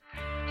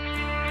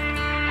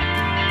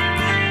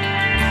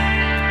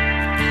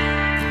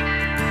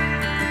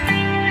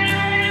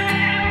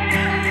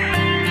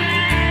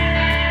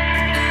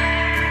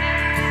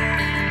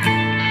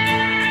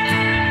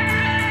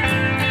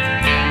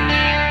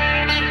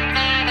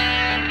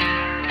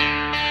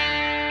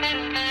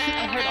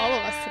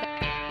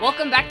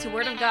Welcome back to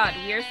Word of God.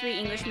 We are three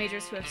English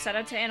majors who have set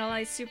out to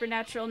analyze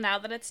Supernatural now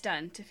that it's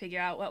done, to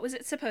figure out what was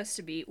it supposed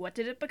to be, what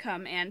did it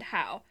become, and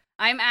how.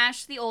 I'm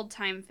Ash, the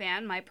old-time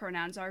fan. My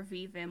pronouns are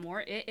V, Vim,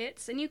 or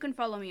its, and you can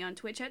follow me on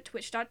Twitch at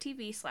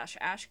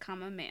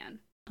twitch.tv/ash-man.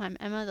 I'm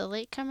Emma, the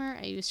latecomer.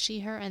 I use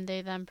she, her, and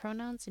they, them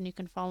pronouns, and you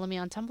can follow me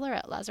on Tumblr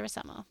at Lazarus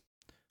Emma.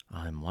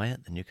 I'm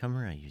Wyatt, the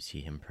newcomer. I use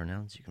he, him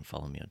pronouns. You can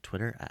follow me on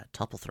Twitter at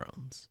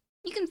ToppleThrones.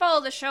 You can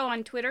follow the show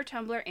on Twitter,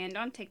 Tumblr, and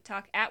on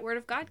TikTok at Word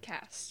of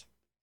Godcast.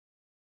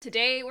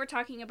 Today we're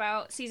talking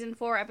about Season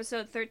 4,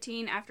 Episode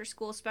 13, After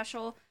School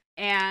Special,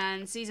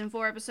 and Season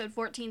 4, Episode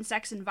 14,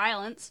 Sex and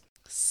Violence.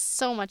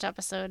 So much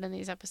episode in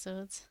these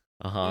episodes.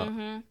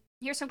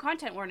 Here's some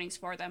content warnings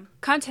for them.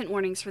 Content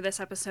warnings for this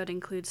episode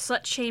include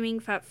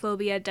slut-shaming,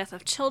 fatphobia, death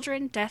of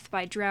children, death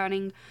by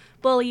drowning,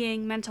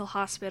 bullying, mental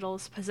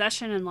hospitals,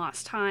 possession and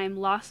lost time,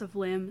 loss of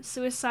limb,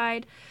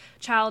 suicide,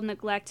 child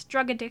neglect,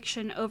 drug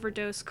addiction,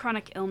 overdose,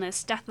 chronic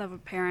illness, death of a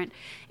parent,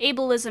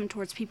 ableism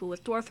towards people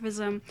with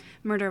dwarfism,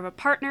 murder of a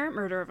partner,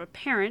 murder of a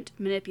parent,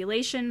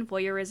 manipulation,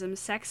 voyeurism,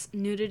 sex,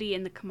 nudity,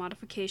 and the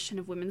commodification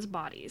of women's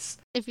bodies.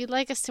 If you'd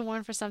like us to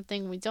warn for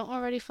something we don't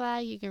already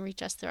flag, you can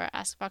reach us through our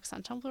Ask box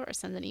on Tumblr or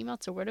send an email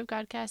to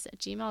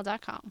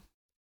wordofgodcast@gmail.com.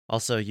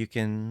 Also, you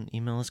can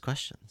email us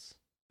questions.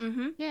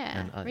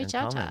 Yeah, and reach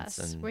out to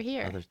us. We're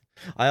here.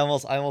 I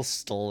almost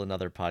stole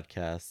another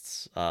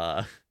podcast's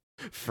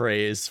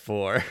phrase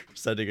for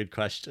sending in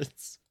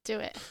questions. Do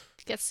it.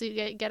 Get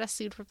us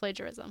sued for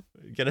plagiarism.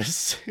 Get us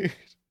sued.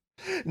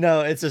 No,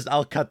 it's just,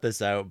 I'll cut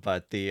this out,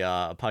 but the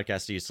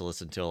podcast I used to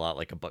listen to a lot,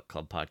 like a book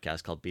club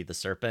podcast called Be the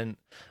Serpent,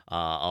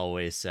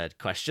 always said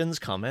questions,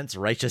 comments,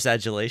 righteous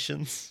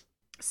adulations.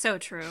 So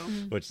true.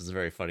 Which is a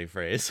very funny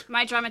phrase.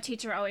 My drama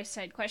teacher always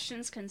said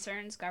questions,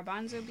 concerns,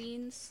 garbanzo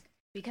beans,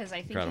 because I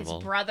think Incredible.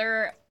 his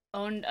brother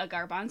owned a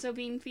garbanzo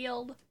bean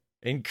field.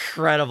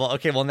 Incredible.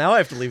 Okay, well now I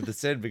have to leave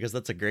this in because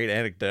that's a great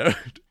anecdote.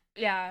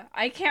 Yeah,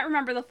 I can't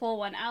remember the full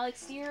one.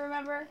 Alex, do you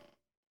remember?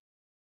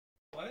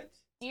 What?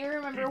 Do you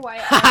remember why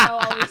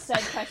Arno always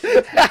said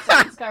questions,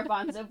 concerns,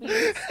 garbanzo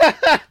beans?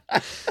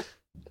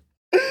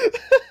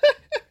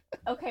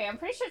 Okay, I'm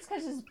pretty sure it's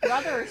because his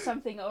brother or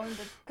something owned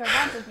the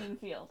garbanzo bean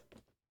field.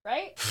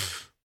 Right?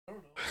 I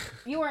don't know.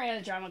 You weren't in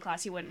a drama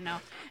class, you wouldn't know.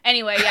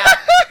 Anyway, yeah.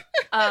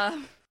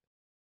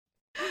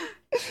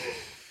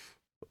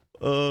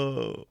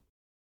 Oh.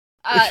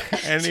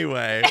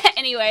 Anyway.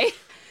 Anyway,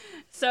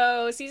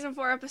 so Season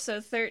 4,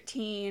 Episode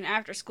 13,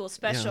 After School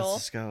Special. Yeah,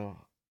 let's just go.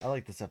 I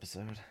like this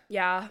episode.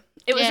 Yeah.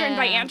 It was written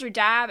by Andrew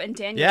Dabb and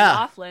Daniel Yeah.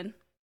 Laughlin.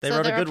 They so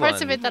wrote there a good are parts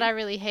one. of it that I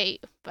really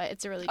hate, but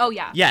it's a really good Oh,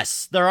 yeah.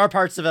 Yes, there are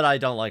parts of it I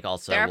don't like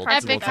also. There are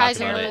parts of Epic it highs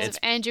that and I lows It's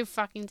of Andrew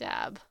fucking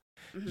Dabb.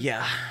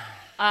 Yeah.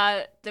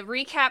 The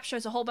recap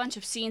shows a whole bunch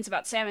of scenes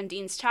about Sam and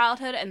Dean's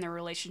childhood and their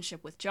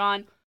relationship with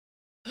John.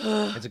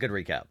 It's a good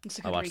recap. It's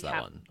a good I watched recap.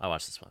 that one. I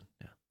watched this one.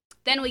 Yeah.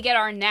 Then we get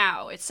our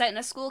now. It's set in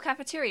a school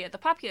cafeteria. The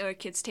popular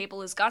kids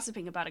table is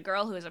gossiping about a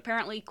girl who is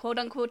apparently,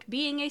 quote-unquote,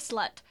 being a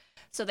slut.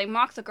 So they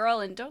mock the girl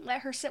and don't let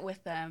her sit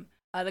with them.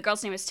 The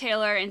girl's name is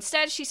Taylor.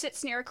 Instead, she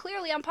sits near a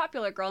clearly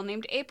unpopular girl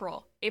named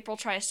April. April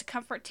tries to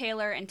comfort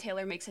Taylor, and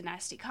Taylor makes a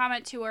nasty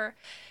comment to her.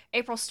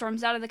 April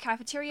storms out of the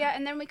cafeteria,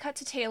 and then we cut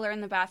to Taylor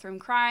in the bathroom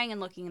crying and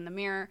looking in the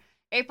mirror.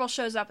 April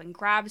shows up and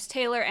grabs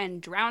Taylor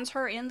and drowns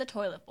her in the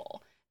toilet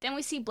bowl. Then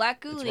we see black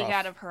goo It's leak rough.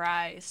 out of her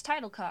eyes.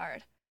 Title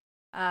card.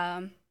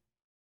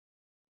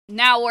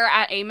 Now we're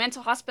at a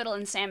mental hospital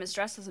and Sam is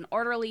dressed as an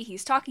orderly.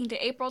 He's talking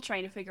to April,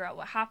 trying to figure out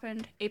what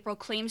happened. April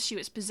claims she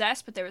was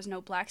possessed, but there was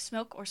no black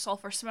smoke or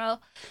sulfur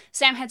smell.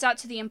 Sam heads out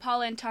to the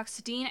Impala and talks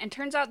to Dean, and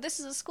turns out this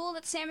is a school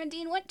that Sam and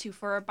Dean went to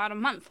for about a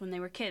month when they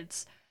were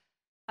kids.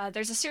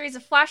 There's a series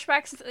of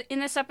flashbacks in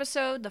this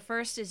episode. The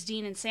first is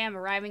Dean and Sam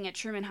arriving at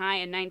Truman High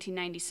in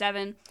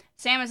 1997.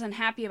 Sam is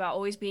unhappy about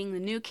always being the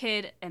new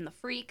kid and the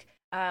freak.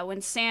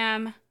 When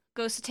Sam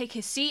goes to take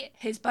his seat,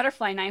 his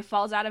butterfly knife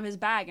falls out of his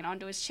bag and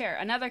onto his chair.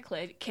 Another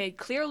kid,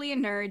 clearly a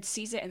nerd,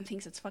 sees it and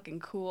thinks it's fucking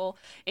cool,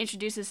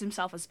 introduces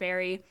himself as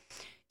Barry.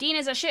 Dean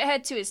is a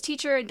shithead to his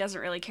teacher and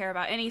doesn't really care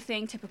about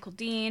anything, typical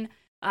Dean,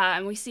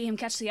 and we see him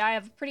catch the eye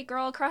of a pretty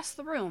girl across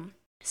the room.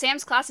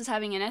 Sam's class is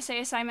having an essay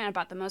assignment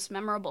about the most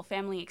memorable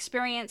family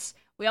experience.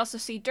 We also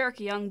see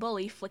Dirk, a young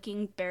bully,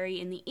 flicking Barry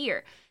in the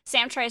ear.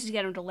 Sam tries to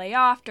get him to lay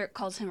off, Dirk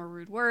calls him a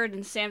rude word,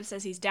 and Sam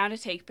says he's down to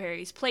take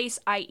Barry's place,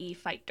 i.e.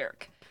 fight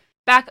Dirk.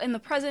 Back in the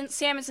present,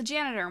 Sam is a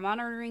janitor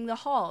monitoring the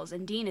halls,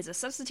 and Dean is a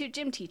substitute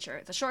gym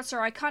teacher. The shorts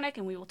are iconic,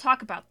 and we will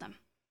talk about them.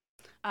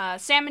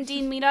 Sam and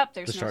Dean meet up.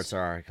 The shorts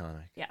are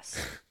iconic.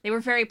 Yes. They were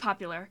very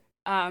popular.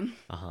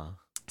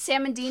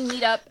 Sam and Dean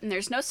meet up, and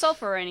there's no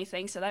sulfur or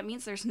anything, so that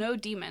means there's no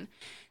demon.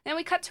 Then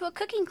we cut to a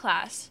cooking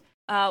class.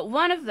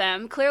 One of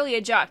them, clearly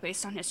a jock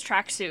based on his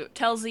tracksuit,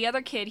 tells the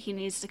other kid he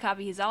needs to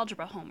copy his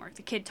algebra homework.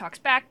 The kid talks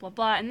back, blah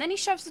blah, and then he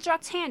shoves the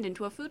jock's hand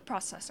into a food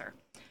processor.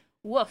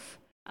 Woof.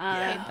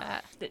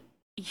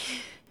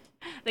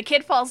 The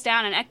kid falls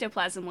down and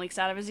ectoplasm leaks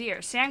out of his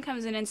ear. Sam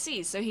comes in and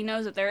sees, so he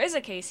knows that there is a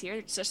case here,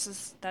 it's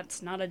just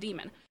that's not a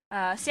demon.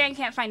 Sam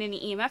can't find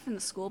any EMF in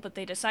the school, but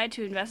they decide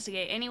to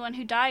investigate anyone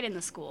who died in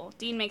the school.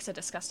 Dean makes a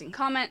disgusting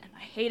comment, and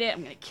I hate it.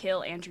 I'm going to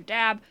kill Andrew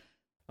Dabb.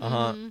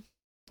 Uh-huh.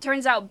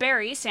 Turns out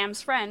Barry,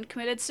 Sam's friend,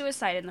 committed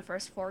suicide in the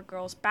first floor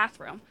girls'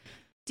 bathroom.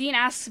 Dean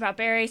asks about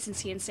Barry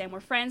since he and Sam were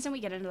friends, and we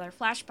get another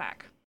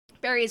flashback.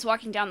 Barry is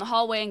walking down the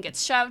hallway and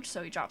gets shoved,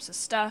 so he drops his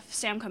stuff.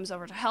 Sam comes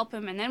over to help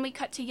him, and then we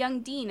cut to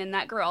young Dean and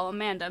that girl,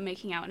 Amanda,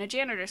 making out in a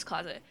janitor's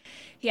closet.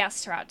 He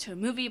asks her out to a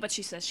movie, but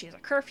she says she has a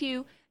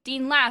curfew.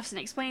 Dean laughs and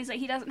explains that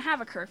he doesn't have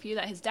a curfew,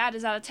 that his dad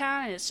is out of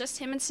town, and it's just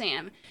him and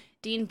Sam.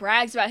 Dean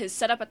brags about his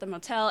setup at the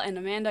motel, and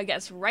Amanda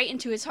gets right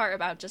into his heart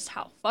about just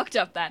how fucked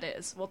up that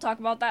is. We'll talk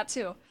about that,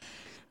 too.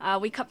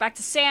 We cut back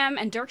to Sam,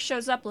 and Dirk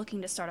shows up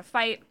looking to start a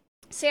fight.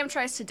 Sam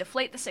tries to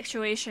deflate the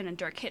situation, and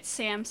Dirk hits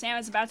Sam. Sam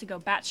is about to go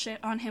batshit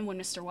on him when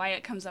Mr.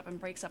 Wyatt comes up and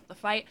breaks up the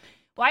fight.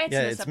 Wyatt's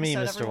in this it's me,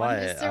 episode, Mr. everyone.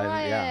 Wyatt. Mr.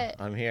 Wyatt.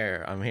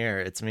 I'm here.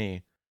 It's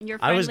me. Your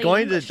I was friendly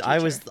going English to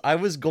teacher. I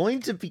was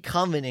going to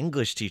become an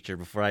English teacher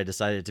before I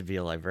decided to be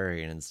a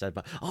librarian instead.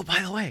 But by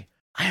the way,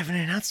 I have an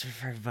announcement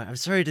for everybody. I'm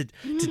sorry to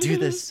do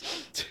this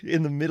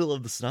in the middle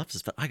of the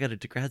synopsis, but I got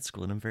into grad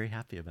school and I'm very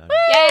happy about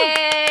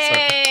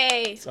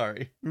it. Yay!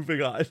 Sorry.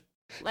 Moving on.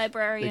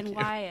 Librarian Thank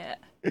you. Wyatt.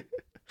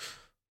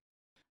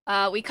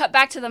 We cut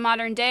back to the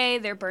modern day.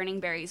 They're burning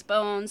Barry's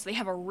bones. They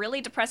have a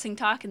really depressing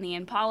talk in the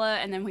Impala,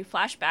 and then we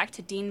flash back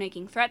to Dean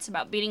making threats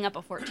about beating up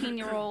a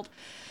 14-year-old.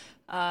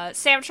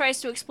 Sam tries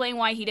to explain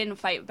why he didn't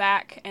fight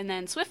back, and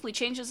then swiftly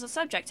changes the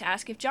subject to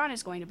ask if John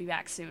is going to be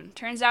back soon.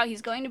 Turns out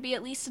he's going to be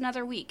at least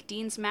another week.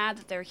 Dean's mad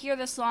that they're here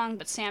this long,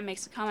 but Sam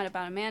makes a comment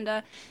about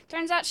Amanda.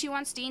 Turns out she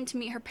wants Dean to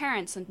meet her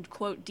parents, and,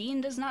 quote,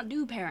 Dean does not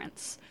do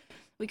parents.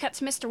 We cut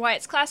to Mr.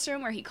 Wyatt's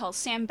classroom, where he calls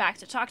Sam back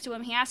to talk to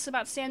him. He asks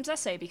about Sam's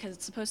essay, because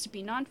it's supposed to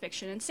be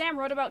nonfiction, and Sam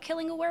wrote about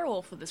killing a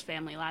werewolf with his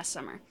family last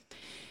summer.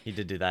 He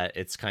did do that.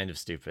 It's kind of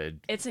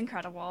stupid. It's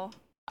incredible.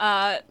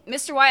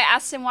 Mr. Wyatt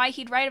asks him why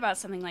he'd write about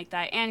something like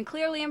that, and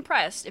clearly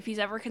impressed if he's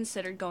ever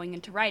considered going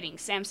into writing.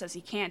 Sam says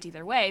he can't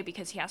either way,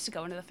 because he has to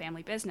go into the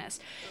family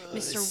business.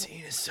 This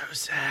scene is so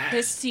sad.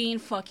 This scene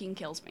fucking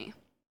kills me.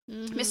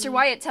 Mm-hmm. Mr.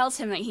 Wyatt tells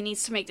him that he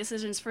needs to make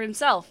decisions for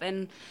himself,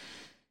 and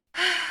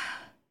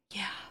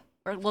yeah.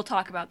 We'll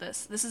talk about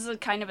this. This is a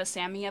kind of a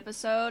Sammy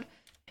episode.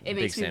 It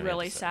makes me Sammy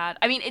really episode. sad.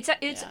 I mean, it's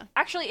Yeah.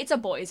 actually it's a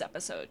boys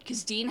episode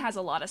because Dean has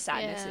a lot of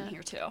sadness in Yeah.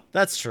 here too.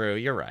 That's true.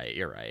 You're right.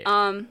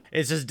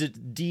 It's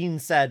just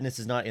Dean's sadness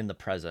is not in the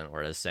present,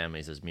 whereas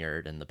Sammy's is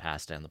mirrored in the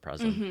past and the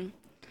present.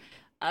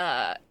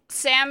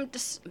 Sam,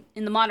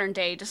 in the modern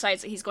day,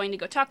 decides that he's going to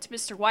go talk to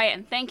Mr. Wyatt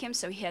and thank him,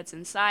 so he heads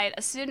inside.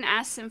 A student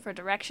asks him for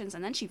directions,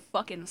 and then she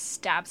fucking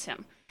stabs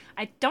him.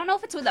 I don't know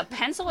if it's with a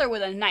pencil or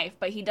with a knife,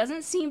 but he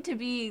doesn't seem to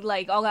be,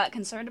 like, all that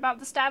concerned about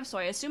the stab, so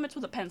I assume it's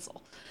with a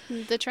pencil.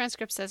 The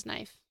transcript says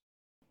knife.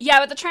 Yeah,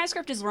 but the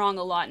transcript is wrong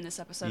a lot in this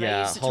episode. I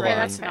Yeah, used it to hold write on.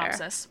 that That's fair.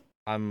 synopsis.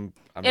 I'm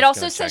It just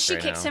also gonna says check she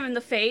right kicks now. him in the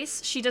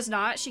face. She does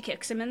not. She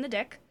kicks him in the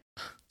dick.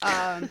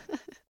 Wrong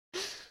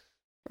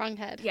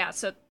head. Yeah,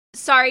 so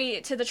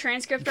sorry to the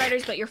transcript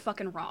writers, but you're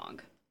fucking wrong.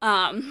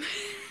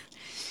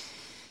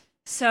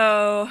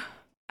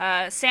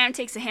 Sam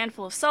takes a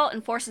handful of salt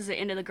and forces it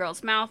into the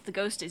girl's mouth. The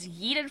ghost is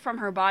yeeted from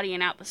her body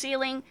and out the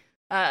ceiling.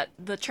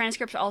 The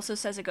transcript also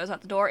says it goes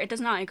out the door. It does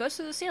not. It goes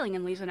through the ceiling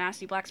and leaves a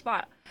nasty black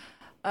spot.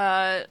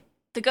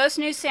 The ghost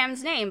knew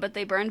Sam's name, but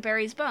they burned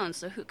Barry's bones.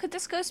 So who could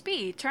this ghost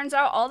be? Turns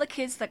out all the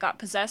kids that got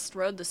possessed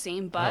rode the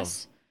same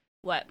bus.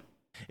 What?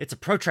 It's a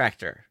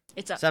protractor.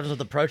 It's a... Stabs with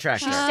a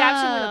protractor. She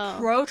stabs him with a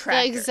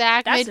protractor. The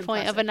exact That's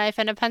midpoint of impressive. a knife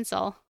and a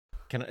pencil.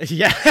 Can I?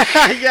 Yeah,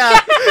 yeah,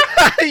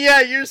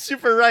 yeah. You're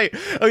super right.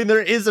 I mean,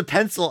 there is a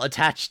pencil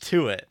attached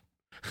to it.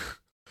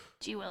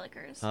 Gee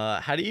willikers.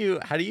 How do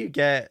you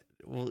get?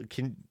 Will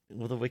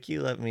the wiki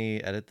let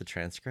me edit the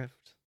transcript?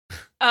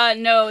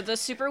 No, the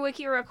Super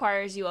Wiki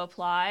requires you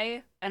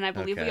apply, and I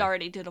believe we Okay.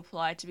 already did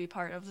apply to be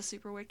part of the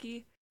Super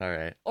Wiki. All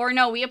right. Or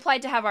no, we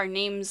applied to have our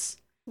names.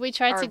 We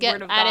tried Our to get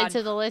word of added God.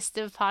 to the list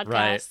of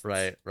podcasts.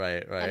 Right.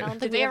 I don't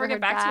think Did we they ever get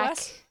heard back to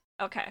us?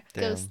 Okay.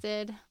 Damn.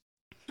 Ghosted.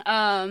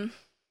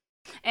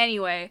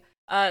 Anyway,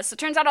 so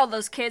turns out all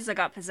those kids that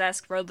got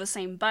possessed rode the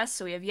same bus,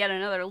 so we have yet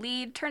another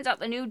lead. Turns out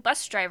the new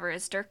bus driver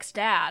is Dirk's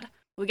dad.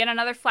 We get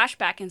another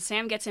flashback, and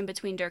Sam gets in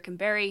between Dirk and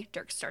Barry.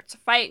 Dirk starts a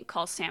fight,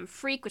 calls Sam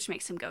Freak, which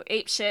makes him go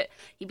apeshit.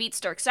 He beats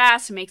Dirk's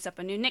ass and makes up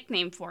a new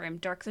nickname for him,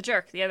 Dirk the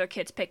Jerk. The other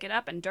kids pick it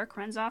up, and Dirk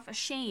runs off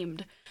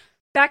ashamed.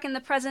 Back in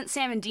the present,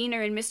 Sam and Dean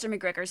are in Mr.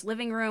 McGregor's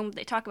living room.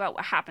 They talk about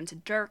what happened to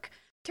Dirk.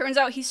 Turns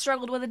out he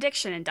struggled with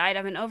addiction and died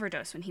of an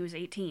overdose when he was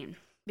 18.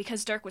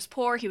 Because Dirk was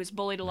poor, he was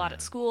bullied a lot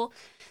at school.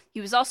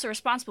 He was also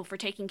responsible for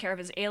taking care of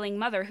his ailing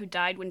mother, who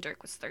died when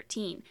Dirk was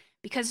 13.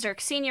 Because Dirk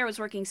Sr. was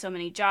working so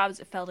many jobs,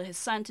 it fell to his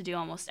son to do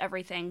almost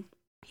everything.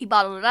 He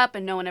bottled it up,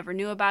 and no one ever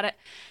knew about it.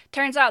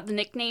 Turns out the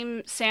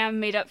nickname Sam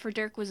made up for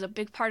Dirk was a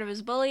big part of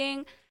his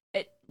bullying.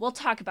 We'll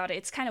talk about it.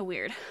 It's kind of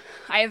weird.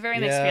 I have very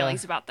mixed Yeah.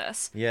 feelings about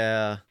this.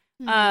 Yeah.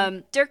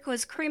 Dirk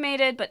was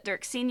cremated, but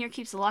Dirk Sr.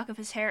 keeps a lock of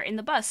his hair in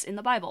the bus in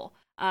the Bible.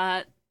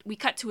 We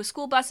cut to a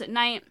school bus at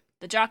night.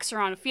 The jocks are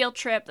on a field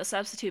trip. The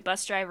substitute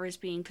bus driver is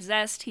being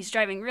possessed. He's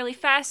driving really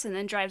fast and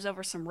then drives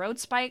over some road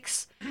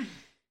spikes.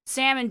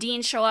 Sam and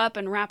Dean show up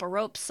and wrap a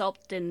rope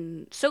soaked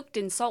in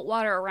salt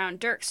water around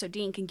Dirk so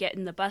Dean can get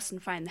in the bus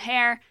and find the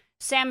hair.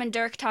 Sam and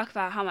Dirk talk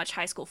about how much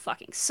high school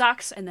fucking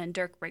sucks, and then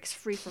Dirk breaks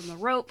free from the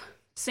rope.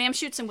 Sam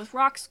shoots him with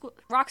rock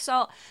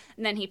salt,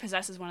 and then he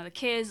possesses one of the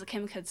kids. The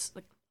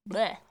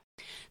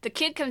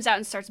kid comes out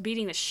and starts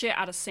beating the shit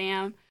out of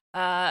Sam.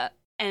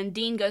 And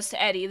Dean goes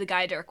to Eddie, the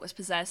guy Dirk was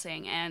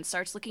possessing, and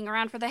starts looking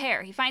around for the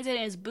hair. He finds it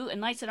in his boot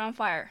and lights it on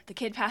fire. The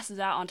kid passes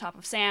out on top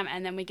of Sam,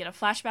 and then we get a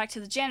flashback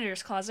to the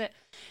janitor's closet,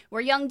 where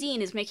young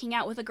Dean is making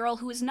out with a girl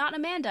who is not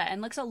Amanda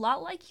and looks a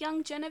lot like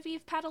young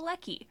Genevieve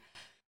Padalecki.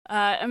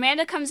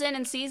 Amanda comes in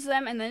and sees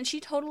them, and then she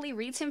totally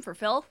reads him for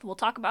filth. We'll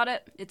talk about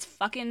it. It's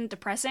fucking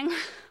depressing.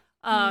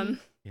 Yeah.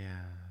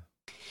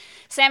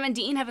 Sam and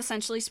Dean have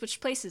essentially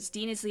switched places.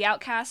 Dean is the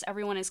outcast.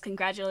 Everyone is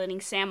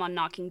congratulating Sam on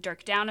knocking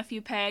Dirk down a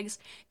few pegs.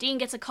 Dean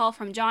gets a call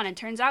from John, and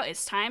turns out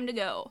it's time to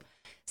go.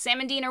 Sam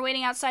and Dean are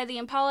waiting outside the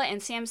Impala,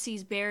 and Sam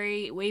sees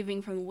Barry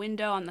waving from the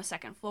window on the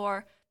second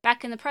floor.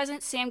 Back in the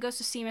present, Sam goes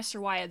to see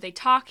Mr. Wyatt. They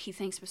talk. He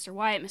thanks Mr.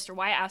 Wyatt. Mr.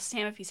 Wyatt asks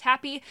Sam if he's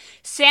happy.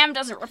 Sam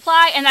doesn't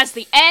reply, and that's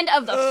the end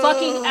of the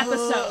fucking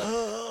episode.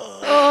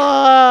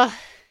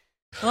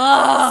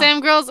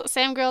 Sam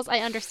Girls, I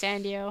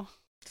understand you.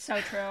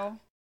 So true.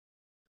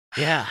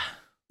 Yeah.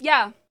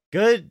 Yeah.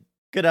 Good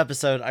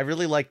episode. I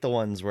really like the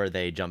ones where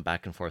they jump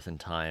back and forth in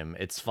time.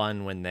 It's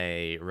fun when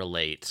they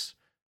relate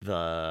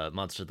the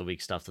Monster of the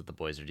Week stuff that the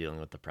boys are dealing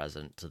with the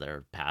present to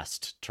their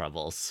past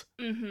troubles.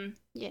 Mm-hmm.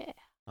 Yeah.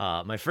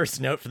 My first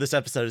note for this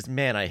episode is,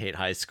 man, I hate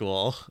high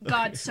school.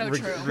 God, so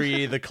true.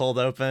 Read the cold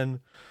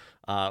open,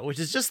 which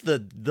is just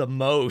the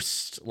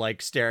most like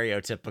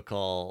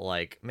stereotypical,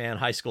 like, man,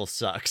 high school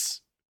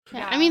sucks.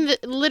 Yeah. I mean,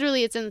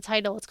 literally, it's in the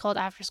title. It's called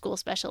After School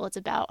Special. It's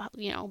about,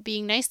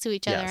 being nice to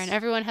each other, Yes. and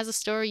everyone has a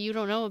story you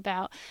don't know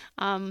about.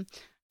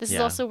 This is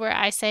Yeah. also where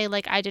I say,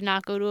 like, I did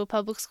not go to a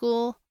public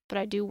school, but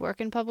I do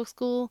work in public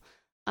school.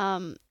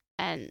 And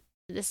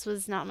this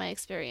was not my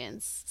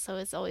experience. So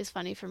it's always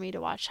funny for me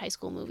to watch high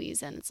school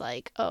movies, and it's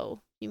like,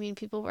 oh, you mean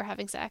people were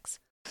having sex?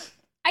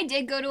 I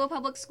did go to a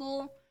public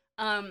school.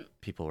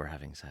 People were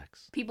having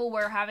sex. People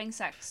were having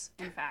sex,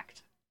 in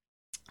fact.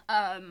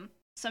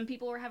 Some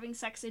people were having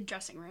sex in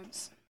dressing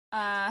rooms.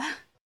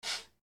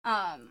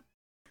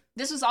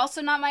 This was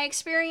also not my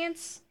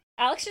experience.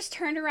 Alex just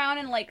turned around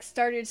and, like,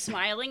 started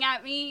smiling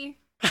at me.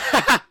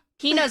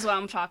 He knows what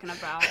I'm talking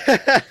about.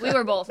 We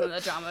were both in the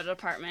drama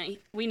department.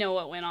 We know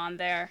what went on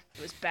there.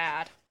 It was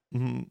bad.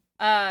 Mhm.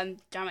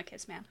 Drama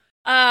kids,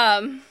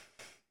 man.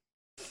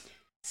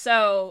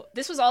 So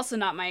this was also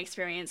not my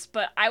experience,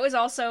 but I was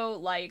also,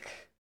 like,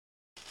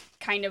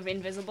 kind of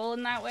invisible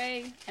in that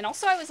way. And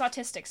also I was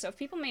autistic, so if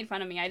people made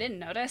fun of me, I didn't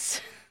notice.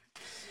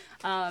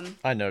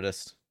 I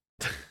noticed.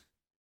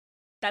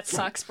 That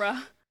sucks, bro.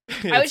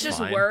 I was just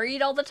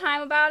worried all the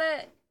time about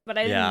it, but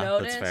I didn't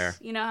notice. That's fair.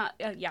 You know how,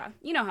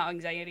 you know how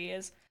anxiety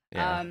is.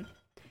 Yeah.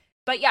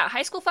 But yeah,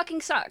 high school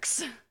fucking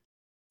sucks.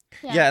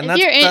 Yeah, and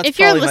if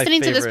you're probably my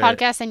listening to this favorite-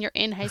 podcast and you're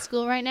in high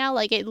school right now,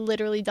 like, it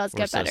literally does We're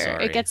get so better.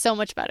 sorry. It gets so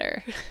much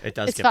better. It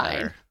does It's get fine.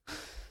 better.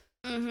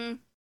 Mm-hmm.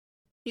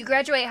 You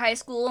graduate high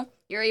school,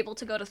 you're able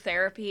to go to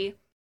therapy.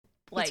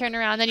 You turn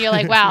around and you're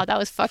like, wow, that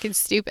was fucking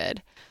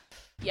stupid.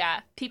 Yeah,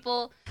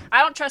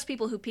 I don't trust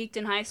people who peaked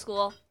in high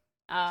school.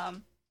 I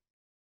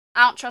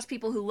don't trust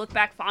people who look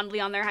back fondly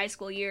on their high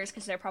school years,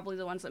 because they're probably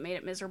the ones that made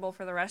it miserable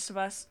for the rest of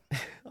us.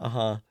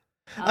 Uh-huh.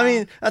 I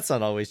mean, that's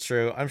not always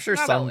true. I'm sure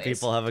Not some always.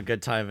 people have a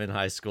good time in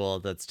high school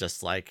that's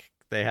just like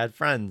they had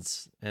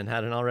friends and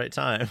had an all right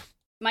time.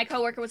 My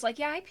coworker was like,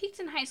 yeah, I peaked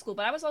in high school,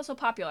 but I was also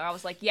popular. I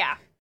was like, yeah,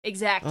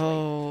 exactly.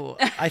 Oh,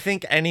 I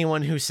think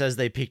anyone who says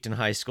they peaked in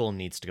high school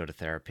needs to go to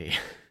therapy.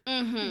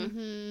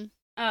 Mm-hmm.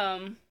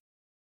 Mm-hmm.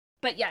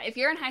 But yeah, if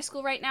you're in high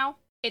school right now,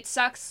 it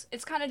sucks.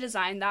 It's kind of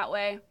designed that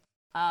way.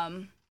 Oh,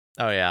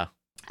 yeah.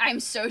 I'm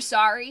so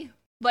sorry,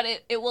 but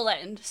it will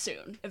end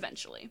soon,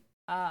 eventually.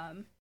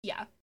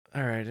 Yeah.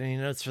 All right. Any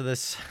notes for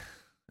this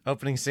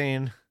opening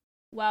scene?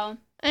 Well,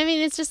 I mean,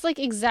 it's just like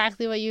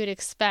exactly what you would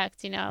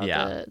expect,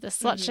 Yeah. the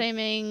slut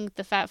shaming,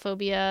 the fat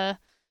phobia.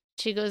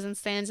 She goes and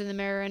stands in the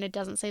mirror and it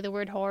doesn't say the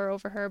word horror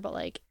over her, but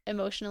like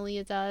emotionally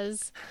it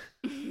does.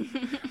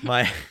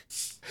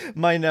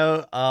 My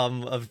note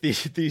of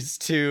these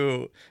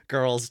two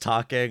girls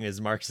talking is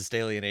Marxist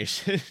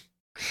alienation.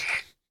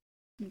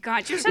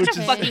 God, you're such Which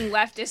a is- fucking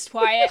leftist,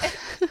 Wyatt.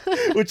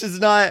 which is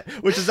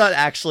not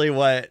actually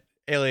what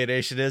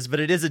alienation is, but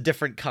it is a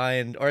different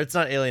kind, or it's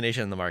not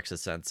alienation in the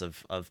Marxist sense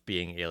of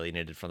being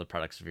alienated from the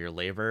products of your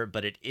labor,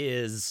 but it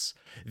is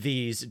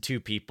these two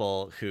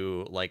people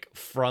who, like,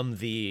 from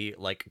the,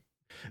 like,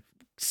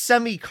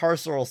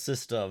 semi-carceral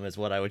system is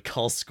what I would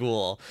call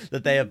school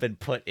that they have been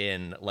put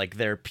in, like,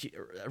 their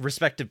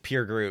respective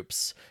peer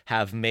groups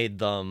have made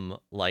them,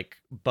 like,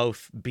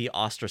 both be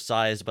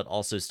ostracized but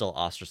also still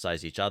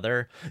ostracize each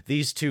other.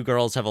 These two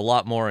girls have a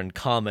lot more in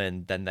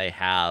common than they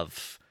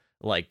have,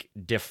 like,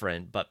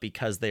 different, but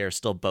because they are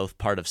still both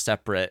part of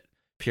separate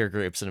peer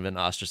groups and have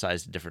been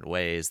ostracized in different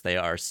ways, they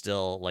are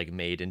still, like,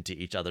 made into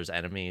each other's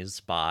enemies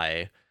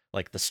by,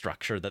 like, the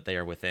structure that they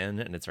are within,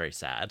 and it's very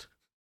sad.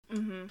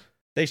 Mm-hmm.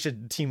 they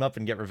should team up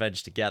and get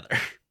revenge together.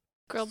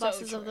 Girl So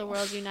bosses of the true.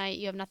 world unite.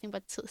 You have nothing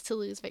but to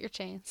lose but your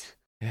chains.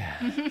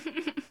 Yeah.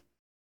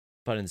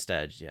 But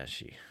instead, yeah,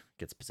 she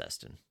gets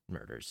possessed and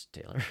murders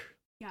Taylor.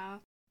 Yeah.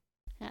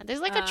 Yeah, there's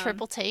like a Um,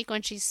 triple take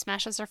when she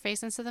smashes her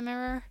face into the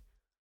mirror.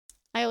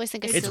 I always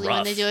think it's It's silly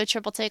when they rough. do a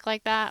triple take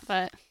like that,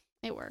 but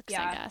it works,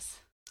 Yeah. I guess.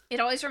 It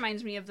always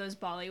reminds me of those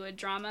Bollywood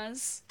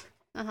dramas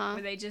Uh-huh.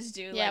 where they just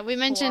do Yeah, like we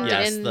mentioned four-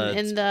 it Yes,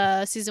 in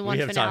the season 1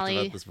 We have finale.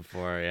 talked about this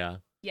before, yeah.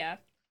 Yeah.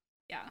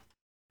 Yeah.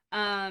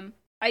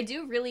 I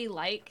do really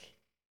like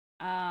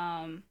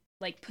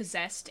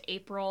possessed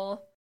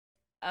April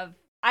of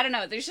I don't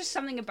know, there's just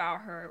something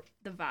about her,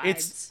 the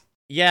vibes.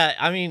 Yeah,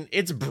 I mean,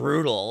 it's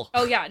brutal.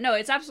 Oh yeah, no,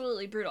 it's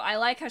absolutely brutal. I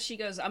like how she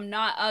goes, "I'm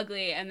not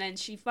ugly," and then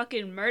she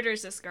fucking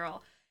murders this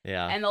girl.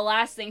 Yeah. And the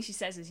last thing she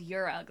says is,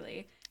 "You're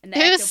ugly." And the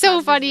It was so ectoplasm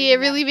is funny. It leaking out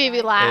really of made her me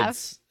eye.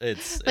 laugh.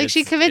 It's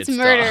She commits it's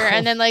murder tough.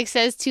 and then like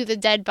says to the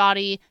dead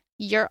body,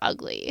 "You're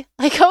ugly."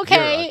 Like,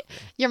 okay, ugly.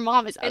 your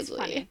mom is It's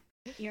ugly.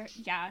 funny.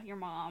 Your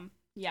mom.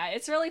 Yeah,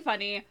 it's really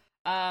funny.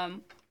 I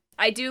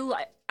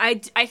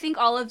think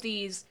all of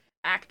these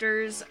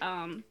actors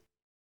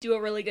do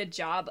a really good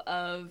job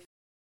of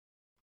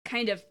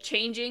kind of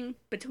changing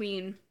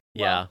between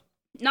Yeah,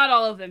 not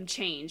all of them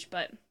change,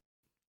 but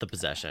the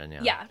possession,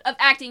 yeah. yeah, of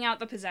acting out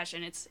the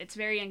possession. It's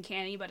very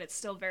uncanny, but it's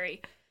still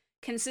very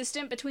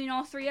consistent between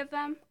all three of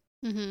them.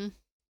 Mm-hmm.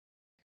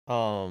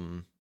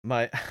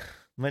 My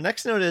my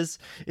next note is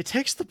it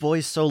takes the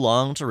boys so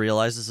long to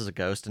realize this is a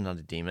ghost and not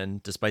a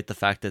demon, despite the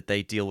fact that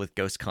they deal with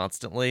ghosts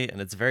constantly, and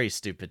it's very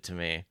stupid to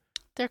me.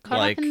 They're caught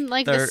Like, up in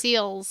like they're- the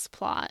seals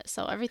plot,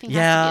 so everything has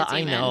Yeah, to be a I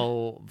demon.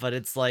 know, but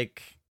it's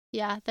like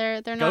Yeah,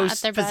 they're not at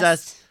Ghosts their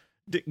possessed-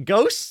 best.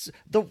 ghosts.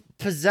 The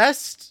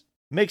possessed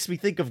makes me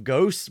think of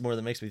ghosts more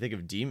than makes me think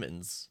of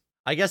demons.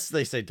 I guess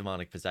they say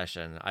demonic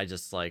possession. I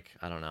just like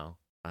I don't know.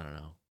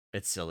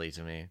 It's silly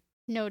to me.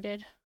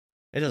 Noted.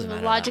 It doesn't We matter.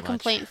 have a lodge that a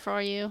complaint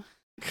for you.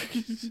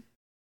 much.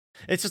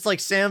 It's just like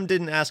Sam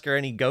didn't ask her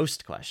any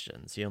ghost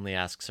questions. He only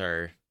asks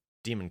her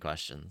demon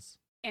questions.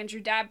 And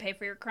your dad pay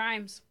for your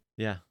crimes.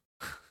 Yeah.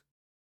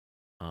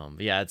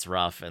 But yeah, it's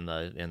rough in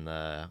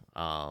the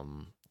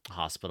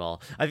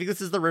hospital. I think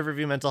this is the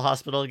Riverview Mental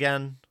Hospital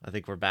again. I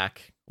think we're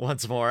back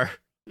once more.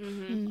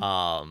 Mm-hmm.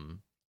 Mm.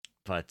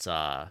 But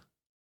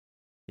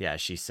yeah,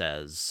 she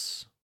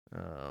says,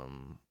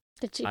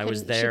 That she I was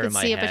couldn't- there she in could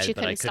my see head, it, but she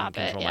but I couldn't couldn't stop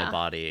it. control Yeah. my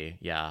body.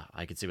 Yeah,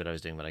 I could see what I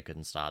was doing, but I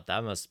couldn't stop.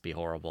 That must be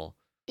horrible.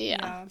 Yeah.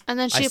 Yeah. And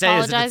then I she say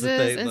as if it's a apologizes,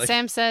 thing, and like-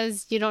 Sam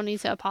says, "You don't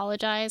need to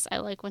apologize." I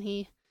like when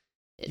he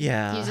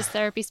Yeah. uses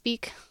therapy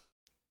speak.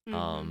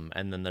 Mm-hmm.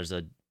 And then there's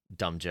a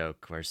dumb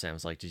joke where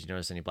Sam's like, "Did you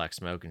notice any black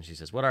smoke?" And she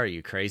says, "What are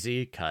you,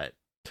 crazy?" Cut.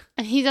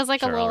 And he does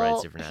like Sure, a all right, little.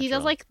 He Supernatural.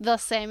 does like the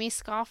Sammy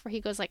scoff where he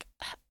goes like,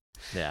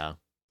 Yeah.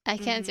 "I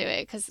can't do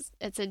Mhm. it" because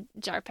it's a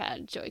jar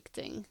pad joke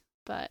thing.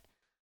 But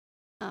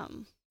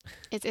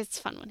it's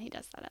fun when he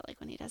does that. I like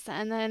when he does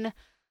that.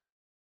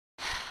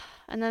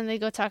 And then they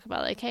go talk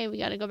about like, hey, we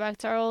got to go back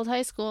to our old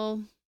high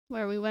school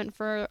where we went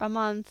for a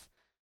month.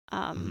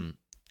 Mhm.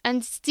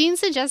 And Dean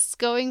suggests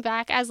going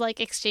back as like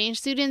exchange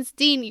students.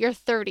 Dean, you're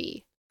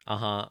 30.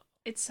 Uh-huh.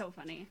 It's so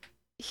funny.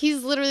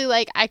 He's literally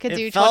like, I could It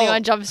do felt-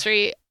 21 Jump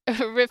Street.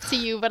 Rip to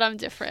you, but I'm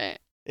different.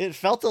 It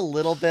felt a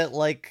little bit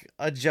like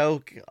a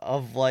joke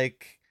of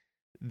like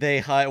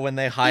when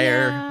they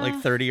hire Yeah. like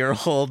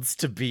 30-year-olds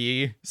to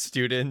be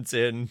students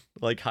in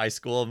like high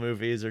school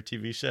movies or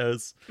TV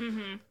shows.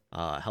 Mm-hmm.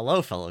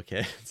 Hello, fellow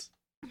kids.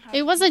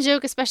 It was a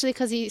joke, especially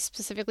because he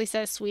specifically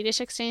says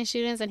Swedish exchange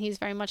students, and he's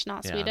very much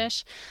not Yeah.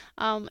 Swedish.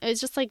 It was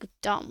just like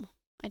dumb.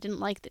 I didn't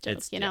like the joke,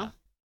 It's you know? yeah,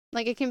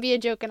 Like it can be a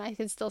joke, and I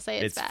can still say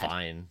it's bad.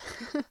 fine.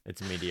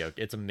 It's mediocre.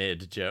 It's a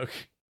mid joke.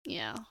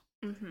 Yeah.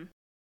 Mm-hmm.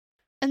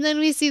 And then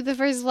we see the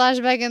first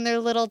flashback, and they're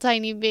little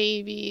tiny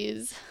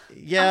babies.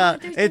 Yeah,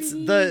 they're it's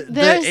tiny. the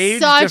They're age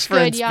such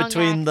good difference young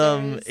between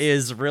them actors.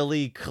 is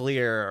really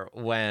clear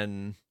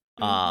when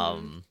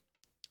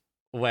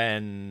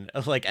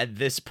like at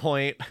this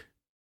point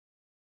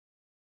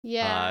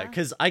Yeah.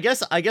 because I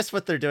guess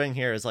what they're doing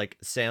here is like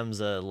Sam's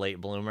a late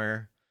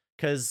bloomer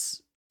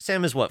because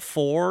Sam is what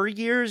 4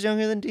 years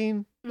younger than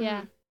Dean.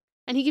 Yeah.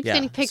 And he keeps Yeah,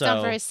 getting picked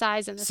on for so his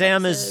size in this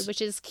Sam episode, is-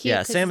 which is cute. yeah,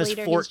 'cause Sam is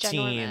later he's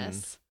 14.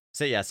 ginormous.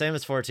 So yeah, Sam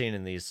is 14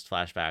 in these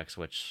flashbacks,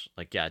 which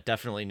like yeah,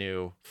 definitely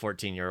knew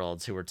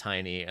 14-year-olds who were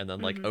tiny, and then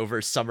like Mhm.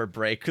 over summer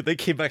break they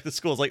came back to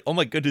school. It's like, oh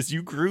my goodness,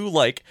 you grew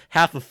like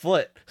half a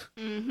foot.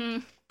 Mm-hmm.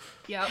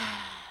 Yep.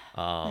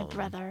 My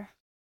brother.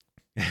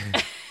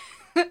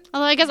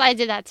 Although I guess I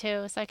did that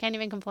too, so I can't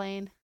even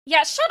complain.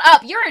 Yeah, shut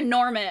up. You're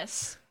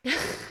enormous.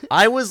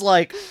 I was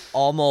like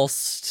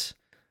almost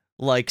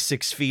like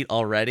 6 feet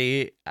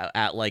already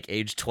at like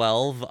age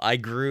 12. I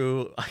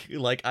grew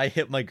like I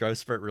hit my growth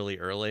spurt really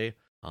early.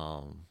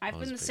 I I've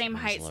was been the big- same I was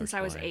a height since large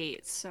I was boy.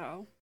 8,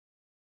 so.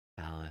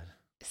 Valid.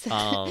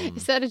 Is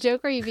is that a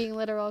joke or are you being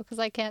literal? Because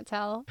I can't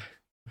tell.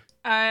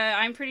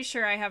 I'm pretty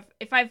sure I have.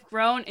 If I've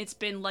grown, it's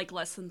been like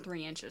less than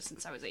 3 inches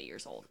since I was 8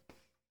 years old.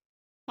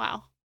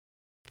 Wow.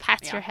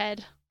 Pats Yeah. your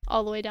head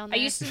all the way down I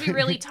there. used to be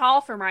really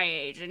tall for my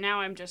age, and now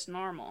I'm just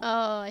normal.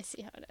 Oh, I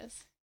see how it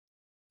is.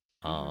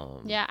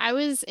 Yeah, I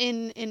was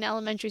in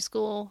elementary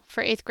school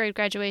for 8th grade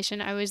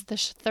graduation. I was the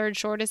third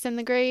shortest in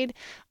the grade.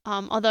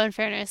 Although in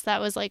fairness,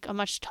 that was like a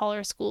much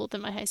taller school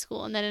than my high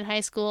school. And then in high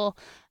school,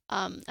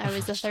 I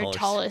was the Much third taller.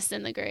 tallest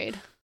in the grade.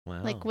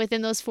 Wow. Like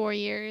within those 4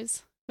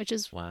 years, which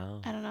is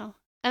Wow. I don't know.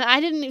 And I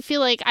didn't feel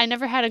like I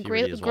never had a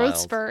Puberty great is growth wild.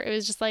 spurt. It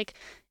was just like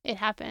it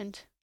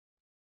happened.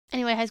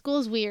 Anyway, high school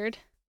is weird.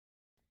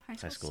 High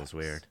school is sucks.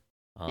 weird.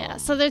 Yeah,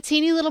 so they're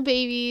teeny little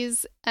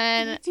babies,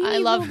 and Teeny I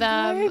love little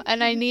them,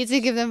 and I babies. need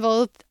to give them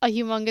both a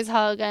humongous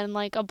hug and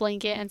like a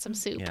blanket and some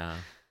soup. Yeah.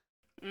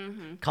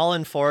 Mm-hmm.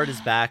 Colin Ford is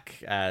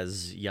back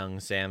as young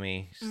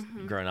Sammy. He's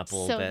Mhm. grown up a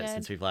little So bit good.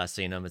 since we've last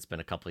seen him. It's been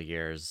a couple of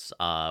years.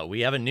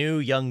 We have a new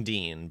young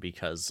Dean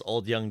because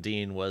old young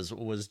Dean was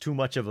too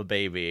much of a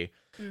baby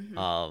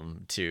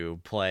Mm-hmm. to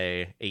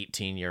play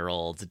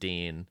 18-year-old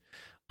Dean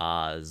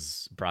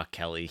as Brock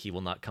Kelly. He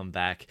will not come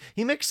back.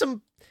 He makes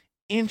some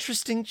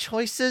interesting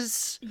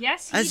choices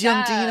Yes, he as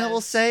young Dean, I will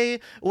does. say.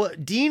 Well,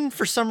 Dean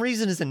for some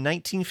reason is a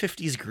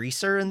 1950s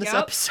greaser in this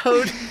Yup.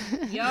 episode.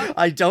 Yup.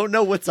 I don't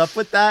know what's up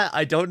with that.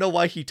 I don't know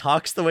why he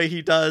talks the way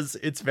he does.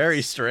 It's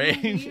very So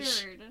strange.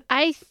 weird.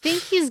 I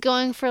think he's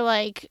going for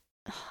like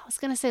I was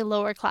gonna say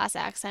lower class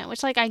accent,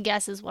 which like I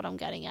guess is what I'm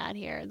getting at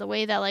here. The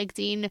way that like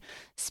Dean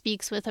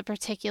speaks with a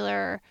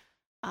particular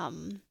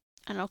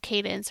I don't know,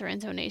 cadence or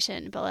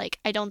intonation, but like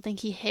I don't think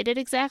he hit it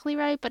exactly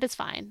right, but it's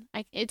fine.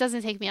 It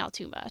doesn't take me out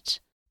too much.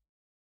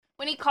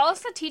 When he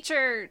calls the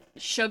teacher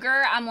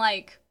sugar, I'm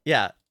like,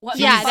 Yeah. what?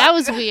 Yeah, the that fuck?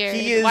 was weird.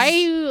 He is- Why are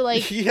you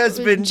like he has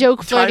been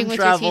joke flirting time with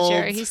your teacher?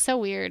 traveled. He's so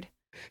weird.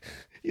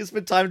 He is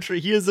a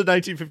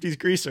 1950s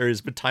greaser.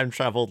 He's been time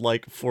traveled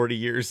like 40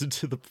 years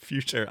into the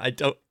future.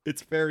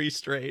 It's very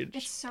strange.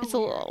 It's so It's a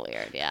weird. little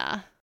weird,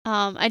 yeah.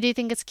 I do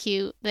think it's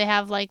cute. They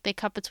have like they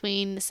cut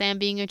between Sam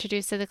being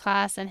introduced to the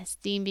class and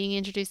Dean being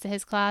introduced to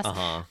his class.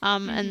 Uh-huh.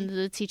 And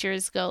the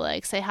teachers go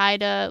like say hi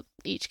to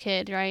each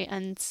kid, right?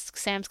 And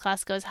Sam's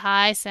class goes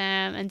hi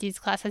Sam, and Dean's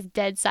class has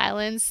dead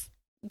silence.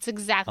 It's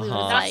exactly what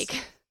Uh-huh. it's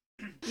like.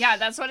 Yeah,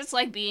 that's what it's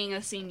like being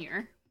a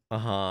senior.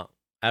 Uh-huh.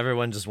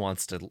 Everyone just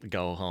wants to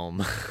go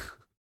home.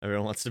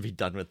 Everyone wants to be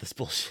done with this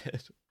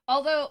bullshit.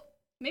 Although,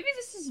 maybe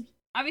this is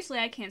obviously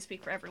I can't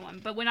speak for everyone,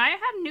 but when I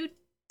had new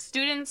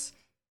students,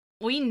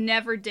 we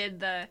never did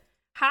the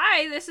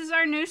hi, this is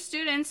our new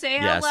student, say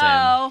Yeah,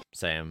 hello.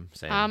 Same.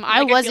 I Like,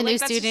 I was feel a like new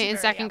that's just student in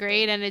very second out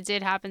grade, there. and it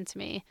did happen to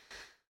me.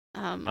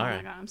 Oh All my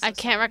right. God, I'm so I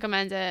can't sorry.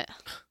 recommend it,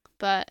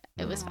 but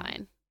it was Aw.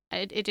 fine.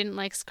 It didn't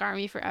like scar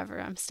me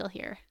forever. I'm still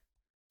here.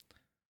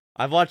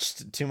 I've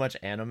watched too much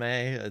anime.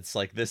 It's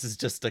like this is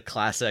just a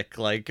classic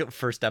like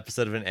first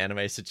episode of an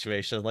anime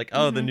situation. Like,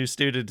 oh, the Mhm. new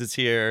student is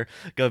here.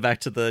 Go back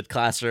to the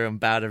classroom,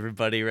 bow to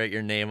everybody, write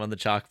your name on the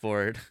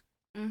chalkboard.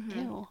 Mhm.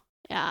 Ew.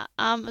 Yeah.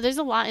 There's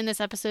a lot in this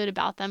episode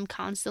about them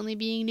constantly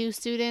being new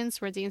students,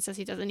 where Dean says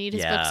he doesn't need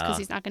his books Yeah. because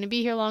he's not going to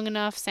be here long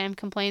enough. Sam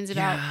complains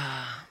about,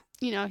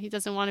 Yeah. he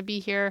doesn't want to be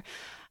here.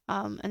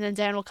 And then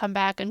Dan will come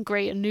back and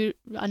grade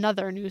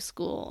another new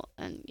school,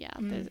 and yeah,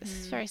 it's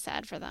Mhm. very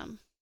sad for them.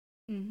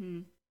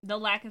 Mhm. The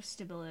lack of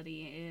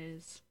stability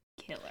is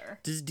killer.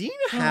 Did Dean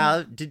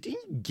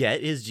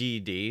get his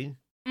GED?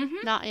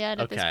 Mhm. Not yet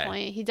at this Okay.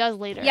 point. He does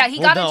later. Yeah, he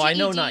Well, got a no, GED. I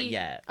know not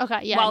yet.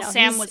 Okay, yeah. While no,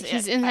 Sam he's, was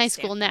he's at in high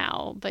Stanford. school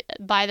now, but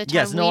by the time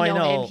Yes, no, we I know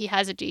know. him, he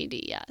has a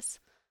GED. Yes.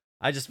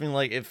 I just mean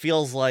like it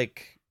feels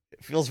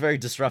very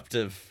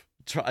disruptive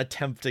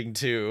attempting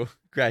to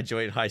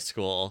graduate high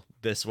school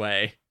this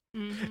way.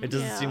 Mhm. It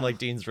doesn't seem Yeah. like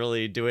Dean's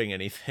really doing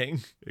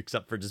anything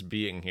except for just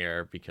being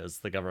here because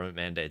the government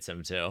mandates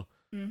him to.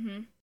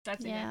 Mhm.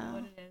 That's Yeah.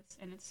 exactly what it is,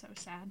 and it's so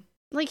sad.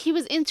 Like he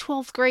was in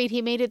 12th grade.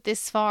 He made it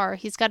this far.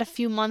 He's got a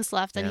few months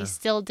left, and Yeah. he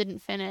still didn't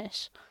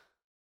finish.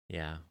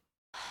 Yeah.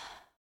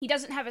 He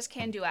doesn't have his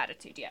can-do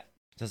attitude yet.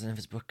 Doesn't have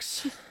his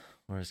books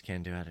or his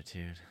can-do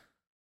attitude.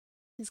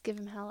 He's give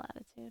him hell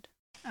attitude.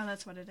 Oh,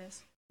 that's what it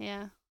is.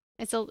 Yeah.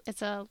 It's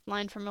a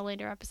line from a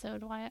later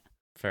episode, Wyatt.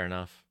 Fair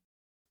enough.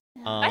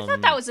 Yeah. I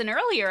thought that was an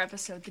earlier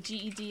episode, the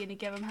GED and to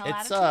give him hell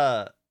It's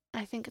attitude.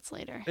 I think it's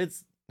later.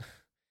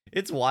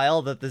 it's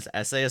wild that this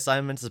essay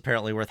assignment is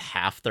apparently worth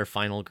half their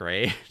final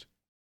grade.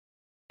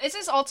 It's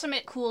his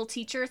ultimate cool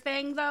teacher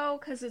thing, though,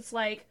 because it's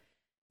like,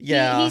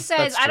 Yeah, he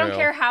says, that's I don't true.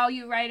 care how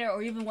you write it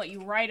or even what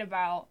you write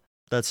about.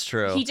 That's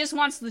true. He just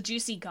wants the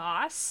juicy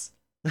goss,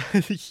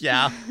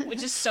 Yeah.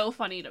 which is so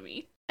funny to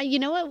me. You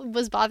know what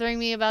was bothering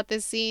me about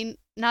this scene?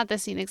 Not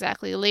this scene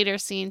exactly, a later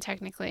scene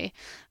technically.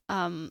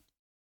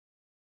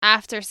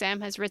 After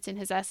Sam has written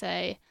his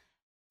essay,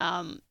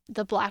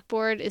 the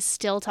blackboard is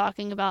still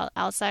talking about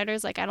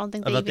outsiders. Like I don't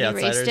think they About the even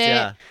erased outsiders, it.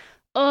 yeah.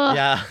 Ugh.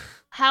 Yeah.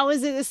 How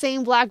is it the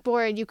same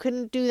blackboard? You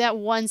couldn't do that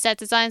one set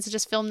design to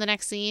just film the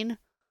next scene.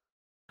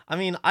 I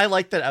mean, I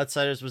like that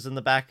Outsiders was in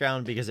the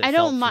background because it I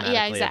felt don't mind.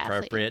 Yeah, thematically exactly.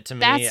 appropriate to me.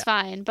 That's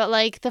fine. But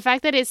like the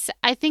fact that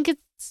I think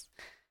it's.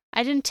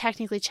 I didn't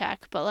technically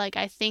check, but like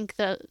I think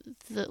the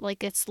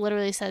like it's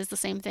literally says the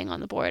same thing on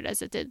the board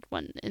as it did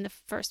when in the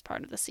first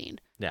part of the scene.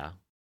 Yeah.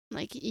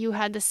 Like you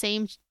had the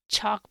same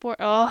chalkboard.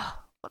 Oh,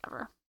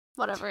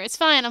 whatever. It's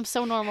fine. I'm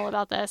so normal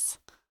about this.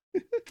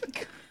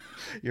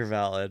 You're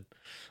valid.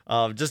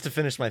 Just to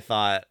finish my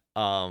thought,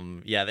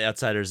 yeah, The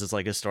Outsiders is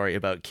like a story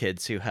about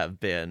kids who have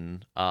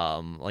been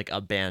like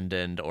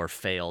abandoned or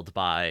failed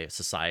by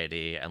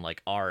society and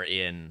like are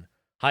in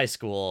high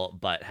school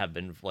but have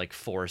been like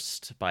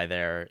forced by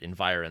their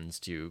environs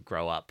to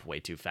grow up way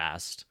too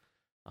fast.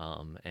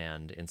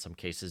 And in some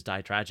cases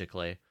die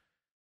tragically.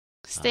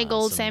 Stay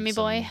gold, Sammy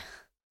boy.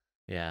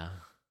 Yeah.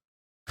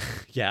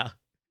 Yeah.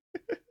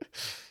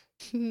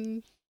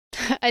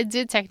 I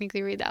did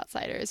technically read The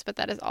Outsiders, but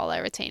that is all I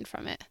retained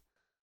from it.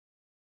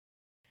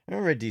 I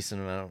remember a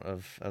decent amount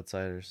of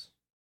Outsiders.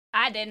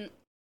 I didn't.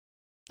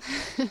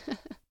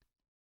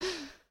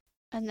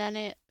 And then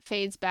it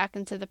fades back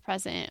into the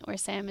present where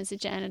Sam is a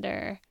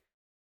janitor.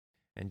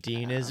 And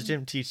Dean is a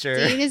gym teacher.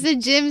 Dean is a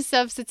gym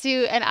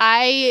substitute, and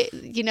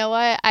you know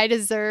what? I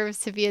deserve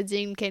to be a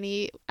Dean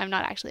Kinney. I'm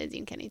not actually a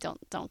Dean Kinney.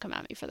 Don't come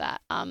at me for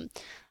that.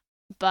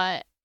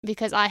 But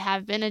because I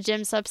have been a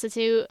gym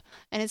substitute,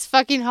 and it's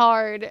fucking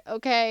hard.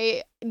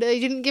 Okay, they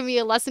didn't give me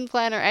a lesson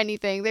plan or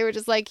anything. They were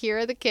just like, here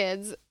are the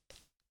kids.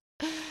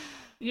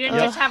 You didn't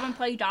just have them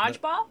play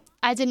dodgeball?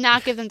 I did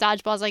not give them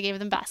dodgeballs. I gave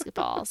them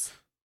basketballs.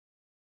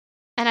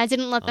 And I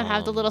didn't let them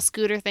have the little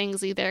scooter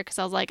things either because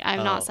I was like,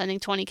 I'm not sending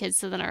 20 kids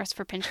to the nurse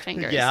for pinched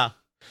fingers. Yeah,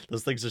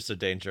 those things are so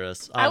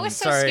dangerous. I was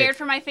so scared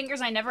for my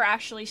fingers, I never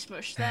actually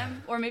smushed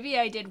them. Or maybe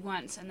I did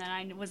once, and then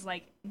I was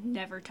like,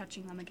 never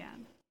touching them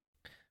again.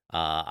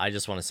 I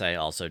just want to say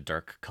also,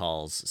 Dirk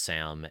calls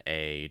Sam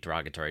a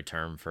derogatory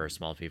term for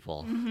small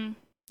people. Mm-hmm.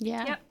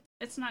 Yeah. Yep,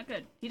 it's not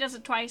good. He does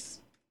it twice.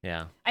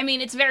 Yeah. I mean,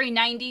 it's very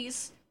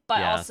 90s,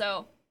 but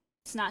also...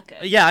 it's not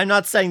good. Yeah, I'm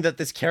not saying that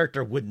this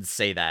character wouldn't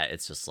say that.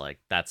 It's just like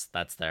that's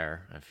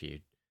there if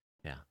you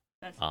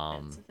That's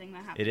the thing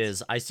that happens. It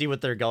is. I see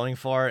what they're going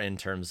for in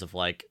terms of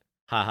like,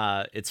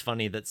 haha, it's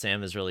funny that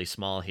Sam is really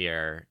small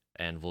here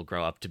and will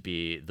grow up to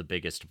be the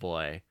biggest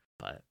boy,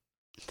 but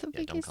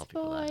biggest don't call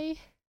people boy. that.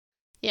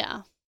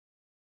 Yeah.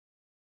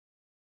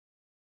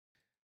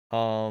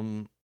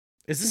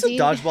 Is this a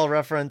dodgeball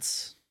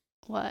reference?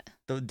 What?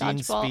 The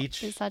Dean's Dodgeball?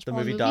 speech? Is Dodgeball The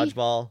movie a movie?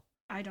 Dodgeball?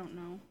 I don't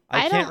know.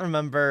 I can't don't-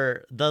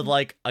 remember the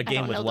like a I game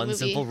don't with know the one movie.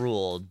 simple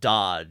rule,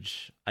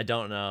 dodge. I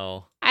don't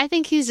know. I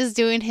think he's just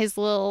doing his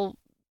little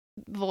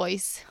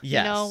voice, you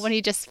know, Yes. when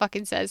he just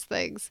fucking says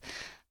things.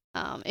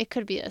 It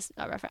could be a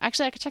reference.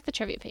 Actually, I could check the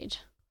trivia page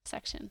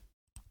section.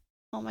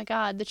 Oh my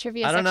god, the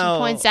trivia I don't section know.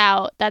 points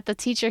out that the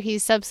teacher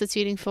he's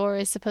substituting for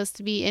is supposed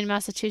to be in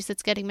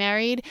Massachusetts getting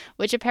married,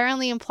 which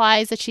apparently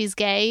implies that she's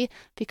gay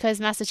because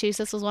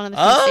Massachusetts was one of the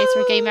few states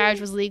where gay marriage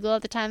was legal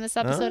at the time this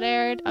episode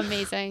aired.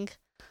 Amazing.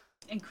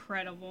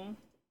 Incredible.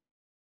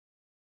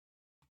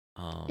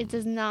 It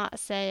does not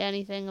say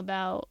anything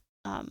about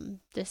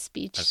this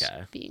speech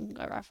Okay. being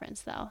a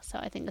reference though, so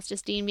I think it's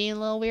just Dean being a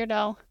little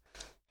weirdo.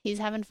 He's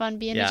having fun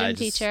being Yeah, a I gym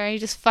just- teacher. He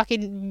just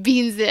fucking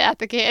beans it at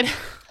the kid.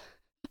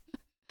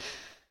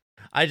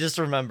 I just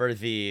remember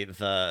the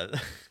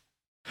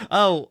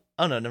oh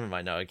no, never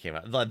mind. No, it came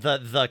out.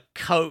 The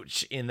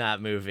coach in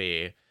that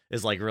movie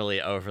is like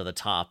really over the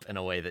top in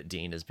a way that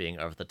Dean is being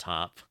over the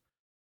top.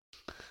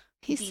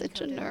 He's Dean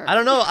such a coded. nerd. I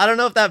don't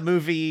know if that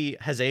movie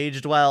has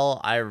aged well.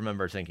 I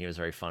remember thinking it was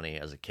very funny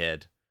as a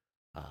kid.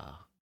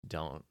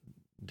 Don't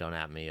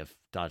at me if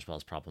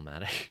dodgeball's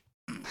problematic.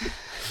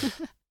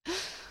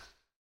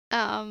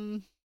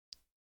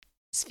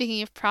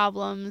 Speaking of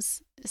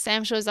problems,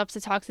 Sam shows up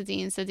to talk to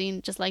Dean, so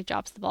Dean just like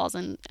drops the balls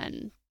and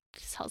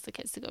tells the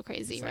kids to go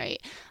crazy, It's like- right?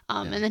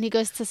 yeah. And then he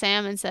goes to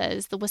Sam and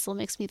says, "The whistle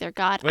makes me their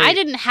god." Wait. I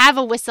didn't have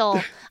a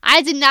whistle.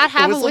 I did not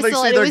have a Makes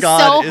whistle, me and it their was God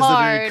so is an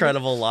hard.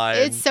 incredible line.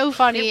 It's so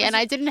funny, It was- and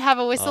I didn't have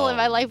a whistle, and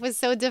my Oh. life was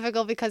so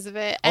difficult because of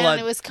it. Hold And on.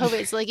 it was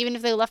COVID, so like even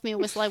if they left me a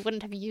whistle, I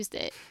wouldn't have used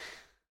it.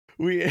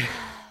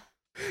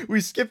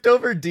 We skipped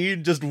over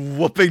Dean just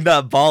whooping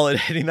that ball and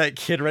hitting that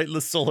kid right in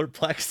the solar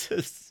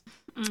plexus.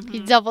 Mhm. He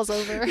doubles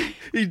over.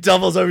 He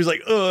doubles over. He's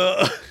like,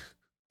 ugh.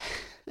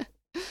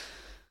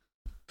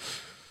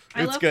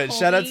 I It's love good.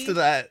 Shoutouts Colby. to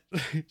that.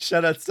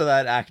 Shoutouts to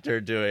that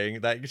actor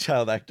doing that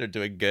child actor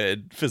doing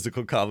good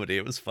physical comedy.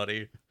 It was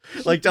funny.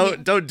 Like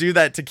don't do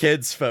that to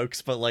kids,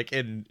 folks. But like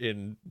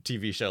in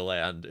TV show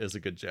land is a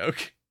good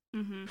joke.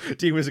 Mhm.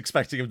 Dean was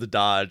expecting him to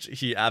dodge.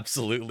 He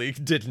absolutely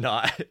did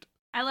not.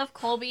 I love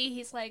Colby.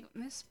 He's like,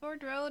 Miss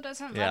Bordeaux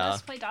doesn't let Yeah.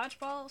 us play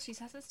dodgeball. She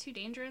says it's too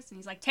dangerous. And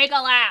he's like, take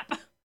a lap.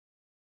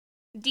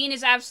 Dean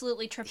is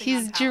absolutely tripping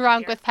He's on power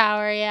drunk here. with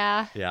power,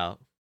 yeah. Yeah.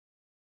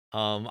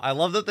 I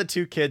love that the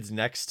two kids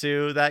next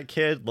to that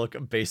kid look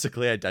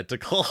basically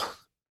identical.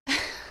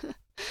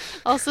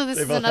 Also, this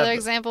They is both another have-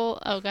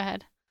 example. Oh, go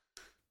ahead.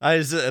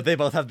 They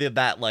both have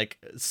that like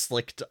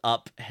slicked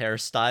up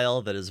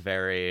hairstyle that is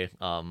very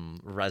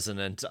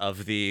resonant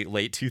of the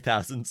late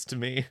 2000s to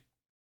me.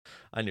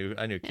 I knew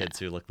kids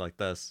who looked like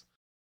this.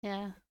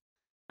 Yeah.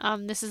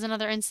 This is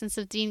another instance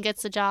of Dean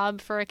gets a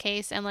job for a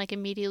case and like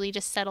immediately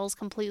just settles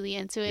completely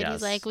into it. Yes,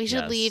 He's like, we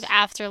should yes. leave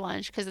after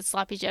lunch because it's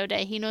Sloppy Joe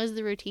Day. He knows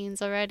the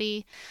routines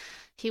already.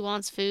 He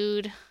wants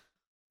food.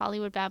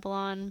 Hollywood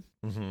Babylon.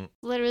 Hmm.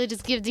 Literally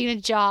just give Dean a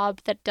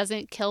job that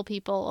doesn't kill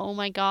people. Oh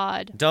my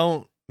god.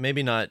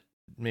 Maybe not.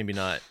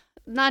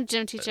 not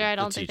gym teacher. I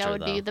the don't think that teacher,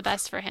 would be though. the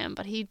best for him,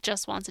 but he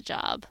just wants a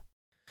job.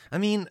 I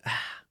mean,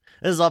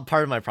 this is all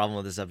part of my problem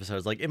with this episode.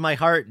 Is like in my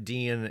heart,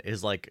 Dean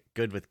is like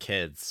good with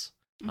kids.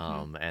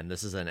 Mhm. And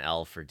this is an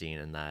L for Dean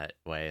in that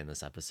way in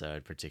this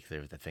episode,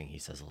 particularly with the thing he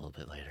says a little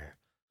bit later.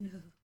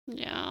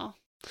 Yeah.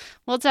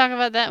 We'll talk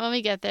about that when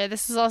we get there.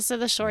 This is also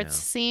the shorts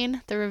Yeah.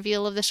 scene, the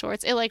reveal of the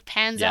shorts. It like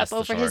pans Yes, up the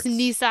over his shorts.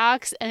 knee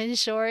socks and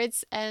his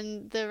shorts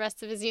and the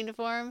rest of his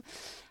uniform.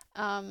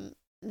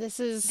 This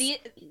is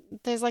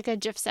there's like a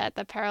GIF set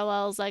that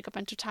parallels like a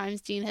bunch of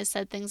times Dean has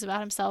said things about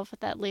himself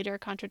that later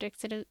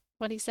contradicted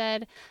what he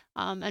said.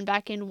 And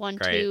back in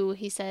 1-2,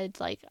 he said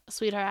like,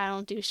 "Sweetheart, I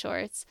don't do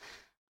shorts."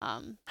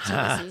 So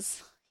this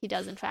is he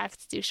does in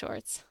fact do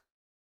shorts.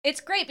 It's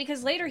great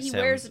because later he Sam-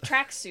 wears a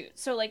tracksuit,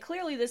 so like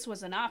clearly this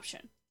was an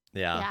option.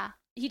 Yeah.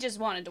 He just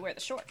wanted to wear the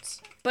shorts,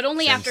 but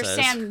only Sam after says.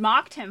 Sam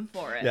mocked him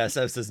for it. Yeah,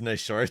 Sam says nice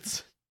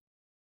shorts.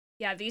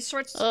 Yeah, these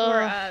shorts Ugh.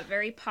 were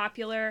very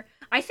popular.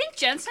 I think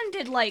Jensen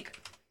did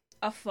like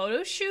a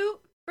photo shoot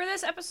for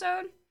this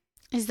episode.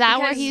 Is that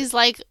where Because- he's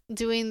like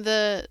doing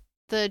the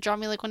draw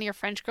me like one of your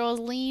French girls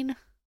lean?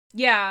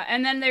 Yeah,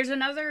 and then there's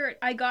another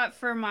I got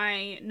for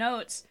my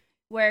notes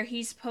where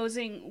he's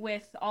posing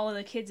with all of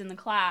the kids in the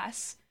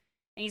class,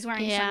 and he's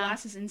wearing Yeah.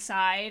 sunglasses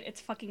inside. It's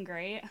fucking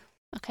great.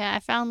 Okay, I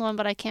found one,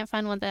 but I can't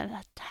find one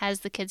that has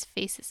the kids'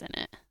 faces in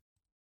it.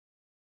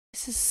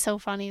 This is so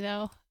funny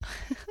though.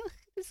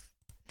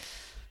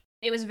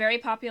 It was very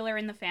popular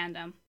in the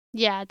fandom.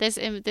 Yeah, this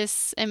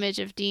image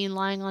of Dean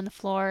lying on the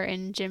floor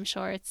in gym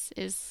shorts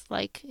is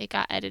like it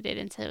got edited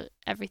into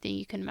everything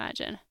you can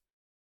imagine.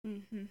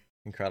 Mm-hmm.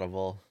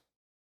 Incredible.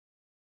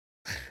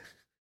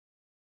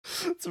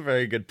 It's a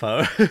very good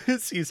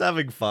pose. He's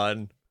having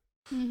fun.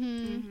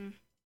 Mm-hmm.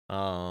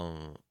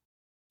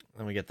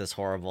 Then we get this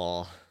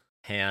horrible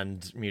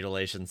hand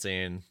mutilation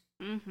scene.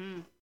 Mm-hmm.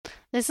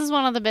 This is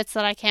one of the bits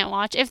that I can't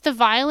watch. If the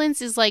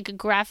violence is like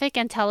graphic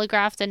and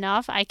telegraphed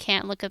enough, I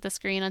can't look at the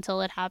screen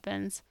until it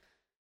happens.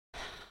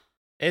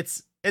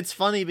 It's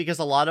funny because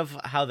a lot of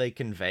how they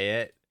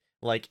convey it,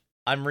 like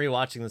I'm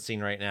rewatching the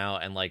scene right now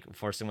and like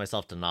forcing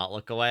myself to not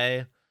look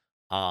away.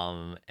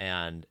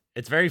 And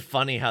it's very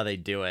funny how they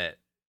do it,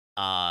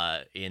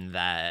 in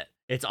that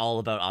it's all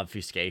about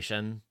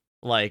obfuscation.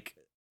 Like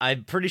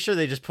I'm pretty sure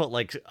they just put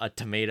like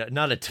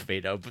not a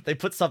tomato, but they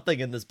put something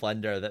in this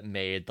blender that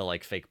made the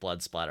like fake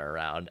blood splatter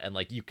around. And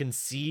like you can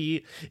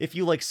see, if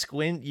you like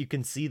squint, you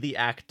can see the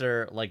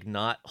actor like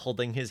not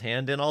holding his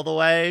hand in all the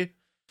way.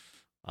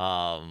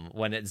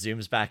 When it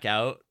zooms back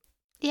out.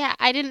 Yeah,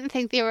 I didn't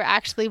think they were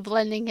actually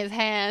blending his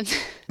hand.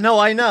 No,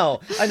 I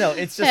know.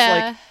 It's just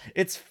Yeah.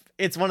 like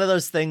it's one of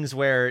those things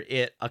where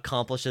it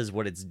accomplishes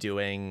what it's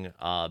doing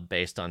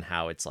based on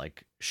how it's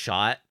like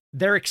shot.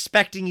 They're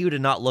expecting you to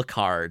not look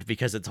hard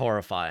because it's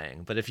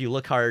horrifying, but if you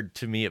look hard,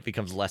 to me it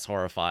becomes less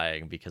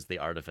horrifying because the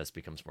artifice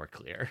becomes more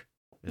clear.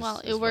 Well,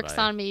 is it what works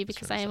I on me was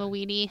because trying I to am a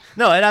say. weenie.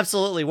 No, it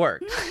absolutely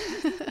worked.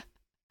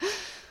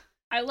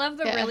 I love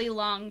the Yeah. really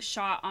long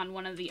shot on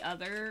one of the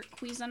other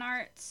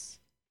Cuisinarts.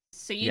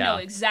 So you Yeah. know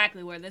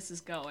exactly where this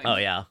is going. Oh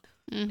yeah.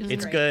 Mhm.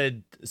 It's great.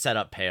 good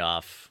setup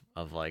payoff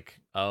of like,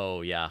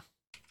 oh yeah,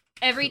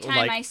 Every time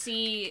Like, I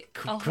see a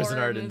horror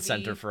Cuisinart movie, in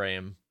center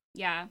frame.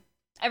 yeah.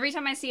 Every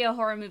time I see a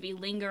horror movie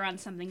linger on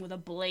something with a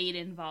blade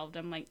involved,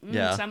 I'm like,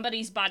 Yeah.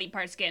 somebody's body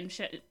parts getting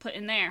shit put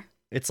in there.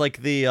 It's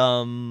like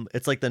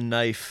the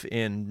knife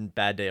in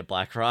Bad Day at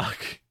Black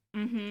Rock.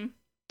 Mm-hmm.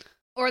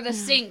 Or the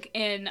sink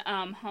in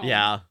Home.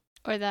 Yeah.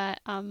 Or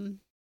that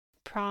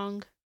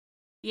prong.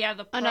 Yeah,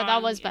 the Oh, no, that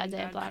prong was in Bad Day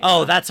at Black Oh,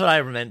 Rock. that's what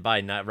I meant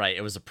by not right.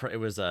 It was a it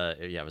was a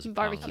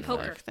Barbecue prong,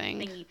 poker fork thing.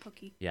 thingy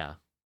pookie. Yeah.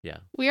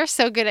 We are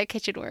so good at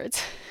kitchen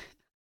words.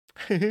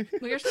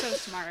 We are so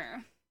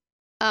smart.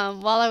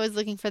 While I was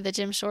looking for the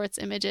gym shorts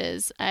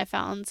images, I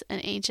found an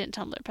ancient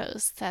Tumblr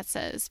post that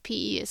says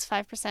PE is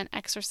 5%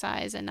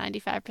 exercise and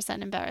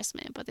 95%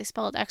 embarrassment, but they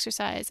spelled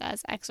exercise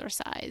as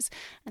exercise.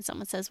 And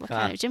someone says, what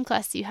kind of gym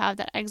class do you have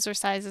that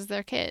exercises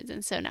their kids?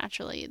 And so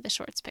naturally, the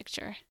shorts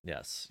picture.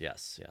 Yes.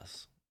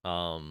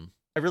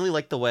 I really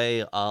like the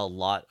way a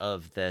lot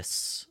of the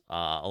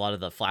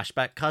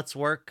flashback cuts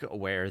work,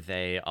 where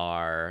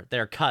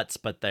they're cuts,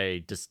 but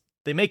they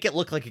make it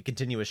look like a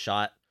continuous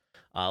shot.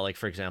 Like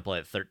for example,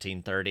 at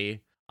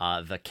 13:30,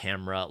 the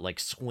camera like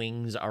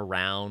swings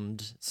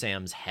around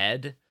Sam's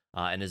head,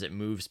 and as it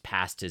moves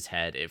past his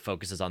head, it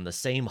focuses on the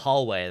same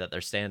hallway that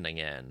they're standing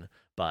in,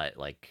 but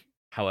like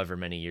however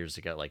many years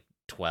ago, like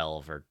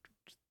 12 or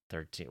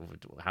 13,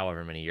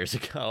 however many years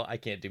ago. I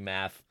can't do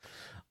math.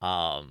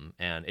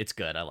 And it's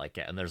good. I like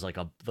it. And there's like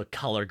the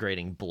color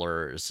grading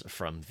blurs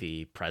from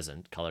the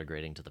present color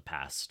grading to the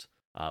past,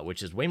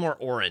 which is way more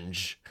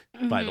orange.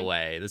 By the Mhm.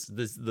 way,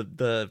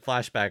 the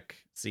flashback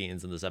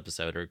scenes in this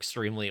episode are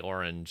extremely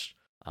orange,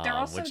 They're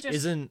also which just-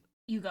 isn't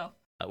You go.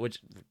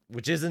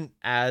 which isn't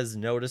as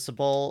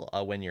noticeable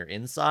when you're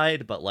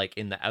inside, but like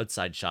in the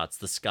outside shots,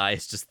 the sky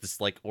is just this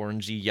like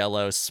orangey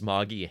yellow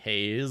smoggy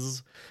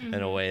haze in a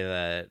Mhm. way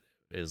that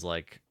is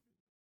like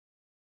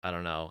I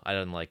don't know. I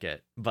didn't like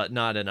it, but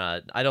not in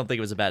a. I don't think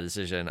it was a bad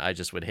decision. I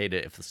just would hate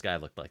it if the sky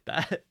looked like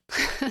that.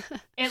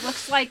 It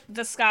looks like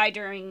the sky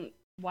during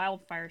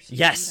wildfire season.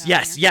 Yes, down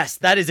yes, here. yes.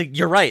 That is.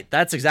 You're right.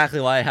 That's exactly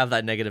why I have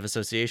that negative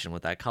association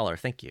with that color.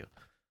 Thank you.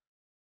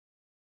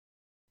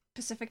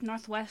 Pacific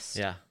Northwest.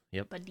 Yeah.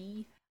 Yep.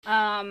 Buddy.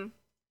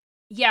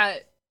 Yeah.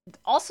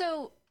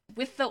 Also,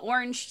 with the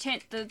orange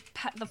tint, the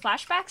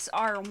flashbacks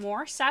are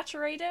more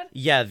saturated.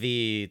 Yeah.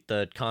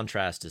 The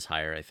contrast is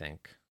higher, I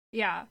think.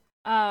 Yeah.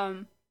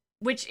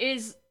 Which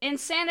is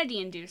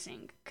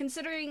insanity-inducing,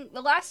 considering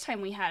the last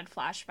time we had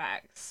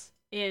flashbacks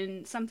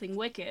in Something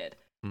Wicked,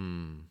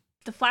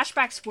 the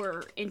flashbacks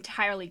were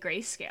entirely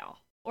grayscale,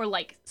 or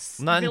like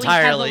not really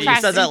entirely. heavily You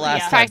said that sepia.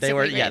 last time. They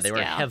were Practically they were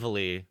grayscale.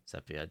 heavily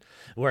sepia.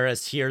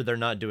 Whereas here they're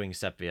not doing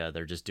sepia.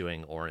 They're just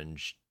doing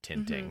orange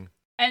tinting.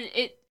 And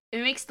it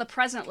makes the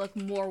present look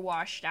more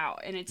washed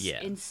out, and it's Yeah.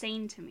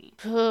 insane to me.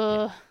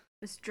 Ugh.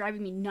 It's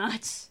driving me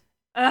nuts.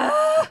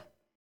 Ugh!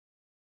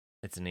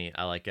 It's neat.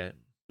 I like it.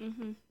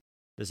 Mm-hmm.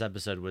 This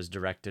episode was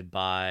directed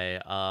by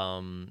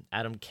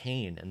Adam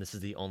Kane, and this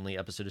is the only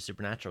episode of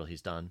Supernatural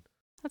he's done.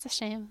 That's a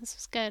shame. This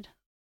was good.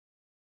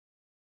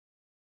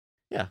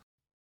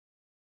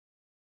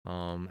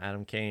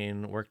 Adam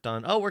Kane worked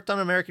on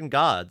American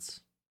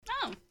Gods,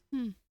 Oh,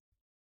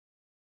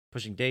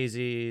 Pushing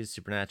Daisies,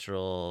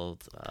 Supernatural,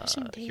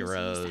 Pushing Daisies,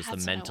 Heroes, The that's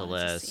what I wanted to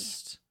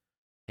Mentalist,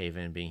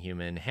 Haven Being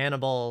Human,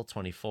 Hannibal,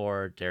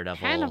 24, Daredevil,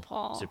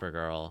 Hannibal.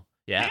 Supergirl,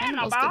 yeah,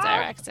 Hannibal's Hannibal. good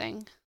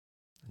directing.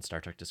 and Star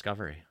Trek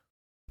Discovery.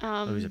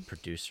 Oh, he's a Um,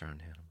 producer on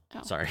Hannibal.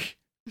 oh. Sorry.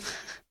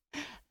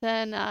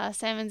 then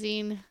Sam and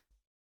Dean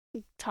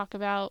talk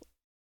about,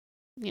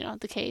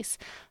 the case.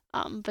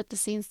 But the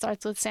scene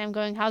starts with Sam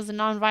going, "How's the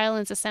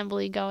nonviolence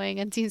assembly going?"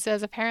 And Dean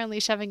says, "Apparently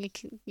shoving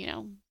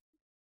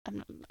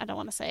I don't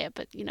want to say it,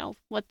 but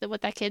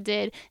what that kid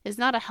did is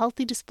not a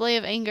healthy display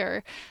of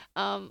anger."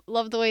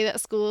 Love the way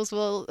that schools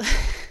will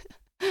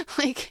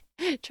like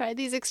try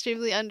these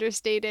extremely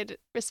understated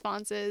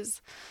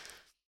responses.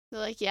 They're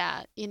like,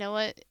 "Yeah, you know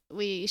what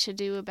we should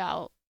do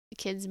about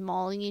kids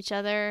mauling each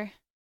other?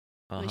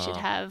 We should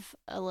have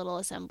a little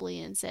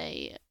assembly and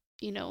say,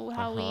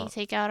 how we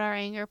take out our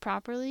anger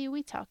properly.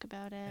 We talk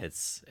about it."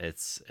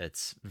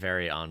 It's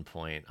very on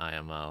point.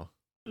 IMO.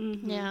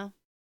 mm-hmm. Yeah.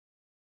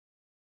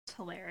 It's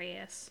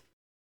hilarious.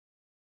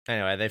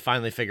 Anyway, they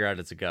finally figure out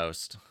it's a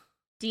ghost.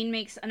 Dean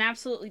makes an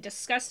absolutely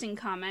disgusting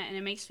comment, and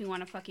it makes me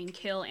want to fucking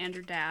kill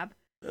Andrew Dabb.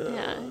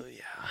 Yeah.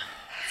 Yeah.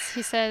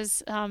 He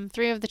says,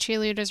 3 of the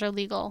cheerleaders are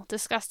legal.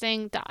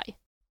 Disgusting. Die.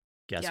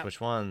 Guess Yep.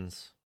 which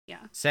ones?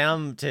 Yeah.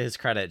 Sam, to his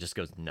credit, just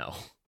goes no.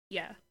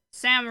 Yeah.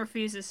 Sam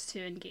refuses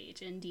to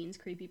engage in Dean's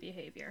creepy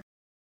behavior.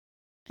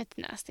 It's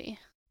nasty.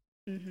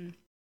 Mm-hmm.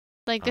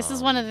 Like, this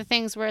is one of the Um,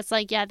 things where it's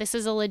like, yeah, this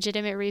is a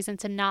legitimate reason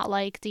to not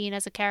like Dean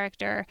as a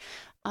character.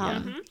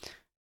 Yeah.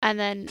 And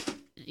then,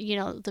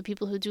 the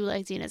people who do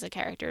like Dean as a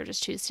character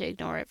just choose to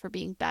ignore it for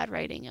being bad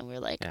writing. And we're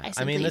like, Yeah. I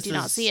simply this do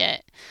not is- see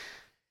it.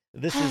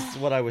 This is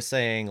what I was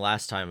saying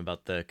last time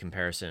about the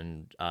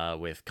comparison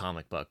with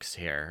comic books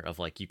here, of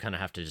like, you kind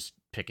of have to just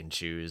pick and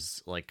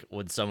choose. Like,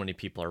 when so many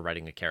people are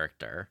writing a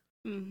character,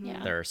 Mm-hmm.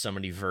 Yeah. there are so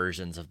many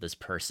versions of this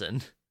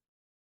person.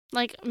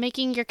 Like,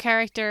 making your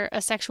character a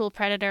sexual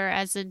predator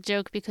as a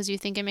joke because you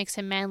think it makes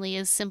him manly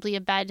is simply a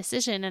bad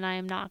decision, and I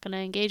am not going to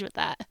engage with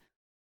that.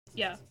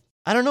 Yeah.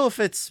 I don't know if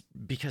it's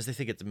because they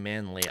think it's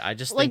manly. I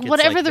just Like, think it's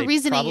whatever like the they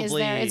reasoning is there,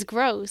 probably- it's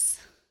gross.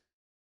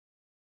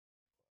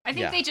 I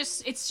think Yeah.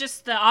 it's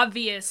just the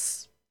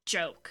obvious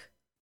joke.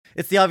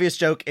 It's the obvious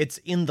joke. It's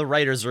in the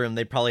writer's room.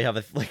 They probably have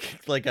a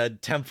like a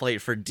template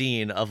for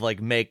Dean of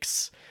like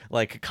makes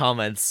like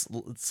comments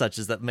such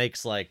as that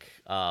makes like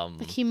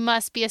Like, he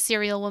must be a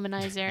serial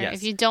womanizer. Yes,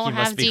 If you don't he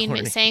must have be Dean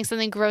horny. saying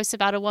something gross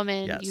about a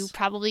woman, Yes. you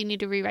probably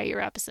need to rewrite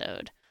your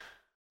episode.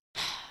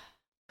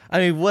 I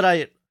mean, what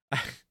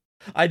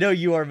I know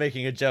you are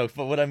making a joke,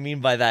 but what I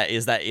mean by that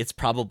is that it's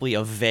probably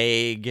a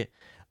vague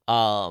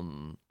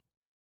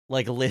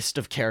like list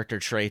of character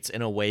traits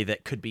in a way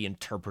that could be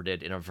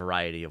interpreted in a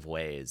variety of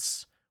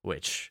ways,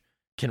 which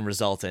can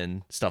result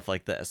in stuff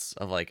like this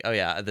of like, oh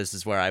yeah, this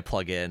is where I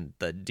plug in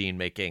the Dean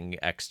making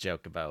X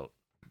joke about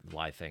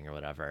Y thing or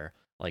whatever,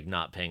 like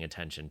not paying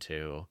attention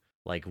to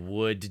like,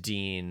 would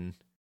Dean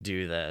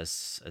do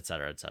this,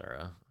 etc.,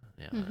 etc.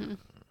 Yeah. Mhm.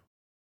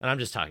 And I'm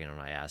just talking on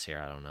my ass here.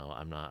 I don't know.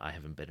 I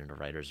haven't been in a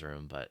writer's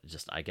room, but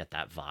just I get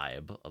that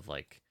vibe of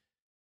like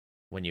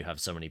when you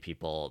have so many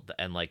people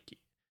and like,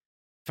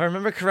 if I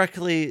remember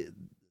correctly,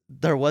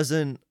 there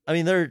wasn't, I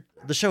mean, the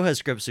show has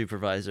script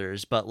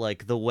supervisors, but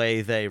like the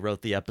way they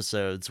wrote the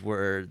episodes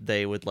were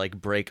they would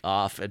like break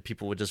off and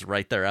people would just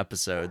write their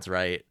episodes,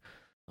 right?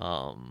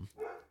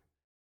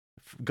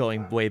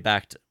 Going way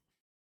back to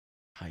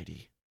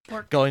Heidi.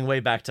 Or- Going way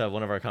back to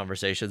one of our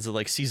conversations of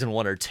like season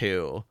 1 or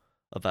 2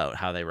 about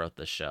how they wrote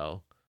this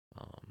show.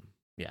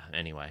 Yeah,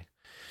 anyway.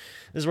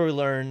 This is where we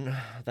learn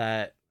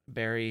that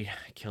Barry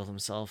killed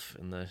himself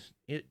in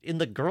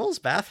the girls'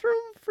 bathroom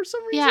for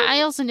some reason. Yeah,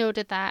 I also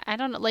noted that. I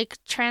don't know, like,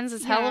 trans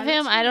as hell Yeah, of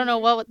him. that's I don't know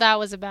weird. what that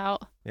was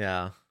about.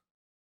 Yeah,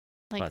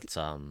 Like, but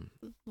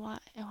why?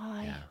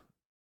 yeah.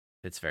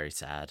 It's very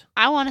sad.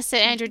 I want to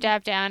sit Andrew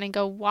Dabb down and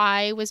go,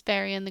 why was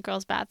Barry in the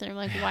girls' bathroom?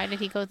 Like, why did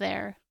he go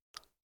there?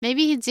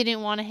 Maybe he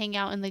didn't want to hang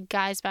out in the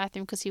guys'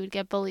 bathroom because he would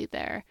get bullied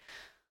there.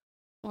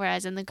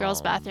 Whereas in the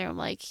girls' bathroom,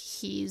 like,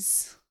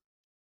 he's...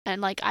 And,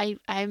 like,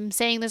 I'm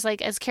saying this,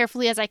 like, as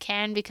carefully as I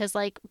can because,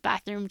 like,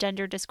 bathroom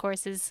gender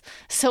discourse is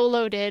so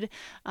loaded.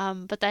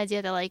 But the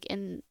idea that, like,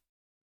 in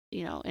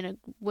a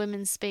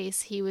women's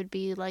space, he would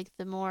be, like,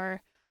 the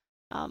more,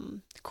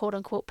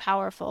 quote-unquote,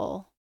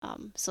 powerful.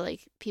 So,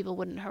 like, people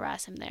wouldn't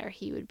harass him there.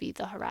 He would be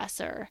the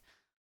harasser.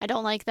 I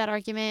don't like that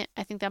argument.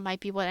 I think that might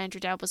be what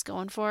Andrew Dabb was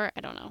going for. I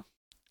don't know.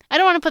 I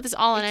don't want to put this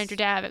all on Andrew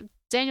Dabb.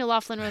 Daniel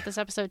Laughlin wrote this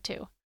episode,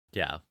 too.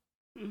 Yeah.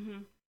 Mm-hmm.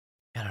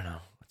 I don't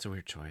know. It's a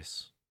weird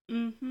choice.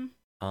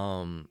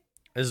 Mm-hmm.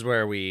 This is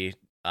where we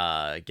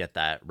get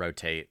that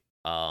rotate.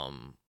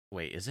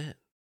 Wait, is it?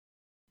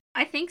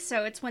 I think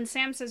so. It's when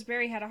Sam says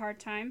Barry had a hard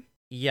time.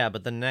 Yeah,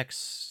 but the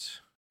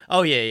next...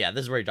 Oh, yeah.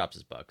 This is where he drops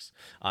his books.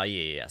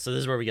 Yeah. So this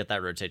is where we get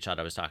that rotate shot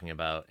I was talking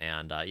about.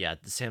 And, yeah,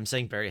 Sam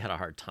saying Barry had a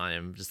hard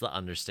time. Just the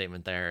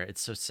understatement there.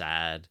 It's so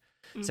sad.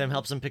 Mm-hmm. Sam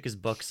helps him pick his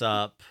books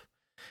up.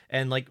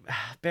 And, like,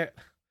 Barry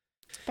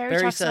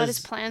talks about his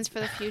plans for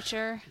the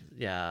future.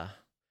 Yeah.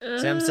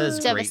 Sam says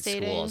great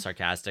Devastating. school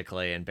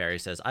sarcastically, and Barry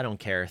says, I don't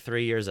care.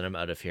 3 years and I'm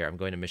out of here. I'm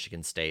going to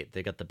Michigan State.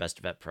 They got the best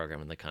vet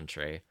program in the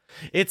country.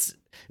 It's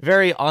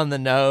very on the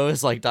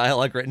nose, like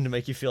dialogue written to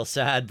make you feel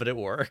sad, but it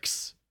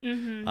works.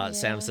 Mm-hmm.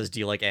 Sam says, do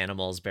you like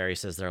animals? Barry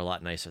says, they're a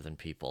lot nicer than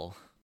people.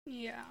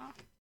 Yeah.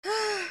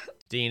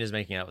 Dean is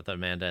making out with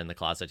Amanda in the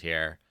closet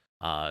here.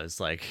 It's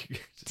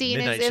like, Dean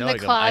midnight is in the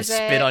showing him,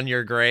 closet. I spit on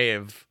your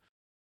grave.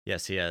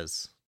 Yes, he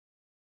is.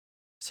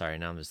 Sorry,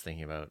 now I'm just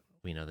thinking about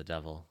We Know the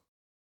Devil.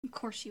 Of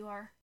course you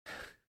are.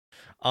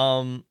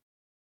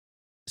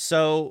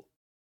 So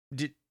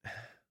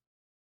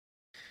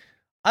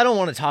I don't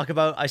want to talk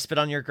about I Spit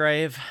on Your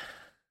Grave.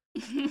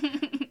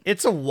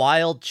 It's a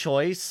wild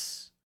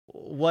choice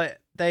that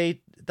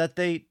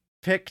they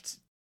picked.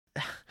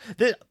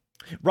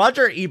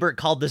 Roger Ebert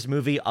called this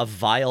movie a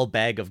vile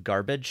bag of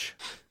garbage.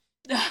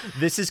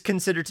 This is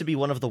considered to be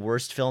one of the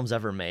worst films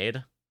ever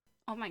made.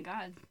 Oh my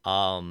god.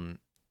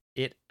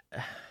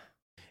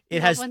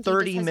 It has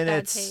 30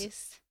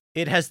 minutes.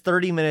 It has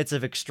 30 minutes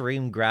of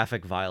extreme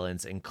graphic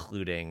violence,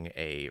 including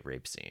a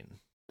rape scene.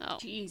 Oh,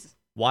 jeez.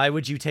 Why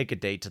would you take a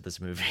date to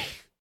this movie?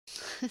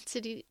 What was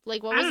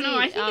I don't know.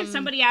 it? I think if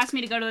somebody asked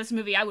me to go to this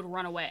movie, I would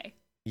run away.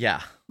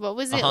 Yeah. What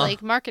was it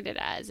like marketed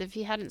as? If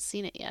you hadn't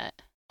seen it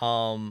yet.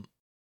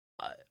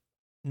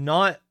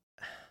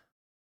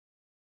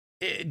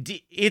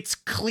 It's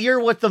clear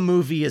what the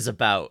movie is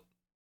about.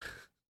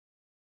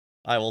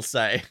 I will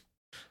say.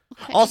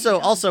 Okay.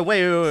 Also,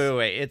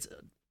 wait.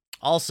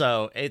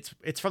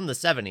 It's from the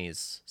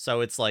 70s, so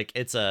it's like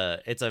it's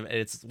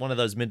one of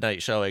those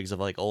midnight showings of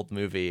like old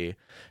movie.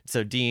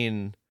 So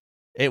Dean,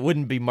 it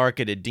wouldn't be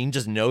marketed. Dean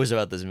just knows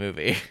about this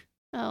movie.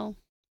 Oh,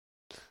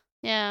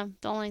 yeah,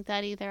 don't like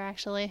that either.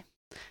 Actually,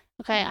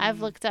 okay,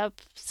 I've looked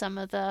up some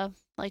of the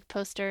like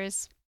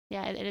posters.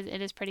 Yeah,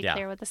 it is pretty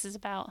clear what this is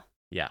about.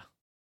 Yeah.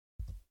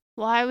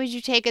 Why would you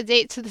take a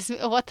date to this?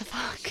 What the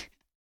fuck?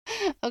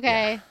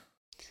 Okay. Yeah.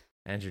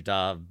 Andrew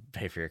Dabb,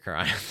 pay for your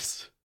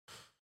crimes.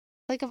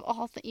 Like, of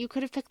all things, you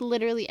could have picked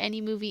literally any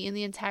movie in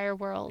the entire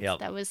world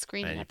that was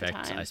screening at the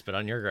time. I Spit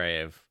on Your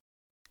Grave.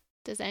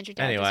 Does Andrew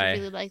Dabb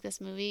really like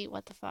this movie?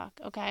 What the fuck?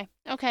 Okay,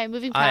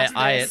 moving past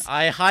this.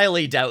 I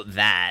highly doubt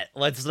that.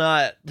 Let's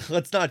not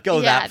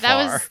go that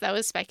far. That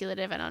was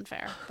speculative and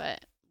unfair,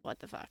 but what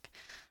the fuck?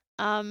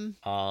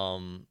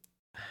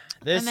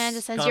 This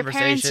Amanda says your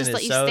parents just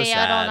let you stay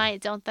out all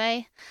night, don't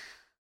they?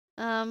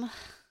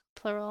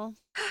 Plural.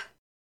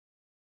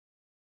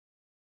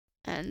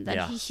 And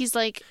then he's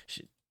like,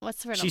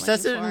 what's the word? She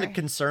says it in a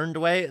concerned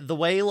way. The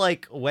way,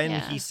 like, when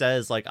he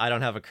says, like, I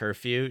don't have a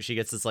curfew, she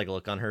gets this, like,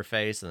 look on her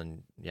face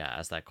and then,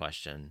 asks that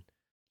question.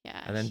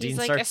 Yeah. And then he's Dean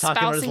like starts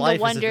talking about his life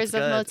the wonders as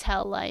if it's of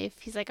motel life.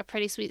 He's like, a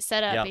pretty sweet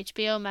setup. Yep.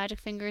 HBO, Magic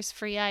Fingers,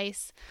 free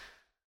ice.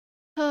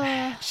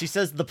 She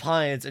says the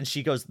Pines and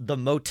she goes, the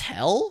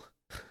motel?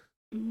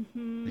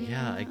 Mm-hmm.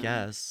 Yeah, I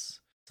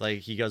guess. It's like,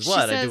 he goes,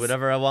 what? I do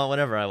whatever I want,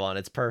 whenever I want.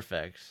 It's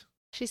perfect.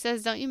 She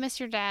says, don't you miss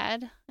your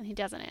dad? And he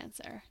doesn't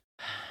answer.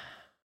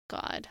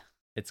 God.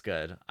 It's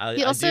good.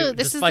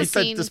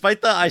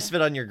 Despite the I Spit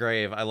on Your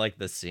Grave, I like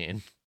this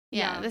scene.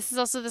 Yeah, this is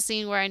also the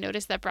scene where I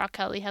noticed that Brock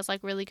Kelly has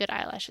like really good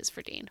eyelashes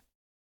for Dean.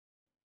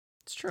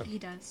 It's true. He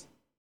does.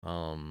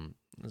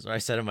 As I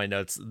said in my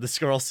notes, this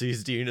girl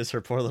sees Dean as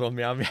her poor little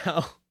meow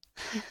meow.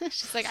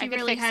 She's like, she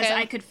really has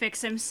I could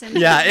fix him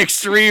syndrome. Yeah,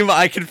 extreme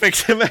I can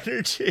fix him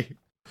energy.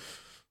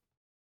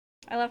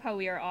 I love how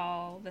we are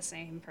all the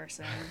same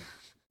person.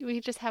 We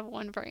just have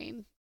one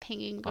brain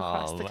pinging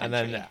across the country. And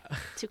then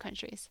 2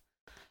 countries.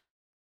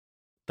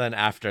 Then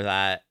after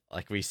that,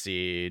 like, we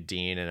see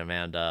Dean and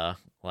Amanda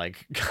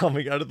like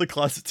coming out of the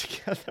closet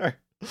together.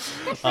 Good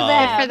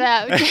for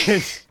them.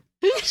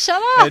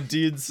 Shut up. And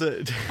Dean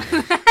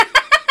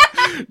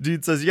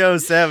says, yo,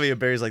 Sammy. And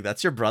Barry's like,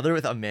 that's your brother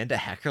with Amanda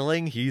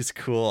Heckerling? He's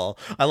cool.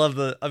 I love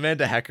the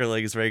Amanda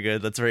Heckerling is very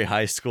good. That's very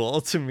high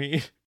school to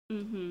me.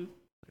 Mm-hmm.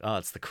 oh,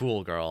 it's the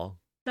cool girl.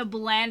 The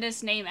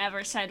blandest name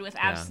ever said with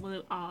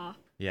absolute awe.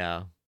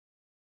 Yeah.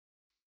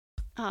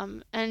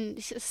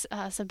 And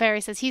so Barry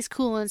says he's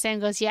cool, and Sam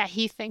goes, yeah,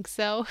 he thinks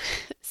so.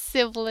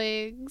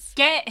 Siblings.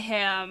 Get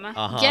him.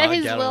 Get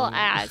his get little 'em.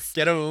 ass.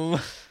 Get him.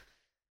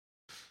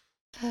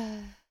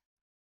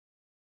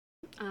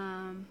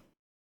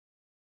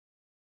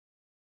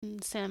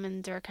 Sam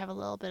and Dirk have a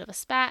little bit of a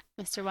spat.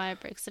 Mr.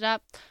 Wyatt breaks it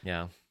up.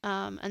 Yeah.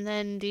 And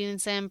then Dean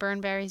and Sam burn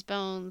Barry's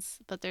bones,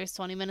 but there's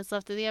 20 minutes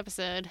left of the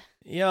episode.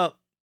 Yep.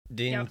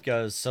 Dean Yep.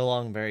 goes, so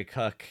long, Barry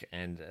Cook.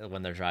 And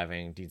when they're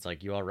driving, Dean's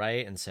like, you all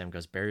right? And Sam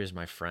goes, Barry is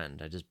my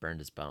friend. I just burned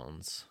his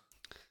bones.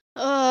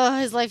 Oh,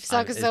 his life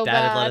sucks If so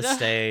Dad had let bad. us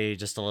stay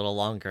just a little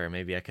longer,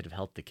 maybe I could have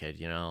helped the kid,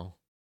 you know?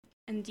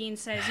 And Dean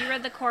says, you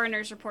read the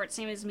coroner's report,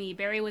 same as me.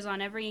 Barry was on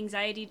every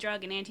anxiety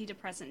drug and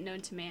antidepressant known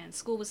to man.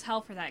 School was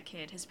hell for that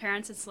kid. His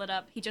parents had split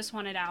up. He just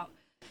wanted out.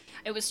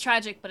 It was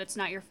tragic, but it's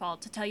not your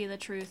fault. To tell you the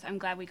truth, I'm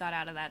glad we got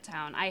out of that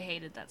town. I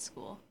hated that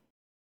school.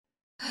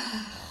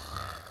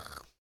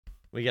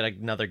 We get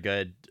another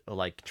good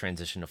like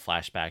transition to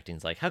flashback.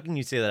 Dean's like, how can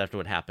you say that after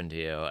what happened to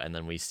you? And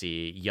then we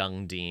see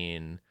young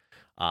Dean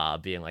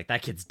being like,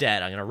 that kid's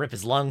dead. I'm going to rip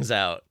his lungs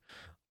out.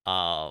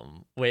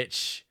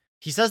 Which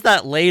he says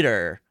that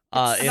later.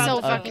 It's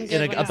so fucking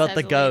good when he about says the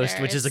it ghost,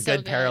 later. which is a It's so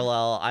good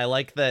parallel. I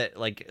like that.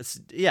 Like,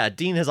 yeah,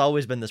 Dean has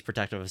always been this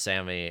protective of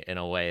Sammy in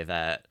a way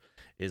that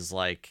is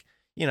like,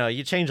 you know,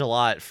 you change a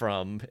lot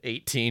from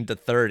 18 to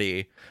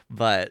 30,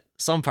 but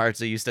some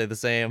parts of you stay the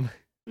same.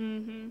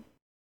 Mm-hmm.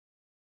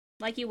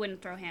 Like you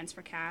wouldn't throw hands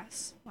for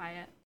Cass,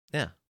 Wyatt.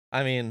 Yeah,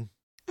 I mean,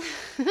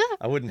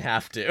 I wouldn't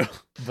have to,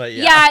 but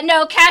Yeah,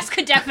 no, Cass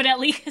could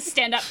definitely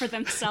stand up for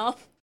themselves.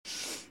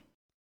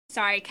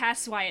 Sorry,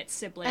 Cass Wyatt's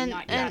sibling,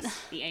 not and- Cass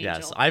the angel.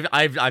 Yes,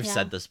 I've Yeah.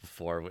 said this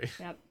before.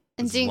 Yep.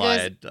 And This Dean is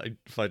why goes, I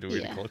find it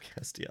weird Yeah. to call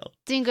Castiel.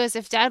 Dean goes,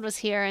 if Dad was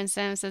here, and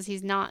Sam says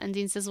he's not, and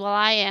Dean says, well,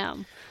 I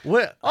am.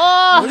 What?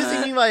 Oh! What does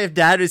he mean by if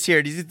Dad was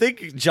here? Does he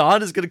think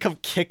John is gonna come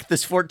kick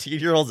this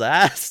 14-year-old's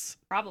ass?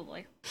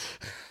 Probably.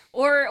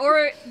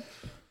 Or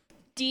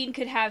Dean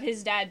could have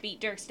his dad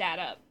beat Dirk's dad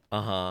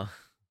up,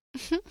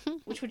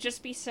 which would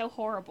just be so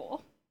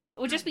horrible.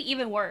 It would just be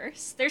even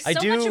worse. There's so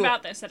much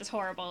about this that is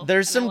horrible.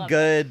 There's and I some love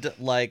it. good,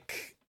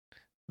 like,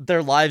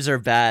 their lives are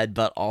bad,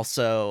 but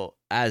also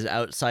as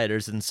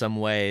outsiders in some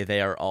way,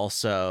 they are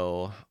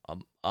also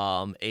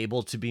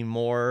able to be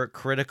more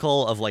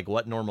critical of like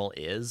what normal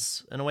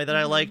is in a way that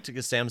I liked.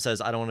 Because Sam says,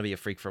 "I don't want to be a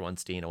freak for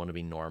once, Dean. I want to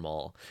be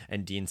normal."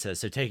 And Dean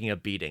says, "So taking a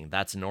beating,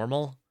 that's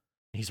normal?"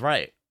 He's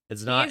right.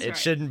 It's not. is It right.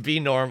 shouldn't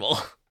be normal.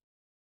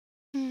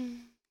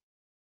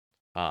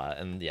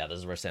 And yeah, this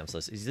is where Sam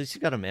says, "You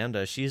got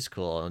Amanda. She's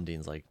cool." And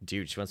Dean's like,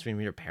 "Dude, she wants me to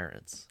meet her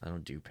parents. I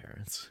don't do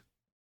parents."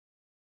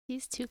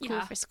 He's too cool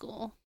Yeah. for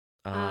school.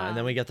 And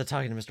then we get the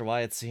talking to Mr.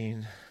 Wyatt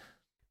scene.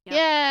 Yep.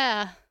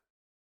 Yeah.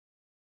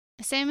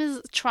 Sam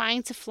is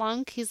trying to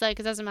flunk. He's like,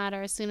 it doesn't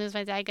matter. As soon as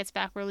my dad gets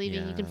back, we're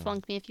leaving. You can Yeah.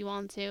 flunk me if you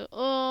want to.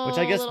 Oh, Which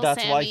I guess little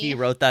that's why he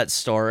Sammy. wrote that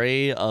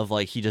story of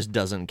like he just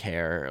doesn't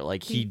care.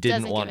 Like he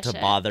didn't doesn't want give to a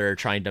shit. bother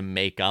trying to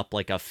make up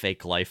like a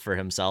fake life for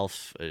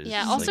himself. It's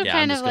Yeah, just also like,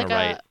 kind I'm of just like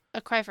gonna write.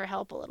 a cry for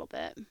help a little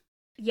bit.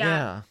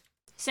 Yeah.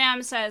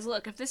 Sam says,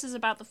 "Look, if this is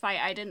about the fight,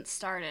 I didn't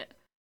start it."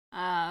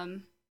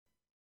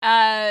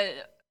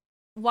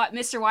 What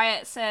Mr.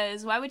 Wyatt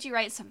says, "Why would you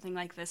write something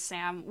like this,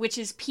 Sam?" Which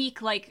is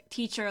peak like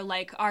teacher,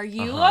 like, "Are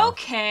you Uh-huh.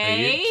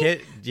 okay?" Are you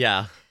kid?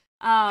 Yeah.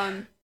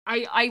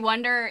 I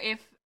wonder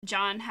if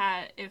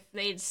if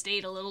they'd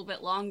stayed a little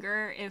bit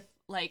longer, if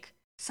like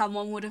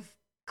someone would have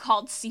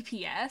called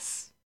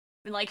CPS.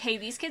 Been like, "Hey,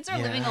 these kids are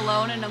living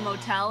alone in a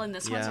motel, and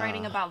this one's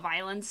writing Yeah. about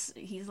violence.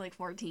 He's like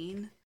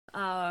 14."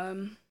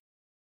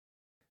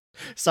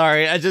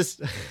 Sorry, I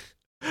just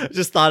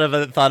just thought of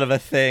a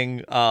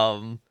thing.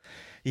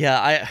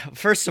 Yeah,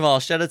 first of all,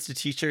 shout outs to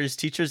teachers.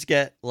 Teachers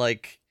get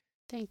like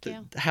Thank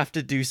you. have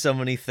to do so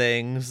many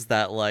things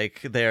that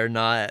like they're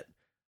not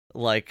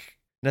like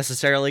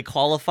necessarily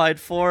qualified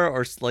for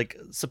or like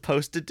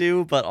supposed to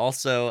do, but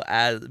also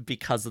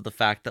because of the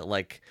fact that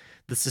like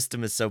the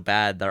system is so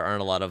bad, there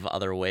aren't a lot of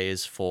other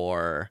ways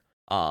for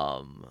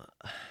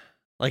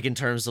like in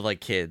terms of like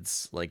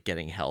kids like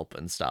getting help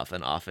and stuff,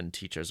 and often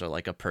teachers are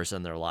like a person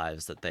in their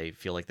lives that they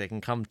feel like they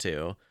can come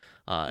to,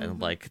 and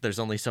like there's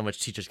only so much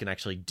teachers can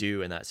actually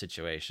do in that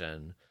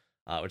situation,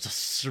 which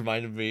just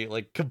reminded me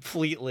like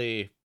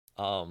complete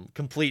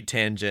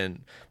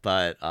tangent,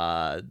 but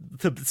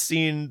the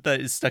scene that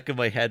is stuck in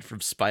my head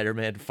from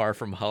Spider-Man Far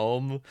From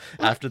Home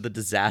after the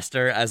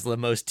disaster as the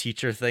most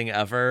teacher thing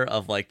ever,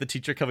 of like the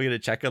teacher coming in to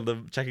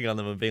checking on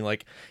them and being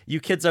like, "You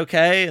kids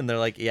okay?" And they're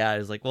like, "Yeah."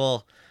 He's like,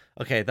 "Well,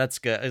 okay, that's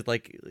good. It's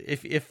like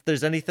if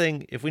there's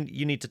anything,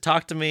 you need to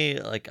talk to me,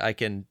 like I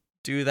can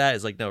do that."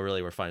 It's like, "No,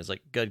 really, we're fine." It's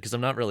like, "Good, because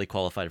I'm not really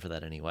qualified for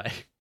that anyway."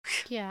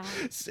 Yeah.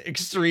 It's an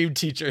extreme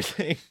teacher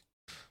thing.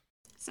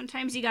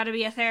 Sometimes you gotta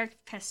be a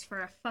therapist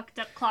for a fucked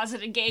up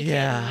closeted gay kid,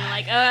 Yeah. and you're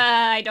like,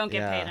 I don't get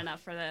Yeah. paid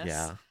enough for this.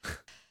 Yeah.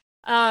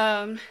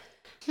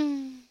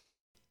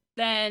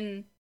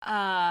 Then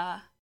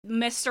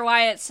Mr.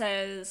 Wyatt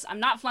says, I'm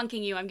not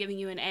flunking you, I'm giving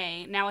you an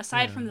A. Now,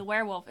 aside Yeah. from the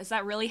werewolf, is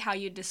that really how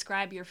you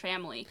describe your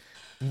family?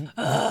 And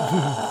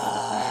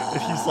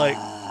he's like,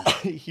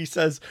 he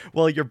says,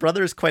 well, your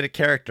brother is quite a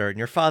character, and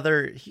your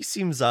father, he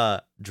seems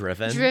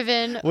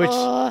driven. Which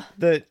Ugh.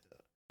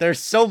 there's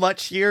so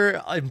much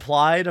here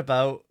implied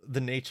about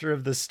the nature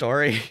of the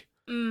story.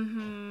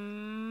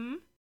 Mm-hmm.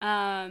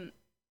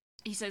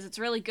 He says it's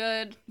really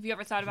good. Have you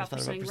ever thought about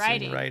pursuing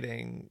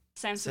writing?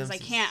 Sam says, Sam I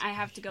says, can't. I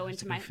have to go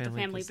into "You the have a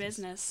family family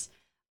business.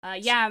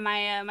 Yeah,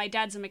 my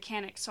dad's a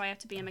mechanic, so I have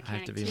to be a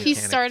mechanic to be a too. He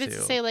mechanic started too.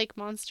 to say like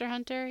Monster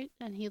Hunter,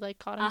 and he like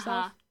caught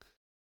himself.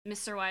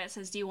 Mr. Wyatt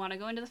says, do you want to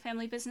go into the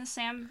family business,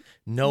 Sam?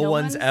 No No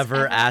one's one's ever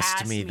ever asked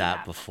asked me me that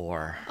that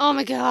before. Oh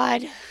my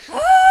god.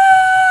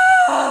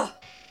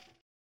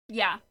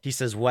 Yeah. He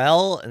says,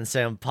 well, and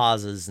Sam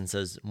pauses and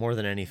says, more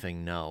than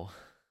anything, no.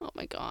 Oh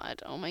my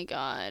god. Oh my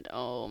god.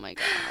 Oh my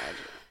god.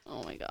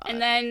 Oh my god.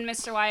 And then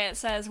Mr. Wyatt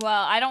says,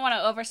 well, I don't want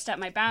to overstep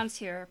my bounds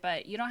here,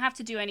 but you don't have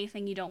to do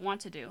anything you don't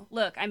want to do.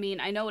 Look, I mean,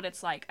 I know what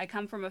it's like. I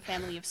come from a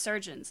family of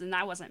surgeons, and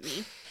that wasn't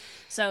me.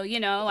 So, you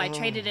know, I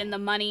traded in the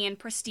money and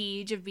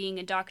prestige of being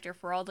a doctor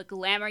for all the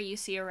glamour you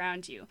see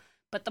around you.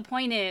 But the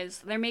point is,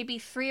 there may be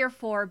 3 or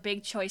 4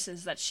 big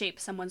choices that shape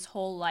someone's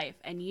whole life,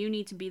 and you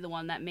need to be the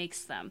one that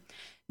makes them,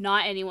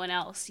 not anyone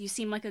else. You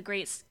seem like a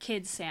great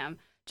kid, Sam.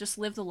 Just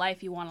live the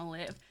life you want to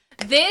live.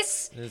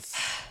 This...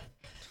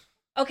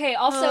 Okay,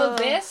 also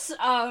this,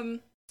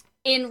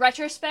 in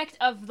retrospect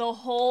of the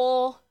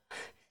whole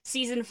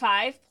season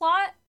 5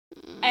 plot,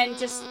 and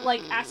just,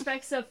 like,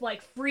 aspects of,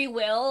 like, free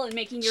will and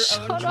making your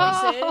own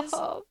choices.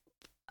 Up.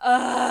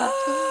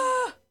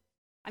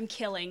 I'm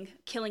killing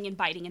and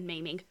biting and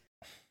maiming.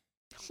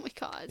 Oh my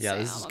god. Yeah, Sam,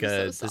 this is I'm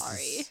good. so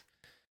sorry.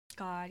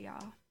 God, yeah.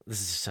 This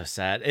is so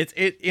sad.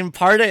 In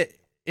part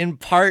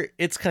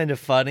it's kind of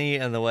funny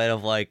in the way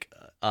of like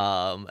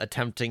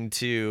attempting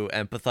to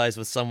empathize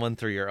with someone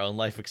through your own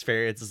life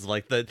experiences,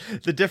 like the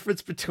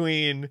difference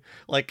between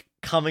like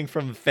coming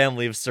from a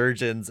family of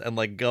surgeons and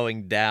like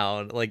going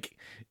down, like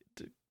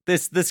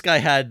this guy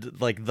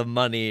had like the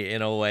money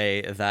in a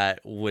way that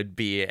would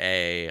be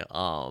a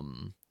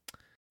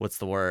what's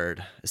the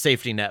word,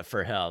 safety net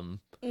for him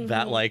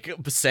that like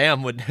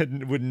Sam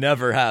would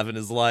never have in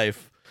his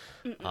life.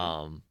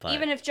 But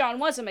even if John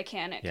was a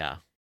mechanic, yeah,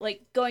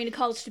 like going to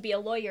college to be a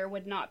lawyer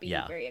would not be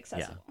very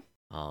accessible.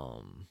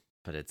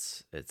 but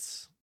it's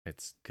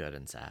good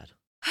and sad.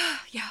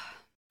 Yeah.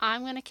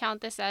 I'm gonna count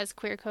this as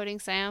queer coding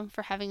Sam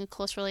for having a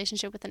close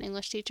relationship with an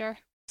English teacher.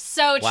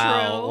 So true.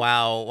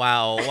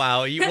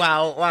 Wow. You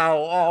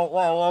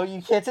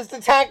can't just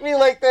attack me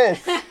like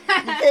this. You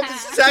can't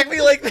just attack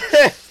me like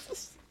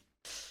this.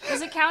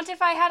 Does it count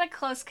if I had a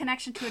close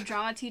connection to a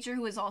drama teacher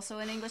who was also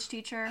an English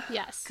teacher?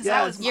 Yes. 'Cause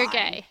that was You're mine.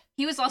 gay.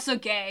 He was also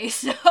gay,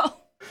 so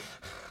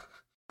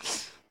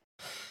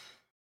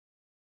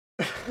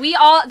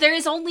there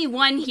is only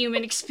one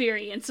human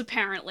experience,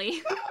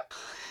 apparently.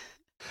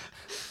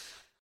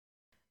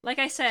 Like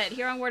I said,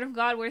 here on Word of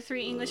God, we're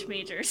 3 English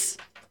majors.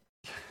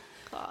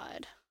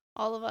 God.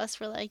 All of us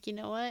were like, you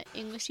know what?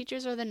 English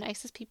teachers are the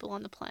nicest people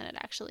on the planet,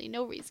 actually.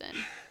 No reason.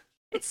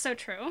 It's so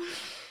true.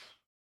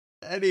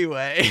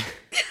 Anyway,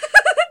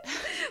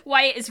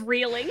 Wyatt is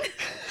reeling.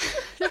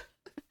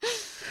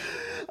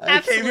 I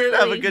came here to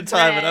have a good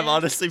time, and I'm red.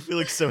 honestly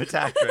feeling so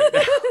attacked right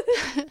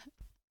now.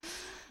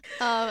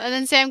 And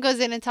then Sam goes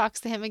in and talks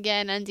to him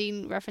again, and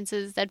Dean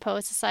references Dead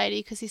Poet Society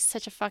because he's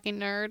such a fucking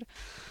nerd.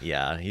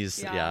 Yeah,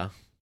 yeah.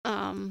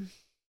 Um,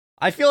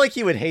 I feel like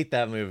he would hate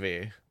that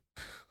movie.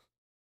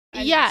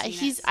 I've yeah, never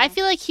seen it, I so.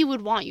 feel like he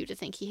would want you to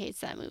think he hates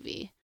that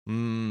movie.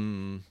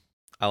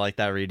 I like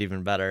that read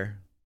even better.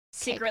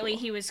 Secretly,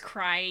 cool. he was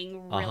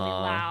crying really Uh-huh,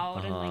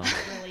 loud and like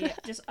really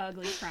just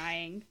ugly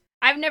crying.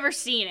 I've never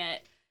seen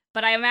it,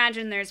 but I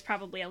imagine there's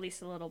probably at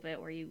least a little bit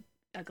where you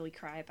ugly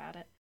cry about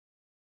it.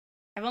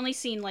 I've only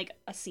seen like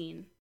a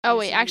scene. Oh I've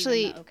wait, seen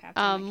actually, even the OCAP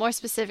thing, more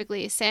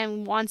specifically,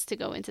 Sam wants to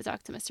go in to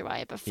talk to Mr.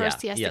 Wyatt, but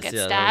first he has to get I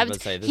was stabbed. about to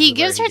say, this He is where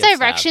gives her gets stabbed.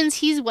 directions.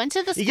 He went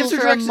to the He school gives her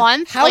for a directions.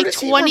 month, How like does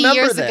he 20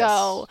 remember years this?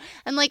 ago.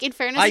 And like in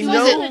fairness, I he he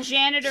know- was was a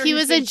janitor. he who's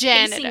was a been pacing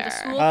janitor. the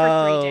school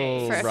Oh, for 3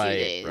 days. for a few right,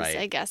 days, right,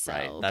 I guess so.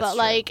 right. That's But true.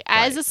 like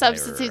as a Right,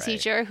 substitute right.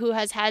 teacher who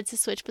has had to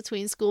switch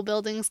between school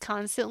buildings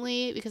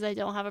constantly because I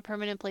don't have a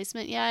permanent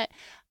placement yet,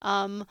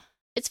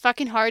 it's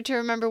fucking hard to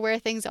remember where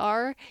things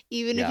are,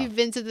 even if Yeah. you've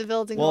been to the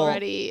building Well,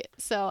 already.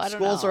 So I don't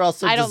know. Schools are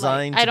also I don't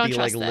designed I to don't be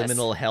like trust this.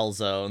 liminal hell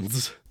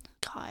zones.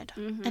 God.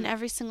 Mhm. And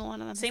every single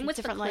one of them Same has with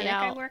a the different clinic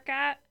I layout. work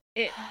at.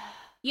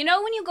 You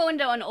know when you go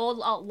into an old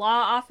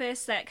law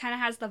office that kind of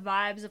has the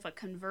vibes of a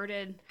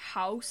converted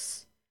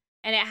house,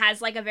 and it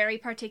has like a very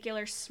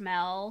particular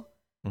smell,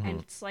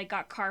 and it's like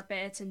got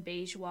carpets and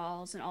beige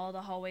walls, and all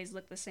the hallways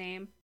look the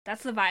same.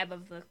 That's the vibe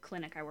of the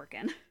clinic I work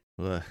in.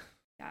 Ugh.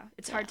 Yeah,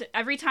 it's hard to.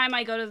 Every time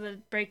I go to the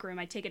break room,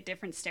 I take a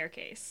different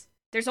staircase.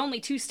 There's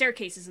only 2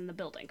 staircases in the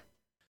building.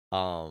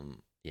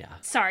 Yeah.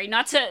 Sorry,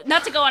 not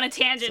to go on a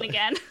tangent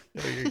again.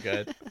 No, you're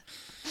good.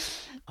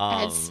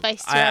 Add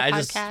spice to our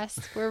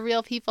podcast. We're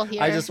real people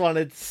here. I just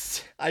wanted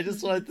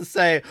to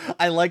say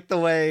I like the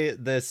way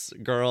this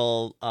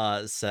girl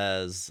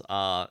says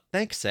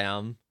thanks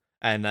Sam,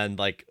 and then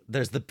like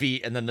there's the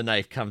beat and then the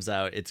knife comes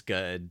out. It's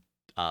good.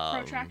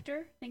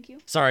 Protractor, thank you.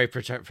 Sorry,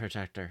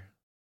 protector.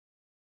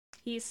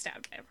 He's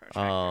stabbed by a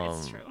protractor.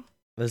 It's true.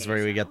 This is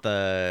where we get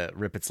the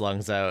rip its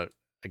lungs out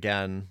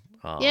again.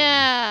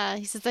 Yeah,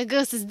 he says the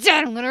ghost is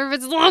dead. I'm gonna rip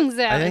its lungs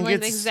out. I think in like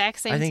it's the exact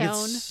same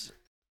tone.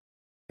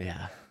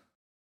 Yeah.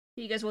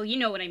 You guys, well, you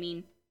know what I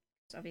mean.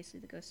 So obviously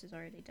the ghost is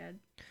already dead.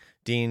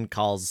 Dean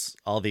calls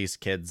all these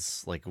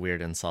kids like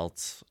weird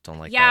insults. Don't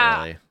like Yeah.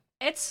 that really.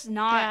 It's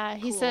not. Yeah,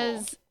 he cool.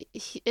 says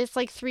it's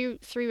like three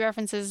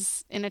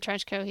references in a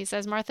trench coat. He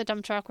says Martha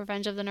Dump Truck,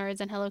 Revenge of the Nerds,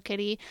 and Hello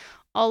Kitty,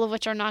 all of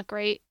which are not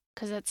great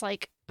because it's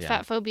like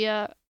fat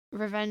phobia,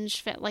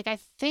 revenge. Like I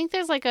think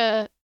there's like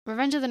a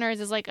Revenge of the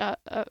Nerds is like a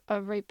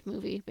rape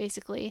movie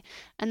basically,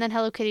 and then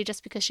Hello Kitty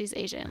just because she's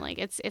Asian. Like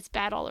it's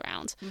bad all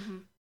around. Mm-hmm.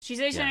 She's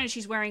Asian and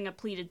she's wearing a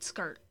pleated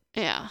skirt.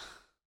 Yeah.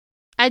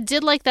 I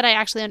did like that I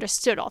actually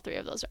understood all three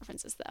of those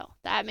references though.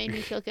 That made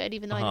me feel good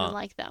even though I didn't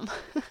like them.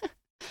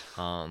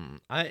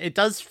 It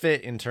does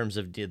fit in terms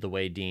of the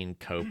way Dean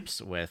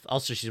copes with.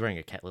 Also, she's wearing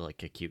a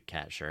cute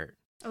cat shirt.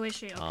 Oh, is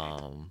she?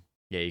 Okay.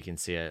 Yeah, you can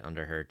see it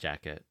under her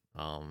jacket.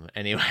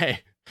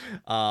 Anyway,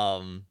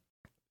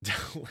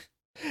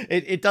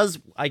 it does,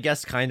 I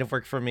guess, kind of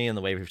work for me in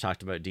the way we've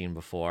talked about Dean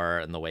before,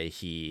 and the way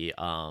he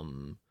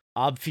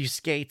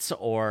obfuscates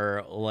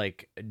or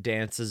like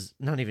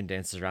not even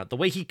dances around, the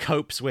way he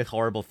copes with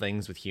horrible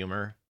things with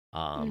humor.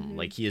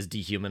 Like he is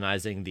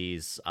dehumanizing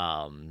these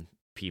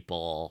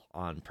people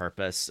on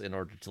purpose in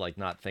order to like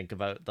not think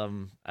about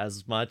them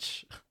as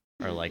much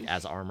or like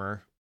as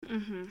armor.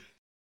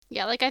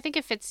 Yeah, like I think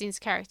it fits Dean's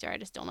character. I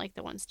just don't like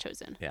the ones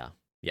chosen. Yeah.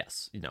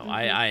 Yes.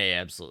 I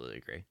absolutely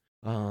agree.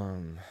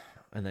 And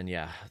then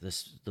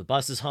the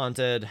bus is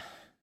haunted.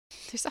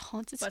 There's a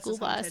haunted school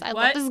bus. Haunted. I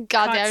love this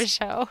goddamn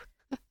show.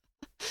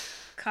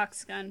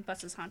 Cock's gun,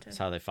 bus is haunted. That's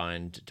how they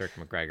find Dirk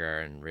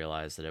McGregor and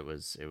realize that it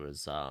was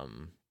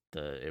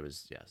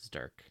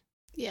Dirk.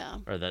 Yeah.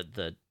 Or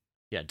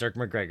Dirk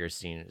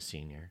McGregor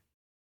senior.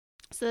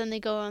 So then they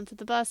go onto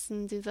the bus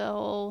and do the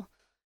whole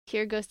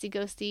here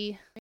ghosty.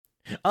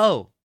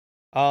 Oh.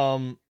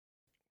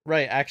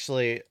 Right,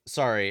 actually,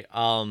 sorry.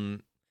 I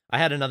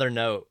had another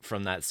note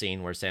from that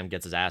scene where Sam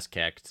gets his ass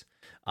kicked.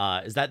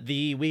 Is that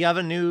we have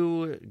a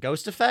new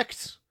ghost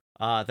effect?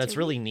 That's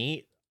really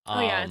neat.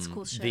 It's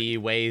cool shit. The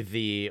way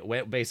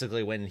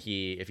basically when if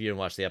you didn't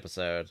watch the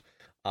episode,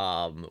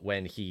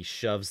 when he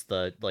shoves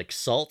the like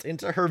salt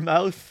into her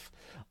mouth,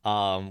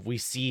 we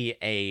see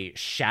a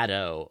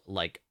shadow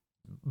like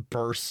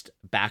burst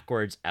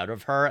backwards out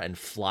of her and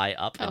fly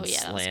up and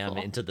slam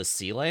into the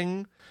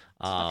ceiling.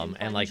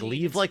 And like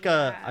leave like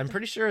I'm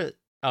pretty sure.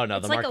 Oh no,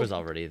 the mark was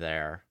already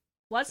there.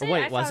 Was it?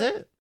 Wait, was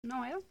it? No,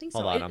 I don't think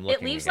so. Hold on, I'm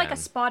looking it leaves again. like a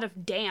spot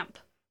of damp,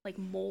 like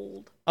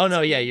mold. Oh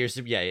no, yeah,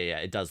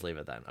 it does leave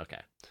it then. Okay.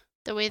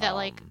 The way that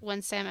like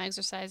when Sam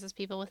exercises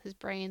people with his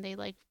brain, they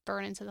like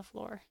burn into the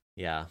floor.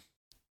 Yeah.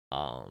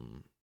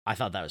 I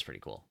thought that was pretty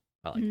cool.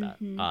 I like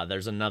that.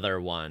 There's another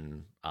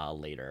one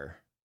later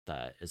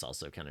that is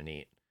also kind of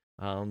neat.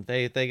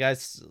 They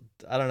guys,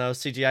 I don't know,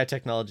 CGI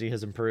technology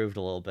has improved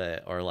a little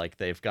bit, or like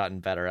they've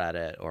gotten better at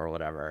it, or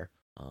whatever.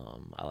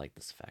 I like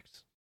this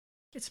effect.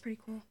 It's pretty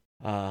cool.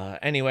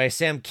 Anyway,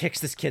 Sam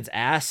kicks this kid's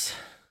ass.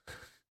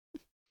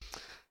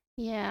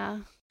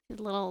 Yeah,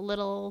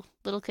 little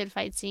kid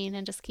fight scene,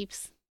 and just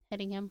keeps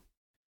hitting him.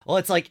 Well,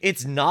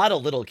 it's not a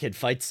little kid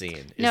fight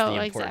scene. Is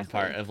the important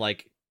part of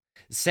like.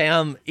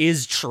 Sam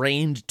is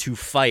trained to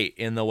fight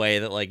in the way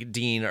that like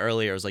Dean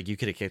earlier was like, you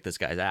could have kicked this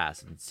guy's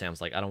ass, and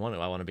Sam's like, I don't want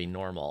to. I want to be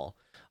normal.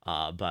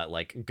 But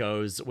like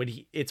goes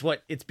when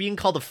it's being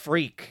called a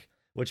freak,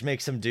 which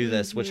makes him do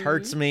this, which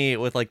hurts me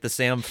with like the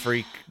Sam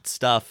freak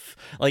stuff.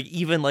 Like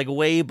even like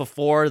way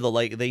before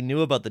they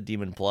knew about the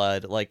demon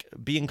blood, like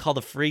being called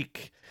a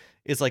freak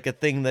is like a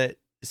thing that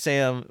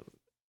Sam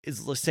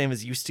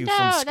is used to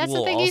from school. That's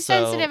the thing he's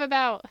sensitive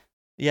about.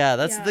 Yeah,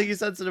 that's the thing he's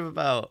sensitive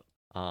about.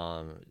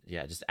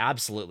 Just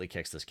absolutely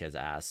kicks this kid's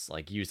ass,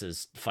 like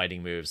uses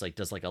fighting moves, like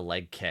does like a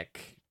leg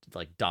kick,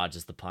 like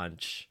dodges the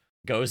punch,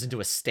 goes into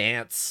a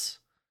stance.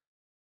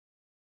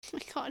 Oh my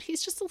god,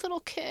 he's just a little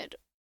kid.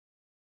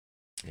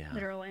 Yeah.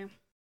 Literally.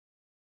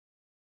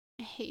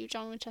 I hate you,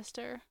 John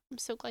Winchester. I'm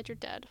so glad you're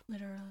dead.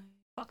 Literally.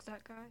 Fuck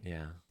that guy.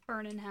 Yeah.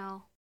 Burn in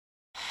hell.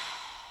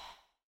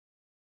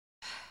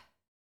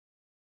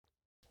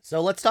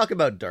 So let's talk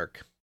about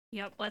Dirk.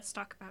 Yep, let's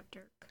talk about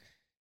Dirk.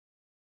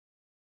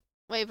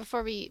 Wait,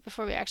 before we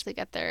actually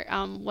get there,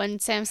 when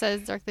Sam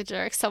says Dirk the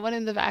jerk, someone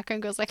in the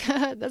background goes like,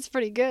 "That's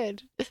pretty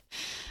good."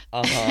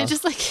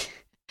 Just like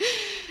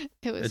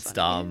it was. It's funny.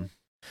 dumb.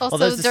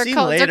 Also, Dirk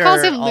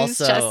calls him loose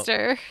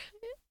Chester.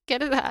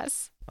 Get his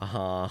ass.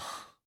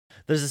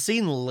 There's There's a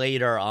scene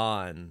later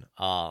on,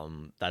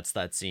 that's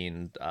that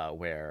scene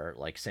where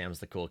like Sam's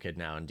the cool kid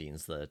now and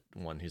Dean's the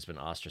one who's been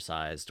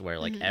ostracized, where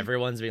like Mhm.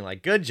 everyone's being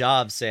like, "Good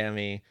job,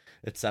 Sammy,"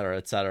 etc.,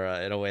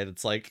 etc., in a way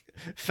that's like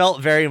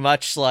felt very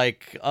much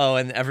like, oh,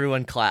 and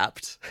everyone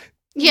clapped.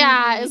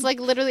 Yeah, it's like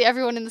literally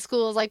everyone in the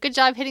school is like, good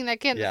job hitting that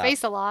kid in Yeah. the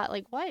face a lot.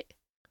 Like, what?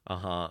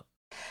 Uh-huh.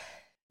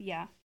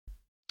 Yeah.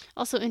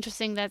 Also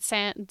interesting that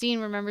Dean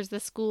remembers the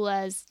school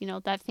as, you know,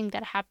 that thing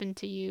that happened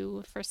to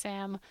you for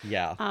Sam.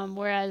 Yeah.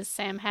 Whereas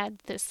Sam had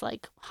this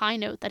like high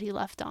note that he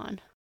left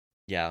on.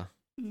 Yeah.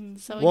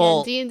 So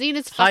Well, again, Dean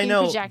is high fucking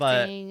note, but-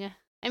 projecting.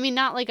 I mean,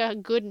 not like a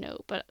good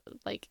note, but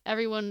like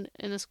everyone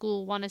in the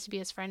school wanted to be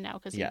his friend now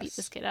because he beat Yes.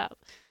 this kid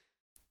up.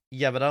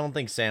 Yeah, but I don't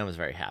think Sam is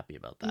very happy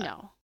about that.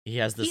 No, He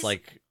has this He's-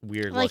 like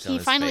weird like look on he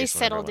his finally face when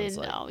settled in everyone's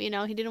like- though. You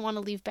know, he didn't want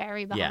to leave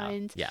Barry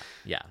behind. Yeah,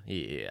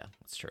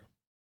 that's true.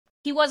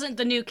 He wasn't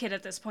the new kid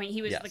at this point.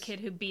 He was Yes. the kid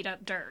who beat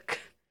up Dirk,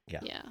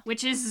 Yeah.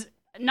 which is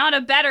not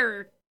a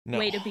better No.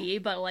 way to be,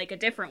 but like a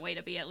different way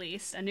to be at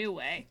least, a new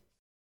way.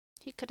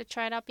 He could have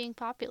tried out being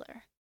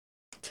popular.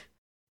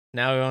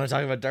 Now we want to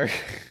talk about Dirk.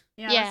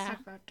 Yeah, Yeah. let's talk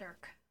about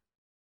Dirk.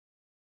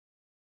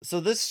 So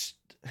this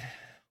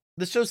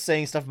show's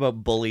saying stuff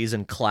about bullies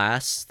in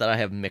class that I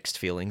have mixed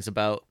feelings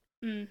about.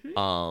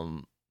 Mm-hmm.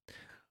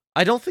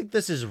 I don't think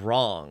this is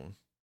wrong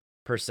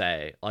per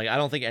se. Like I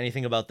don't think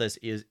anything about this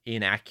is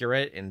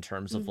inaccurate in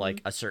terms of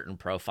like a certain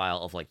profile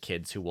of like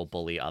kids who will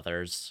bully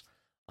others.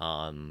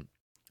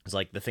 It's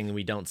like the thing that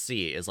we don't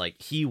see is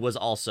like he was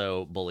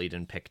also bullied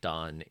and picked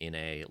on in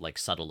a like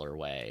subtler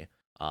way,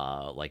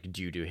 like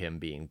due to him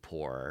being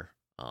poor,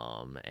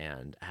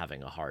 and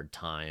having a hard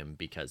time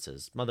because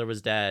his mother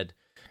was dead,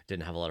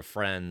 didn't have a lot of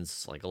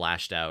friends, like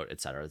lashed out,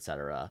 etc.,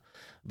 etc.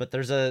 But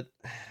there's a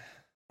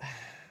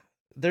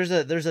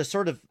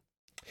sort of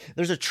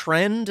there's a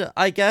trend,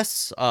 I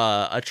guess,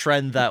 a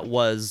trend that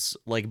was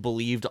like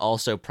believed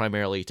also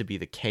primarily to be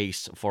the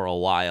case for a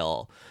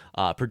while,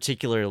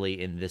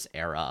 particularly in this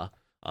era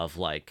of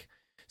like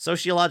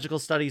sociological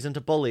studies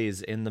into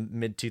bullies in the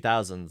mid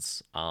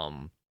 2000s,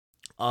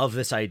 of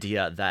this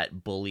idea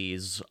that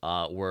bullies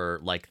were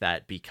like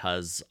that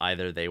because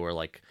either they were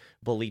like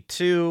bullied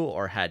too,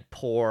 or had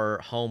poor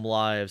home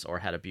lives, or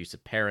had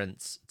abusive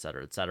parents,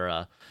 etc.,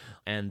 etc.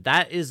 And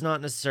that is not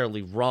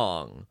necessarily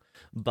wrong,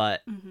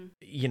 but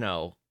you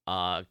know,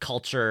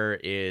 culture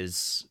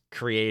is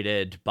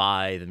created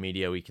by the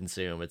media we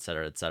consume,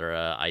 etc.,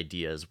 etc.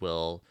 Ideas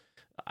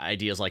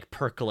like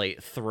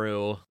percolate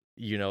through.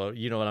 You know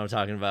what I'm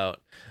talking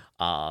about.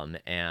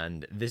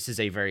 And this is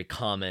a very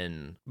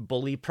common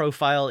bully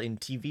profile in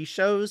TV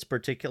shows,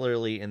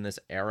 particularly in this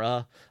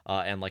era,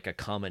 and like a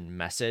common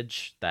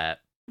message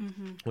that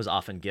was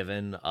often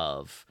given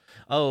of,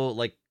 oh,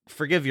 like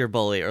forgive your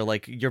bully, or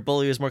like your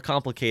bully is more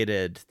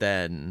complicated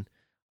than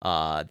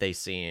they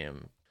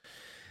seem.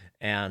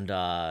 And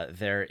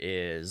there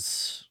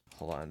is,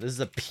 hold on, this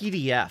is a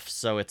PDF,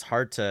 so it's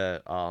hard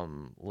to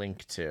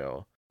link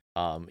to.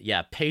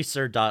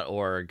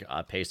 Pacer.org,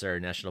 Pacer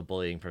National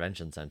Bullying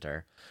Prevention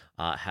Center,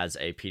 has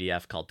a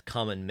PDF called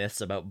Common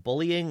Myths About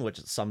Bullying, which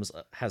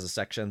has a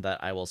section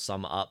that I will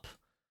sum up,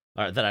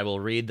 or that I will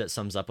read, that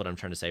sums up what I'm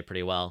trying to say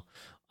pretty well.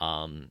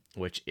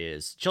 Which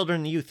is,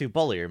 children and youth who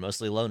bully are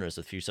mostly loners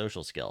with few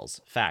social skills.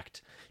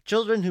 Fact: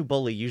 children who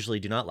bully usually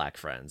do not lack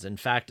friends. In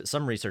fact,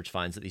 some research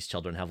finds that these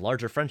children have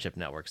larger friendship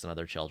networks than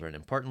other children.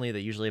 Importantly, they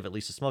usually have at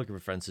least a small group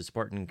of friends who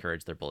support and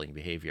encourage their bullying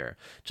behavior.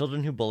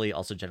 Children who bully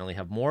also generally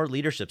have more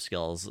leadership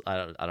skills.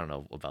 I don't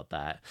know about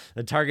that.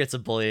 The targets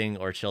of bullying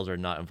or children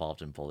not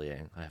involved in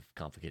bullying. I have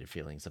complicated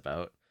feelings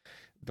about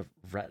the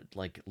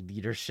like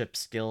leadership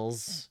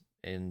skills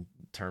in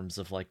terms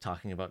of like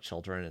talking about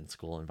children in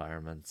school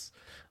environments.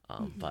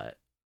 But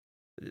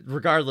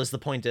regardless, the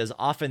point is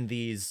often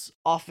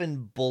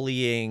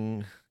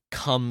bullying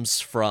comes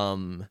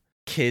from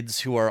kids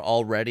who are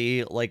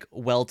already like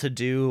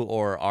well-to-do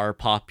or are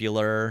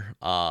popular,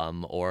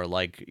 or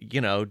like,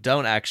 you know,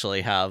 don't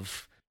actually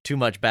have too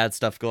much bad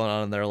stuff going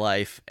on in their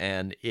life,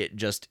 and it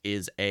just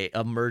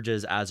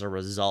emerges as a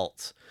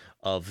result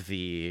of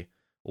the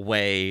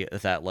way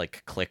that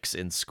like cliques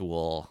in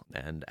school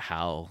and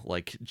how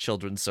like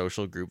children's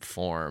social group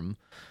form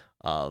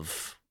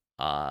of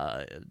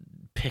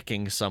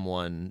picking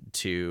someone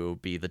to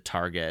be the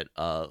target,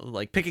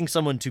 like picking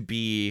someone to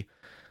be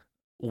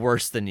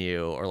worse than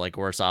you, or like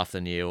worse off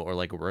than you, or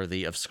like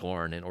worthy of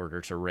scorn in order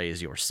to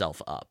raise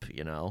yourself up,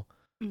 you know?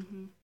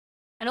 And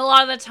a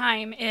lot of the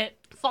time it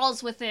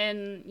falls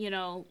within, you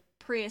know,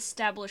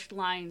 pre-established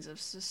lines of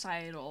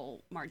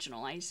societal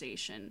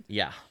marginalization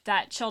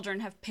that children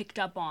have picked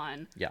up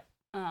on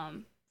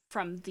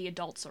from the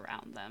adults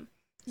around them.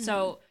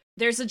 So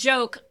there's a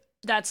joke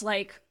that's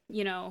like,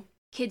 you know,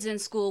 kids in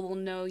school will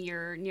know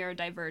you're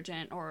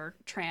neurodivergent or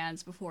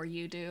trans before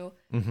you do.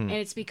 And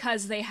it's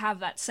because they have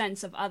that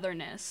sense of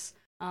otherness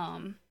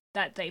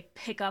that they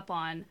pick up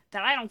on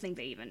that I don't think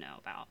they even know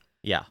about.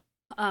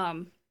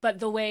 But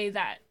the way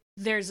that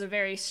there's a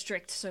very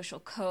strict social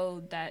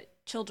code that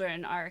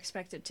children are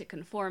expected to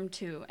conform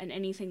to, and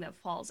anything that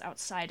falls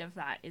outside of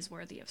that is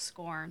worthy of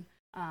scorn.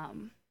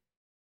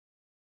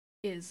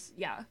 is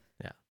yeah.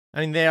 I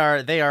mean, they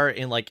are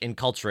in like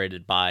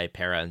enculturated by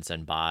parents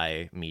and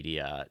by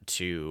media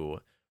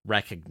to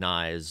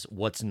recognize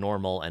what's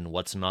normal and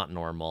what's not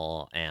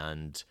normal,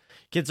 and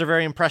kids are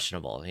very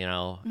impressionable,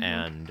 Mhm.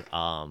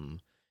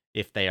 and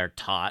if they are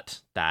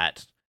taught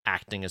that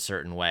acting a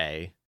certain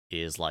way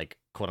is like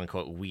quote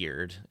unquote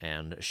weird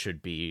and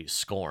should be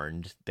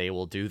scorned, they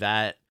will do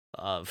that.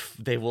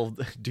 They will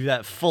do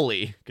that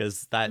fully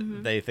because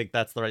Mhm. they think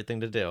that's the right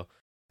thing to do.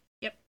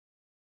 Yep.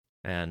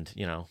 And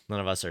none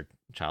of us are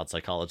child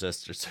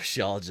psychologists or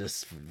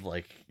sociologists,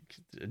 like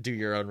do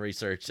your own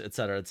research,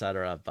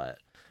 etc., but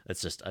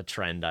it's just a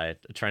trend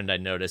I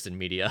notice in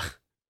media.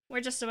 We're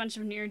just a bunch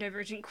of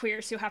neurodivergent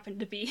queers who happen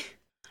to be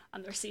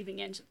on the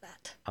receiving end of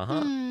that.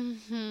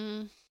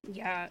 Mm-hmm.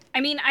 Yeah.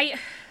 I mean,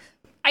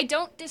 I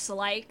don't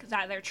dislike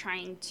that they're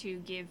trying to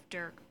give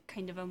Dirk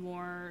kind of a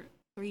more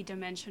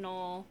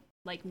three-dimensional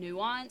like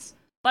nuance,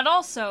 but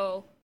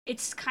also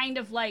it's kind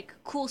of like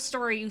cool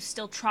story who's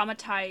still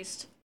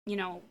traumatized,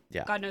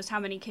 Yeah. God knows how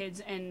many kids,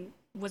 and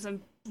was a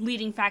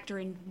leading factor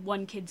in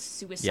one kid's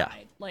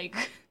suicide.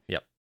 Like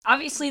Yep.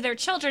 Obviously they're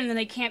children and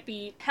they can't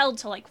be held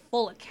to like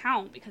full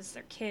account because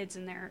they're kids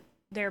and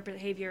their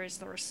behavior is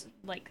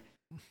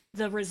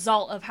the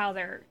result of how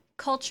they're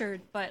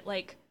cultured, but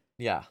like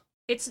Yeah.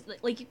 it's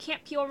like you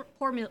can't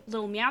poor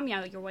little Meow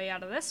Meow your way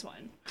out of this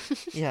one.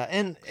 Yeah,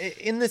 and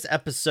in this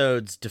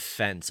episode's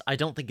defense, I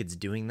don't think it's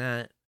doing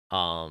that.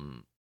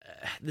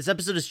 This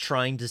episode is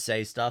trying to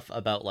say stuff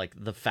about like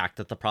the fact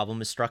that the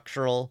problem is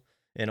structural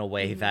in a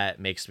way Mhm. that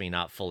makes me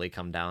not fully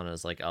come down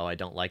as like, oh, I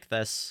don't like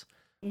this.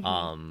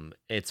 Mhm.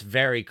 It's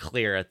very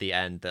clear at the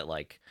end that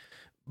like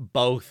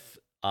both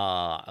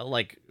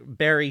like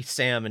Barry,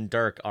 Sam, and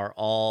Dirk are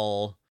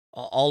all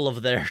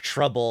of their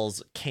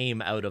troubles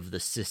came out of the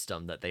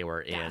system that they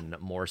were in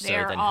more so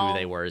They're than who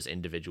they all- were as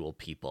individual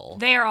people.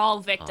 They're all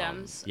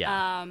victims.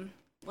 Yeah.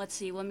 Let's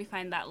see. Let me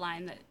find that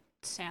line that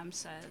Sam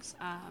says.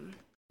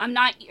 I'm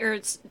not.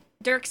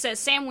 Dirk says,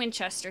 Sam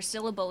Winchester,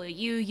 still a bully.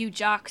 You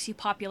jocks, you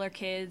popular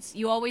kids.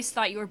 You always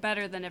thought you were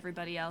better than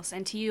everybody else,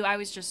 and to you, I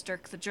was just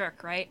Dirk the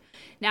jerk, right?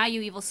 Now you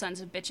evil sons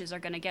of bitches are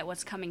gonna get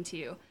what's coming to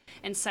you.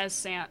 And Sam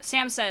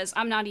says,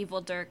 I'm not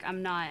evil, Dirk.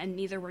 I'm not, and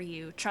neither were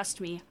you. Trust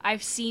me.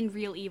 I've seen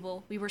real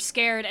evil. We were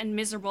scared and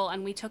miserable,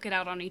 and we took it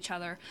out on each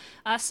other.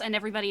 Us and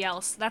everybody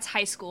else. That's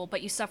high school,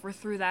 but you suffer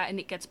through that, and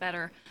it gets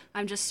better.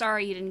 I'm just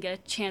sorry you didn't get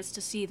a chance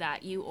to see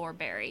that, you or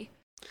Barry.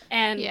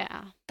 And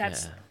Yeah.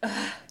 that's...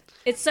 Yeah.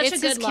 It's such It's a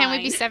good his line. Can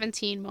We Be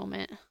 17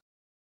 moment.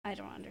 I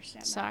don't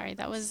understand. Sorry,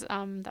 that was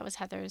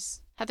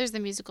Heather's the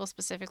musical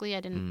specifically.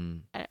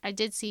 I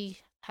did see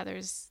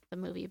Heather's the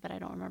movie, but I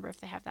don't remember if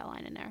they have that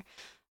line in there.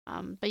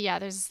 But yeah,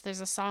 there's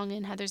a song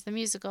in Heather's the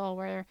musical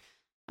where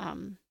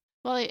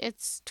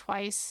it's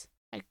twice.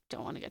 I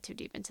don't want to get too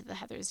deep into the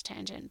Heather's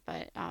tangent,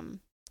 but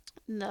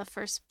the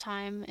first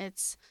time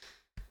it's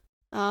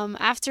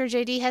after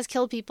JD has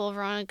killed people,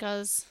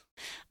 Veronica's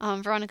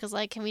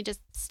like, can we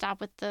just stop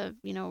with the,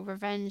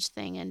 revenge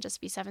thing and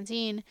just be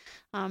 17?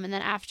 And then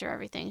after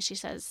everything, she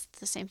says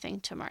the same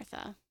thing to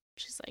Martha.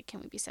 She's like,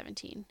 can we be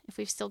 17 if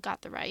we've still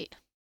got the right?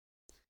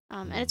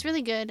 And it's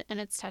really good and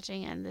it's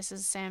touching. And this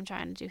is Sam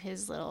trying to do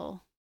his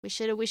little, we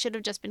should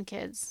have just been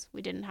kids.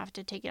 We didn't have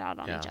to take it out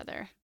on each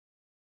other.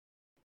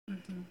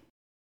 Mm-hmm.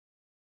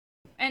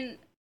 And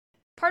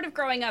part of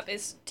growing up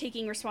is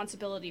taking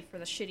responsibility for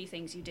the shitty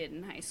things you did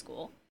in high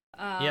school.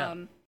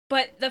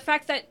 But the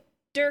fact that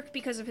Dirk,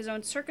 because of his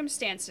own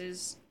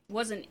circumstances,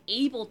 wasn't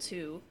able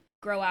to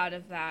grow out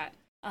of that,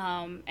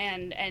 and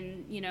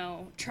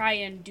try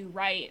and do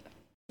right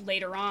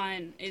later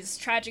on is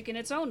tragic in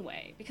its own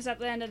way. Because at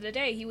the end of the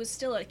day, he was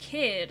still a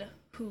kid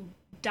who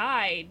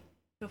died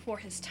before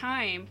his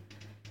time,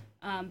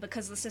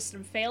 because the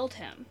system failed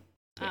him.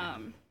 Yeah.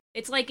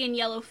 It's like in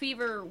Yellow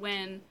Fever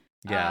when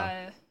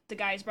the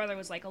guy's brother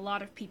was like, a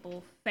lot of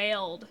people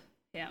failed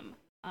him.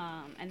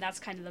 And that's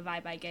kind of the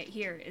vibe I get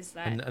here, is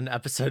that... An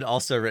episode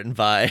also written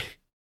by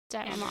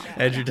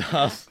Andrew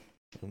Duff.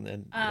 And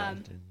then,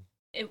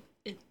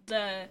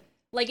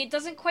 it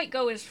doesn't quite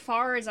go as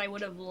far as I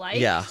would have liked.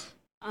 Yeah.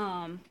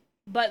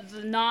 But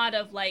the nod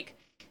of, like,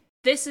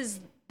 this is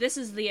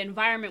the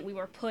environment we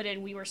were put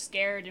in, we were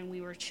scared and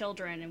we were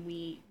children and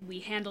we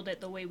handled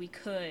it the way we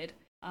could,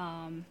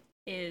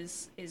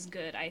 is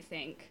good, I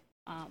think.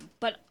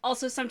 But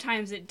also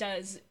sometimes it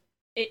does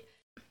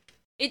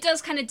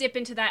kind of dip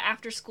into that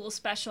after school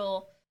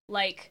special,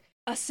 like,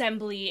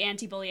 assembly,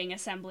 anti-bullying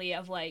assembly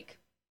of, like,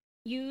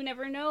 you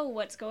never know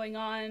what's going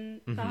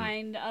on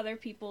behind other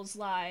people's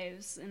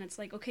lives. And it's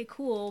like, okay,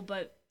 cool,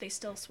 but they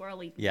still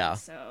swirly. Yeah.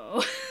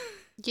 So.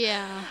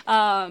 Yeah.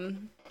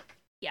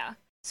 Yeah.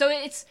 So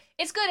it's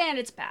good and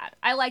it's bad.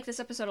 I like this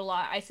episode a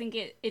lot. I think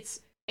it's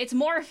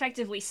more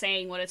effectively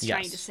saying what it's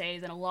trying to say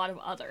than a lot of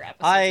other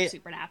episodes of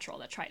Supernatural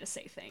that try to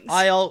say things.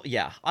 I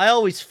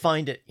always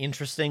find it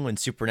interesting when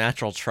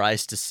Supernatural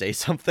tries to say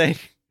something.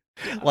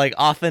 Yeah. Like,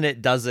 often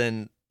it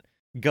doesn't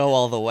go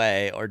all the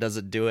way or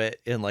doesn't do it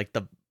in like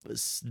the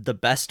the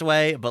best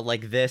way, but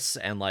like this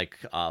and like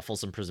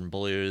Folsom Prison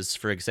Blues,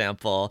 for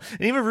example,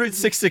 and even Route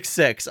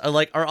 666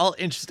 are all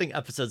interesting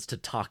episodes to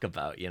talk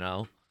about, you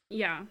know?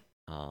 Yeah.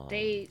 Um,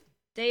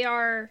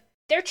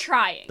 They're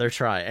trying. They're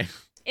trying.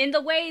 In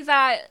the way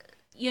that,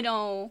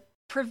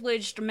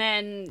 privileged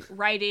men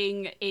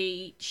writing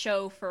a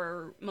show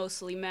for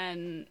mostly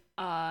men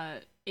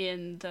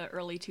in the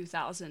early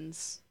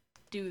 2000s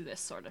do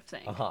this sort of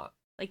thing.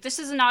 Like, this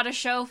is not a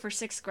show for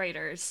sixth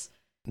graders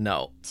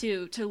No.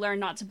 to learn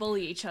not to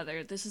bully each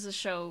other. This is a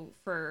show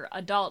for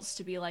adults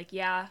to be like,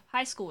 yeah,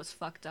 high school was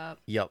fucked up.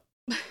 Yep.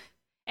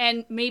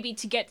 And maybe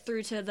to get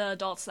through to the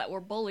adults that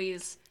were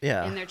bullies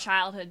in their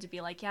childhood to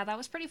be like, yeah, that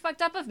was pretty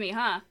fucked up of me,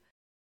 huh?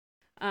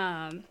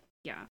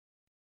 Yeah.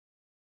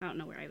 I don't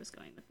know where I was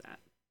going with that.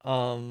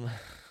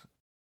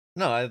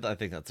 No, I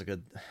think that's a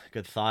good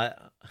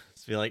thought.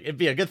 It'd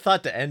be a good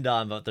thought to end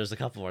on, but there's a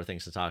couple more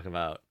things to talk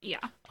about. Yeah.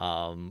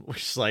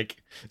 Which is like,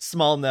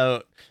 small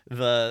note,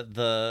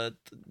 the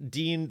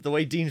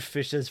way Dean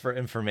fishes for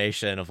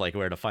information of like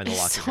where to find the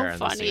locker hair in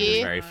the scene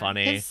is very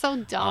funny. It's so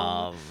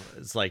dumb.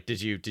 It's like,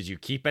 did you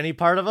keep any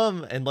part of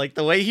him? And like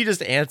the way he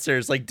just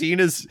answers, like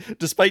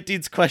despite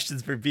Dean's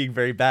questions for being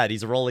very bad,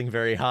 he's rolling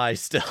very high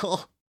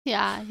still.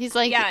 Yeah, he's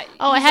like, yeah,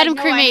 I had him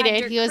no,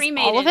 cremated. He goes,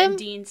 all of him?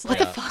 Dean's What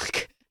like, the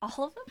fuck?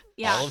 all of them?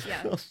 Yeah, All of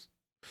yeah. them.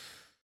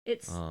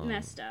 It's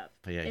messed up.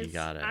 But yeah, you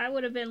got it. I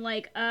would have been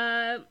like,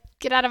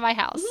 Get out of my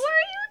house. who are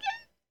you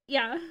again?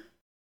 Yeah.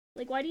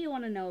 Like, why do you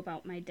want to know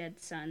about my dead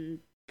son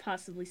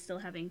possibly still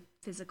having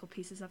physical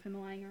pieces of him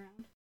lying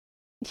around?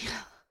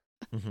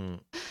 Yeah. Mm-hmm.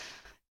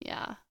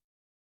 Yeah.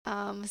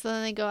 So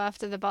then they go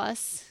after the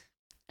bus,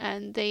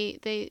 and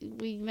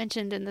we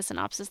mentioned in the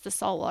synopsis the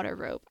saltwater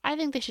rope. I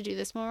think they should do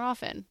this more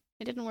often.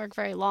 It didn't work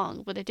very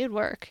long, but it did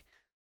work.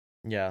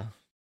 Yeah.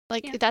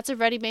 Like, that's a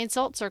ready-made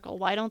salt circle.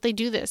 Why don't they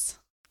do this?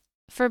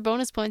 For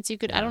bonus points, you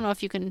could, I don't know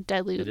if you can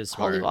dilute holy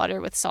smart. water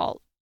with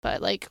salt,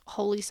 but like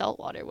holy salt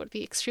water would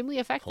be extremely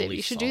effective. Holy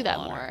You should do that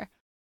salt water. more.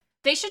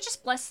 They should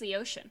just bless the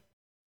ocean.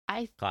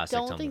 I Classic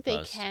don't Tom think the they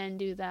Post. can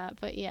do that,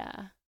 but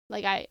yeah.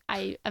 Like,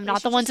 I'm They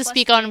not the should one to just bless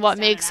speak the on what rains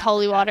down makes in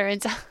holy Africa. water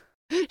into.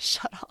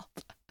 Shut up.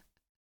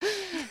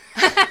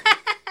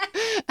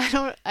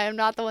 I am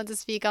not the one to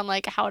speak on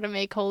like how to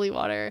make holy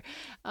water,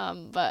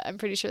 but I'm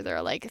pretty sure there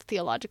are like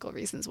theological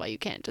reasons why you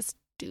can't just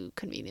do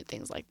convenient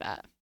things like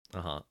that.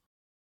 Well,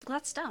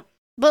 that's dumb.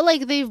 But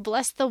like, they've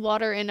blessed the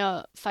water in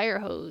a fire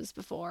hose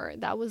before.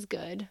 That was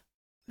good.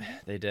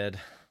 They did.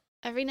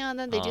 Every now and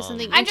then they do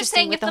something I'm just interesting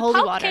saying, with if the the holy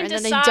Pope water, can and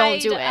then they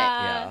don't do it.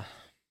 decide,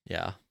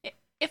 Yeah.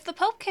 If the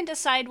Pope can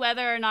decide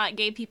whether or not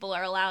gay people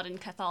are allowed in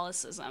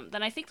Catholicism,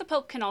 then I think the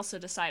Pope can also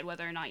decide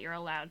whether or not you're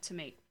allowed to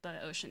make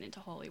the ocean into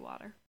holy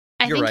water.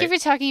 I You're think right. if you're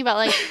talking about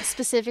like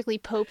specifically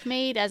Pope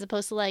made, as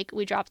opposed to like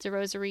we dropped a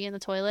rosary in the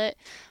toilet,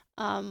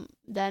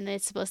 then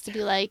it's supposed to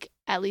be like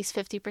at least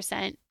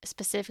 50%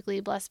 specifically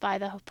blessed by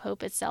the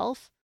Pope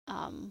itself.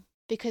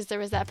 Because there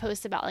was that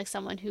post about like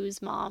someone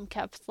whose mom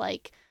kept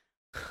like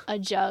a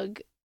jug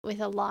with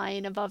a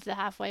line above the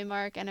halfway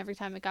mark, and every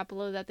time it got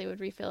below that they would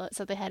refill it,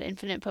 so they had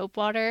infinite Pope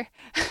water.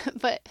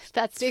 But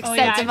that's the extent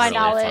yeah, of my I've seen that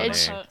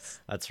knowledge. funny.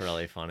 That's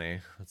really funny.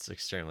 That's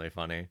extremely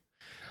funny.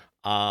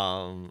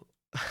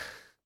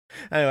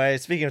 Anyway,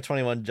 speaking of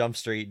 21 Jump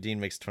Street, Dean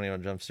makes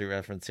 21 Jump Street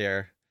reference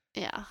here.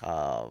 Yeah.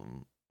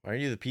 Are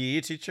you the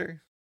PE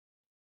teacher?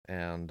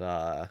 And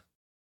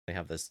they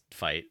have this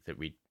fight that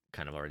we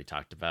kind of already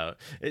talked about.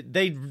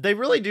 They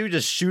really do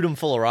just shoot him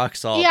full of rock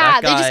salt. Yeah,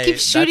 That they just guy, keep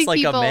shooting that's like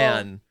people. a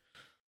man.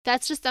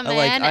 That's just a Like,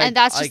 man, and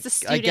that's just a I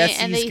student, guess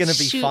and he's they gonna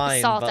be shoot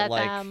fine, salt but, at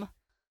like, them.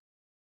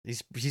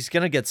 He's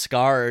gonna get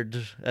scarred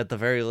at the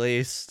very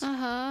least.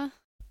 Uh-huh.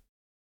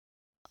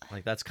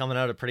 Like, that's coming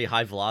out at pretty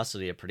high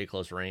velocity at pretty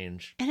close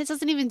range. And it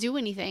doesn't even do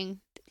anything.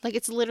 Like,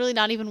 it's literally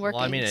not even working.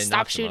 Well, I mean, it Stop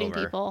knocks him shooting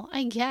over. people.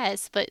 I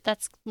guess, but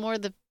that's more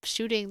the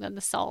shooting than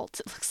the salt,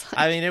 it looks like.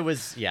 I mean, it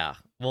was, yeah.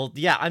 Well,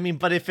 yeah, I mean,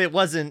 but if it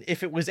was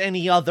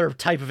any other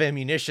type of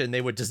ammunition,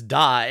 they would just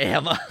die,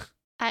 Emma.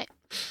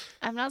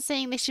 I'm not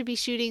saying they should be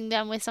shooting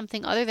them with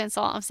something other than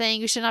salt. I'm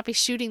saying you should not be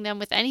shooting them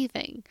with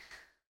anything.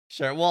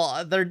 Sure,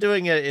 well, they're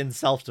doing it in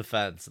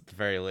self-defense at the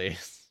very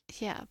least.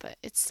 Yeah, but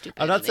it's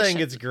stupid. I'm not and they saying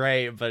should- it's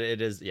great, but it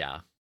is, yeah.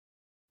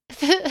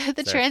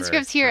 The for-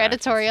 transcript here for action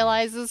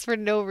editorializes for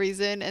no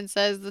reason and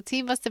says the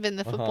team must have been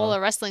the football Uh-huh.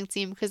 or wrestling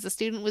team because the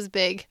student was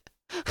big.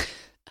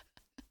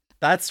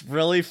 That's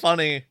really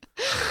funny.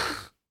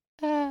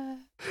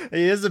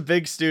 He is a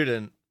big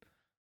student.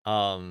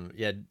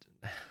 Yeah.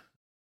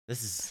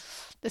 This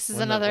This is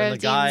When the- another when of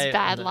the Dean's guy-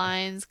 bad when the-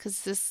 lines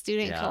because this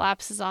student Yeah.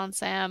 collapses on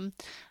Sam,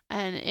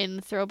 and in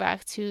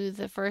throwback to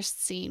the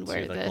first scene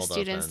where the the cold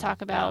students open,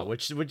 talk about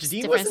which Dean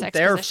different wasn't sex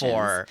there positions.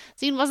 for.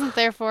 Dean wasn't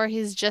there for.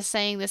 He's just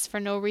saying this for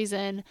no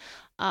reason.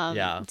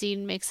 Yeah.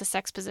 Dean makes a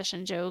sex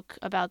position joke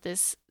about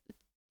this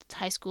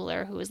high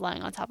schooler who is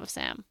lying on top of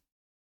Sam.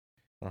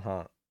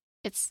 Uh-huh.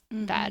 It's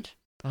Mhm. bad.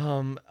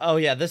 Oh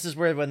yeah, this is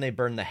where when they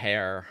burn the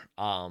hair,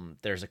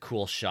 there's a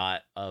cool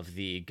shot of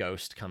the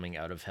ghost coming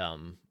out of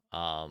him.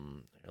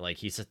 Like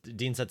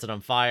Dean sets it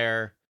on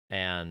fire,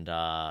 and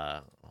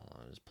I'm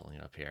just pulling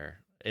it up here,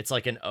 it's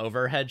like an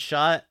overhead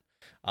shot.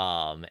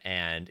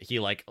 And he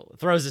like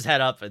throws his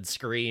head up and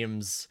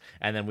screams,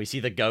 and then we see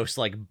the ghost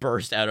like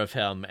burst out of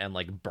him and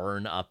like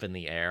burn up in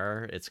the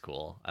air. It's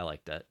cool. I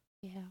liked it.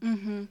 Yeah.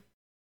 Mm-hmm.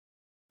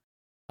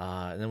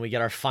 And then we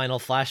get our final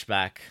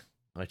flashback,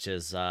 which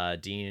is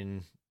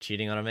Dean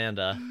cheating on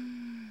Amanda.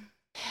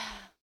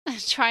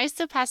 Tries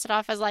to pass it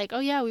off as like, oh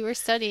yeah, we were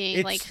studying.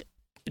 It's- Like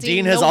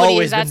Dean has nobody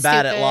always is that been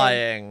bad at stupid.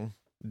 lying.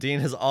 Dean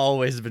has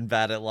always been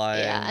bad at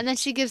lying. Yeah, and then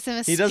she gives him a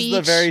he speech. does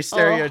the very Oh,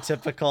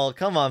 stereotypical,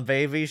 come on,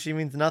 baby, she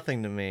means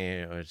nothing to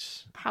me,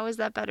 which... how is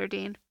that better,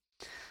 Dean?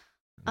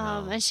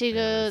 no, And she yeah,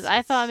 goes, it's-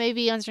 I thought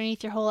maybe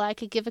underneath your whole I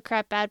could give a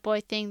crap bad boy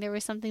thing there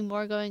was something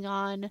more going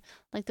on,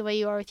 like the way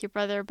you are with your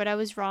brother, but I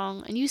was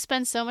wrong. And you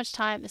spend so much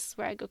time, this is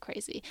where I go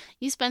crazy.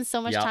 You spend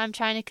so much Yep. time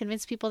trying to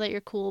convince people that you're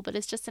cool, but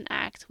it's just an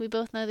act. We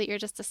both know that you're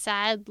just a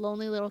sad,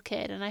 lonely little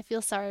kid, and I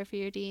feel sorry for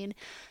you, Dean.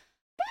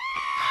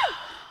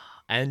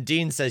 And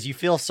Dean says, you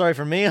feel sorry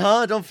for me,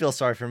 huh? Don't feel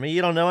sorry for me.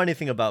 You don't know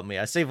anything about me.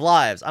 I save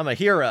lives. I'm a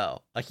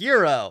hero. A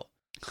hero.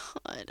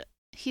 God.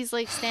 He's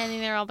like standing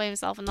there all by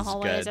himself in the This is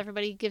hallway as good.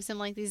 everybody gives him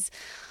like these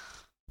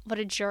what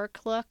a jerk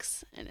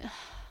looks, and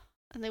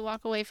they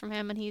walk away from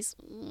him, and he's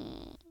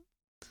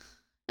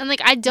and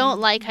like I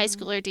don't like high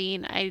schooler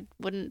Dean. I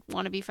wouldn't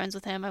want to be friends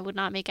with him. I would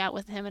not make out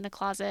with him in a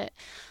closet.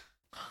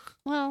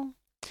 Well,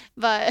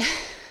 but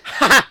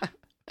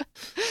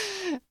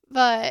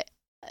but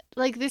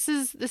like this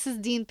is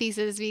Dean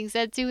Thesis being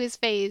said to his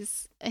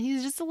face, and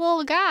he's just a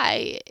little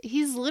guy.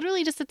 He's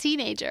literally just a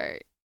teenager.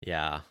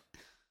 Yeah.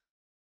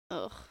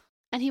 Ugh.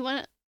 And he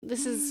went.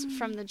 This is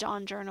from the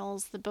John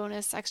Journals, the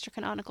bonus extra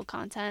canonical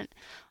content.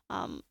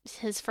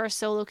 His first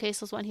solo case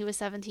was when he was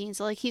 17,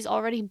 so like he's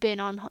already been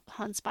on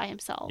hunts by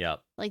himself.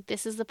 Yep. Like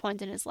this is the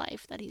point in his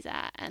life that he's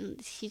at, and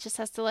he just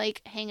has to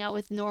like hang out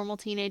with normal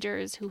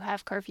teenagers who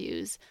have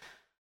curfews.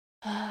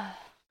 I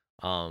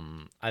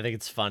think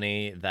it's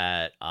funny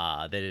that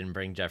they didn't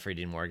bring Jeffrey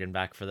Dean Morgan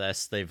back for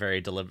this. They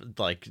very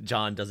like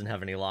John doesn't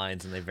have any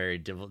lines, and they very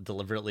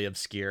deliberately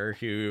obscure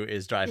who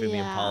is driving the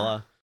Yeah.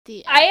 Impala.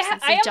 The I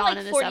absence of am John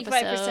in like this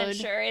 45% episode.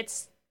 sure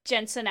it's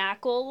Jensen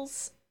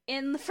Ackles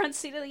in the front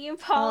seat of the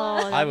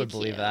Impala. Oh, I that'd would be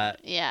believe cute. that.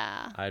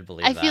 Yeah. I'd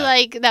believe I that. feel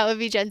like that would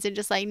be Jensen,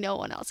 just like no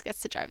one else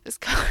gets to drive this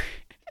car.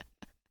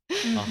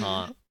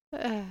 Uh-huh.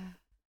 And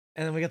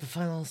then we get the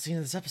final scene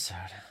of this episode.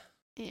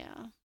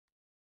 Yeah.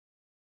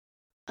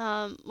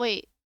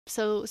 Wait.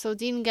 So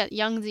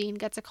young Dean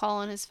gets a call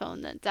on his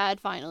phone that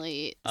Dad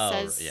finally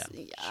says.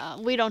 yeah.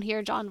 We don't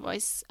hear John's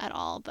voice at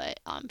all, but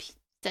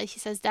he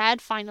says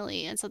Dad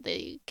finally, and so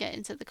they get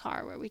into the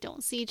car where we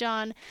don't see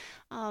John.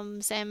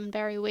 Sam and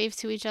Barry wave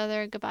to each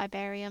other. Goodbye,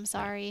 Barry. I'm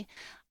sorry.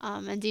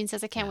 And Dean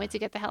says, I can't wait to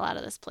get the hell out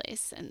of this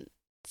place. And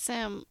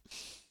Sam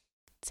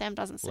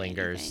doesn't say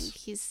Lingers. anything.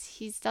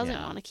 He doesn't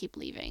Yeah. want to keep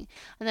leaving.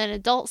 And then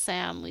adult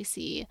Sam, we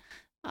see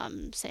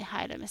say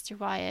hi to Mr.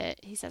 Wyatt.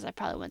 He says, I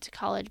probably went to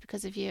college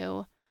because of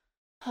you.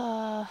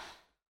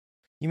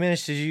 You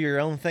managed to do your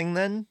own thing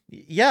then?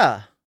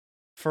 Yeah.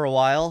 For a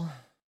while.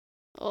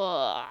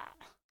 Ugh.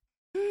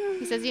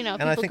 He says, you know,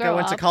 And I people think I grow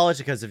went to up. college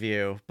because of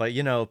you. But,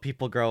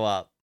 people grow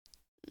up.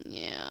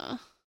 Yeah.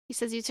 He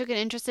says, you took an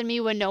interest in me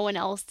when no one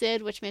else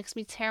did, which makes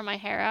me tear my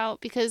hair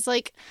out because,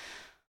 like,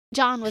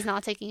 John was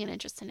not taking an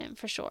interest in him,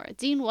 for sure.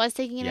 Dean was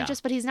taking an Yeah.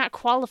 interest, but he's not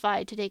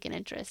qualified to take an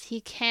interest.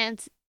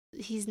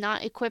 He's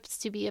not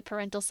equipped to be a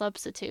parental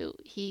substitute.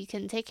 He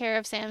can take care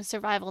of Sam's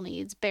survival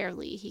needs,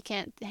 barely. He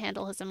can't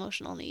handle his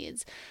emotional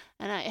needs.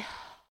 And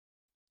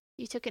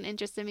you took an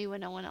interest in me when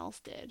no one else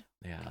did.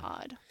 Yeah.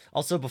 God.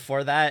 Also,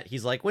 before that,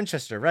 he's like,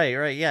 Winchester,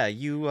 right, yeah,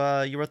 you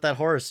wrote that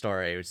horror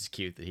story, which is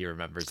cute that he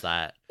remembers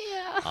that.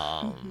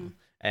 Yeah.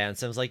 And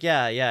Sam's like,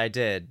 yeah, I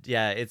did.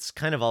 Yeah, it's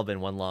kind of all been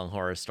one long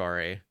horror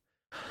story.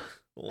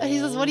 And he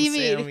says, what do you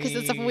mean? Because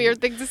it's a Sammy. weird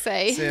thing to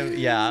say.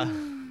 Yeah.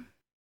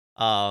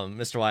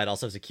 Mr. Wyatt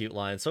also has a cute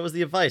line. So was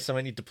the advice. I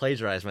might need to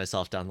plagiarize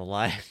myself down the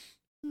line.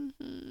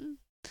 Mhm.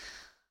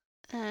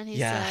 And he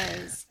Yeah.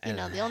 says,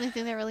 the only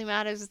thing that really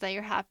matters is that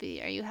you're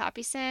happy. Are you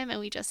happy, Sam? And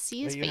we just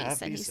see his Are you face,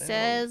 happy, and he Sam?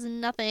 says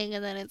nothing,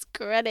 and then it's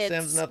credits.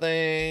 Sam's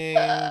nothing.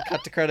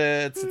 Cut to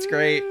credits. It's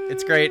great.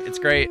 It's great. It's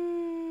great.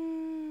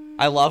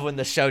 I love when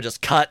the show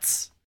just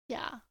cuts.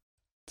 Yeah.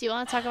 Do you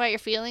want to talk about your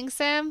feelings,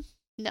 Sam?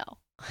 No.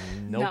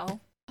 Nope. No.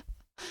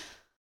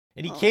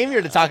 And he Oh came my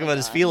here to talk God. about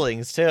his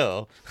feelings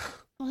too.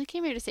 Well, he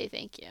came here to say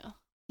thank you.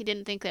 He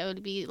didn't think that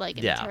would be like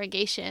an Yeah.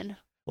 interrogation.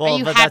 Well,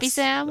 you but happy, that's,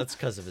 Sam? That's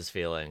because of his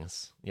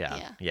feelings.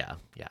 Yeah. Yeah.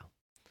 Yeah.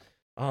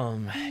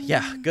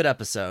 Good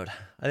episode.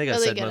 I think I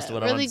Really said good. most of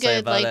what I Really wanted to say good,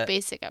 about like it.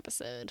 basic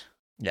episode.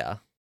 Yeah.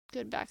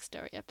 Good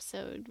backstory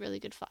episode. Really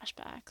good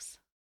flashbacks.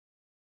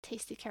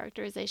 Tasty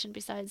characterization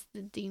besides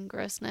the Dean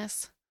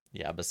grossness.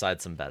 Yeah.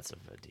 Besides some bets of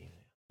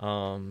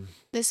Dean.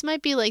 This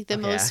might be like the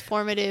Okay. most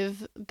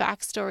formative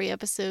backstory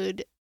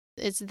episode.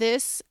 It's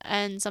this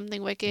and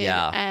Something Wicked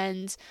Yeah.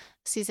 and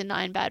season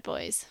 9 Bad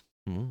Boys.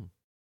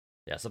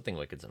 Yeah. Something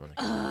Wicked's on.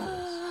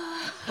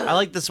 I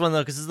like this one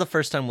though because this is the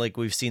first time like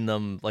we've seen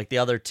them like the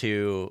other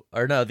 3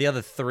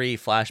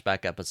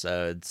 flashback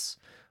episodes.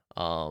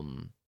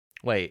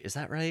 Wait, is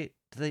that right?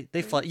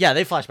 they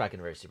flash back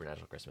into very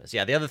Supernatural Christmas.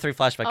 Yeah, the other 3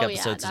 flashback Oh, yeah,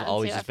 episodes has that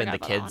always too. I just been the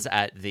forgot about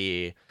that kids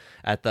one.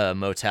 at the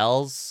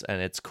motels,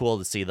 and it's cool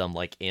to see them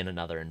like in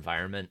another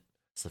environment.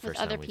 It's the With first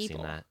time other we've seen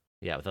people. that.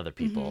 Yeah, with other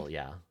people.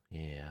 Yeah.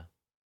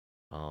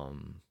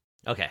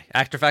 Okay,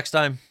 actor facts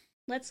time.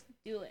 Let's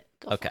do it.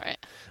 Go Okay.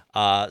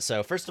 for it.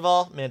 So first of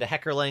all, Amanda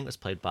Heckerling was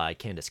played by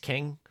Candace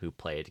King, who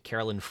played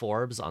Carolyn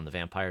Forbes on The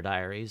Vampire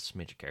Diaries,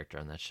 major character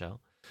on that show.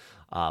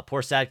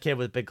 Poor sad kid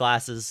with big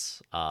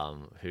glasses,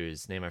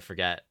 whose name I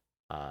forget.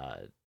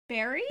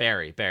 Barry?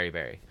 Barry.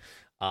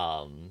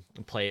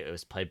 It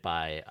was played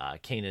by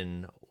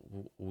Kanan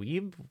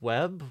Weeb.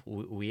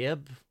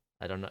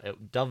 I don't know.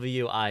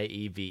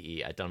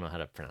 Wieve. I don't know how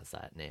to pronounce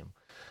that name.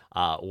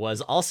 Was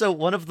also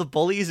one of the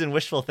bullies in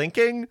Wishful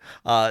Thinking.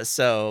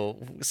 So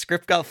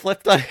script got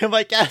flipped on him,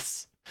 I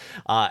guess.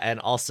 And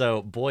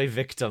also boy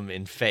victim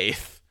in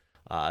Faith.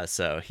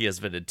 So he has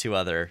been in 2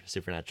 other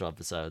Supernatural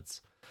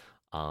episodes.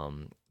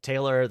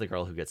 Taylor, the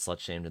girl who gets slut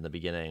shamed in the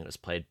beginning, was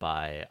played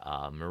by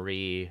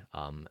Marie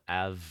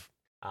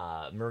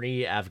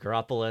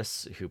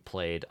Avgeropoulos, who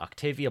played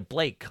Octavia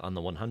Blake on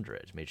The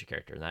 100, major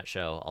character in that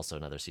show, also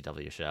another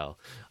CW show.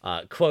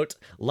 Quote,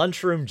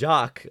 lunchroom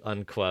jock,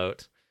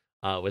 unquote,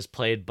 was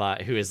played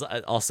by, who is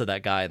also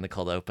that guy in the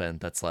cold open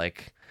that's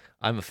like,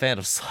 I'm a fan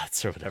of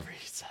sluts, or whatever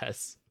he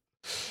says.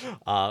 It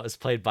was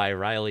played by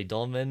Riley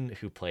Dolman,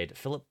 who played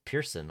Philip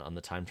Pearson on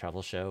the time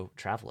travel show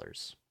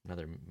Travelers,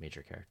 another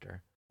major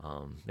character.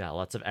 Yeah,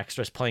 lots of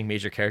extras playing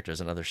major characters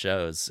in other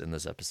shows in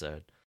this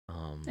episode.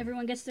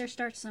 Everyone gets their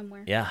start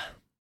somewhere. Yeah.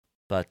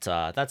 But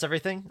that's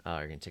everything.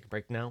 We're going to take a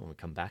break now. When we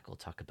come back, we'll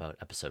talk about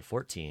episode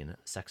 14,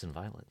 Sex and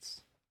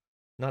Violence.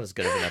 Not as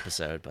good of an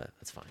episode, but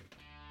that's fine.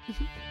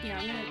 Yeah,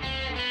 I'm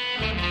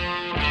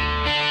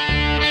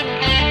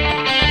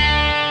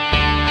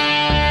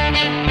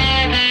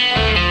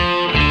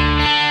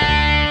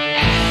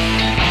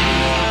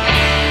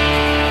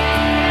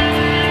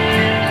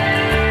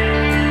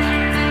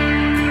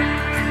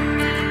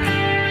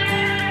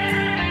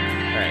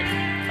All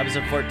right.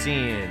 Episode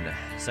 14,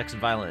 Sex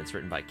and Violence,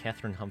 written by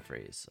Catherine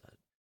Humphreys.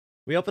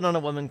 We open on a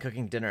woman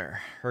cooking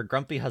dinner. Her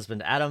grumpy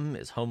husband, Adam,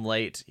 is home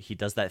late. He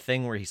does that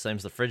thing where he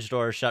slams the fridge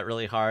door shut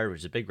really hard, which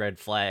is a big red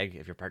flag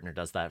if your partner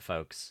does that,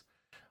 folks.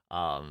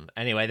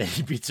 Anyway, then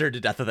he beats her to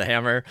death with a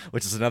hammer,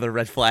 which is another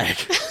red flag.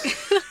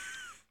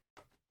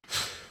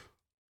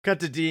 Cut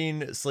to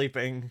Dean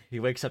sleeping. He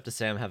wakes up to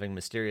Sam having a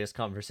mysterious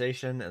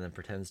conversation and then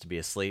pretends to be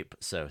asleep,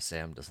 so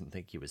Sam doesn't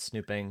think he was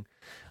snooping.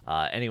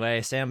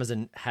 Anyway,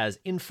 Sam has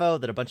info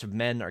that a bunch of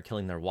men are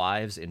killing their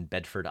wives in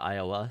Bedford,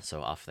 Iowa,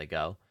 so off they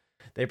go.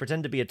 They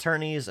pretend to be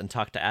attorneys and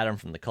talk to Adam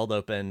from the cold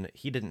open.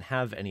 He didn't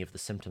have any of the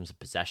symptoms of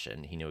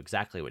possession. He knew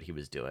exactly what he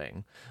was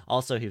doing.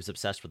 Also, he was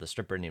obsessed with a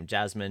stripper named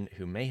Jasmine,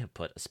 who may have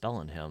put a spell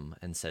on him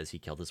and says he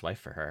killed his wife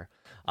for her.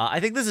 I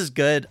think this is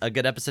a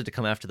good episode to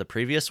come after the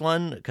previous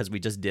one, because we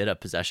just did a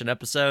possession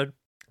episode.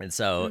 And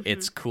so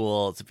it's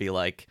cool to be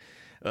like,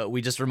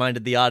 we just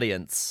reminded the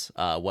audience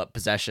what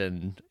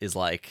possession is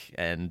like,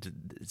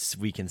 and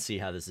we can see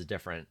how this is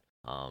different.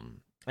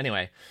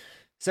 Anyway,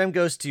 Sam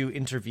goes to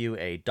interview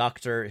a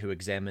doctor who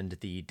examined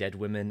the dead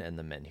women and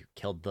the men who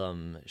killed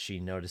them. She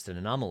noticed an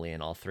anomaly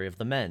in all 3 of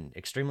the men,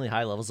 extremely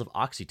high levels of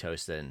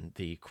oxytocin,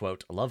 the,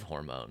 quote, love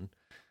hormone.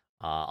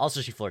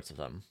 Also, she flirts with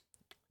him.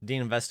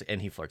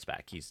 And he flirts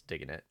back. He's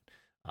digging it.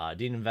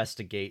 Dean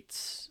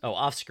investigates...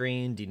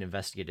 off-screen, Dean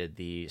investigated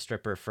the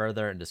stripper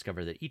further and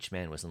discovered that each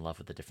man was in love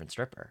with a different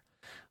stripper.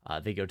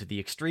 They go to the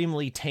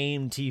extremely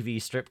tame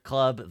TV strip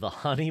club, the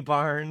Honey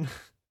Barn.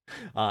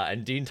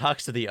 And Dean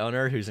talks to the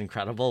owner, who's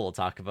incredible. We'll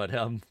talk about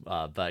him,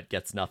 but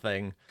gets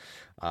nothing.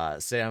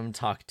 Sam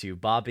talked to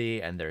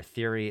Bobby, and their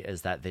theory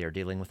is that they are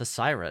dealing with a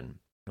siren,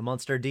 a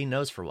monster Dean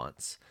knows for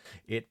once.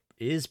 It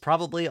is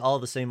probably all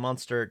the same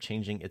monster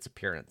changing its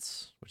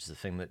appearance, which is a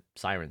thing that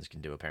sirens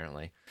can do,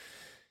 apparently.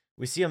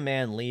 We see a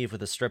man leave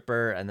with a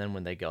stripper, and then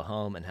when they go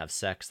home and have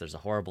sex, there's a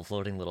horrible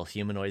floating little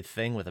humanoid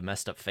thing with a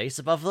messed up face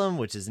above them,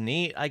 which is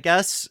neat, I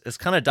guess. It's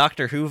kind of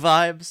Doctor Who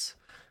vibes.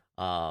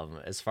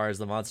 As far as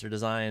the monster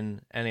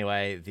design.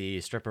 Anyway,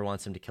 the stripper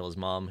wants him to kill his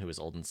mom, who is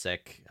old and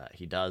sick.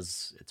 He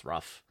does. It's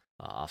rough,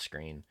 off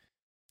screen.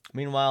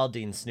 Meanwhile,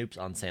 Dean snoops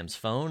on Sam's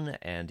phone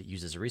and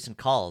uses recent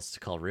calls to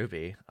call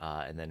Ruby,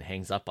 and then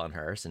hangs up on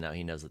her, so now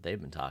he knows that they've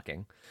been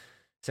talking.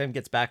 Sam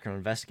gets back from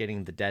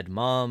investigating the dead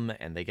mom,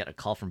 and they get a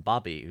call from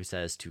Bobby, who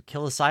says to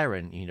kill a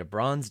siren, you need a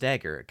bronze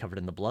dagger covered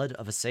in the blood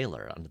of a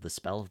sailor under the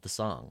spell of the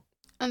song.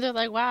 And they're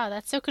like, wow,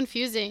 that's so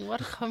confusing. What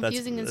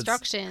confusing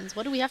instructions.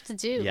 What do we have to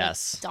do?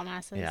 Yes. Like,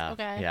 dumbasses. Yeah.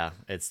 Okay. Yeah,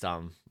 it's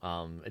dumb.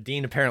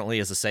 Dean apparently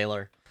is a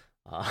sailor.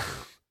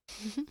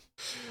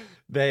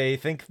 They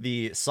think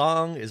the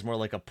song is more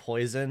like a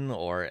poison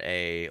or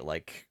a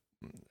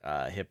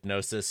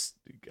hypnosis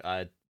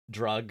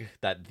drug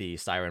that the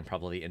siren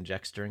probably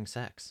injects during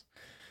sex.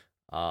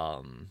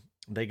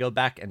 They go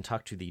back and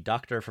talk to the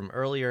doctor from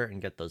earlier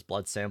and get those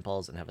blood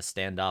samples and have a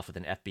standoff with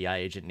an FBI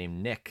agent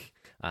named Nick,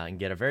 and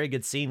get a very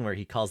good scene where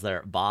he calls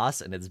their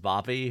boss, and it's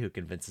Bobby, who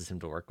convinces him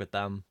to work with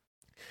them.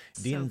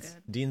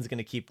 Dean's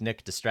gonna keep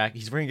Nick distracted.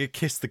 He's wearing a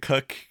kiss the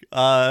cook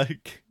apron.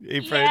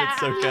 It's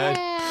so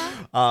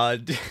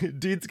good.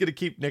 Dean's gonna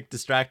keep Nick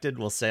distracted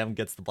while Sam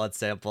gets the blood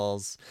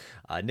samples.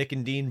 Nick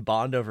and Dean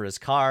bond over his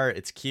car.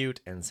 It's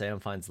cute, and Sam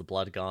finds the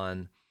blood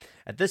gone.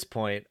 At this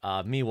point,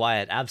 me,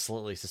 Wyatt,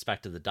 absolutely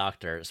suspected the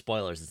doctor.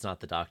 Spoilers, it's not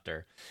the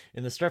doctor.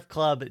 In the strip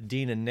club,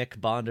 Dean and Nick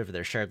bond over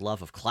their shared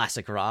love of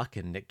classic rock,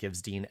 and Nick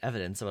gives Dean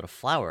evidence about a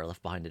flower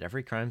left behind at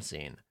every crime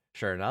scene.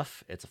 Sure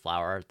enough, it's a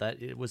flower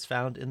that it was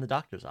found in the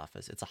doctor's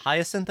office. It's a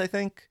hyacinth, I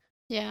think.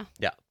 Yeah.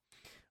 Yeah.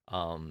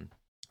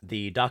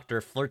 The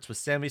doctor flirts with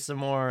Sammy some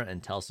more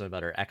and tells him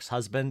about her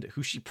ex-husband,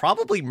 who she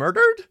probably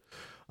murdered.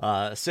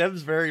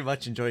 Sam's very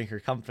much enjoying her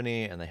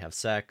company, and they have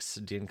sex.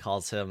 Dean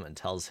calls him and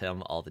tells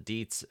him all the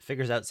deets,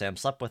 figures out Sam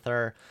slept with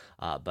her,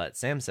 but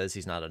Sam says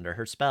he's not under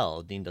her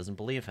spell. Dean doesn't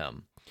believe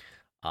him.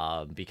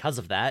 Because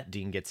of that,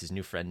 Dean gets his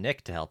new friend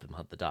Nick to help him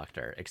hunt the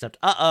doctor. Except,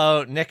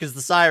 Nick is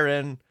the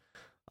siren.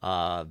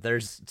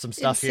 There's some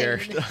stuff here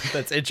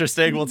that's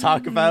interesting we'll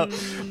talk about.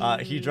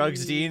 He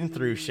drugs Dean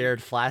through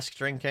shared flask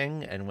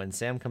drinking, and when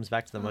Sam comes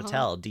back to the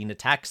motel, Dean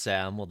attacks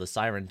Sam while the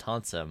siren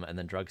taunts him and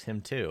then drugs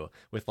him too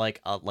with like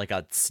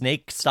a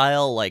snake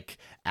style like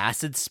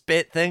acid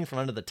spit thing from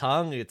under the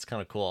tongue. It's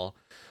kind of cool.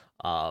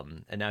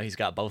 And now he's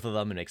got both of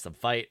them and makes them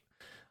fight.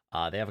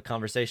 They have a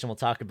conversation we'll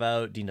talk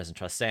about. Dean doesn't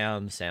trust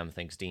Sam. Sam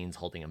thinks Dean's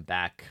holding him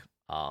back.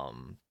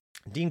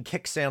 Dean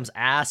kicks Sam's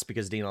ass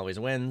because Dean always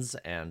wins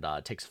and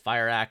takes a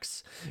fire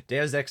axe.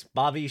 Deus Ex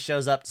Bobby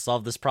shows up to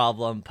solve this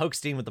problem, pokes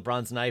Dean with the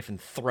bronze knife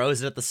and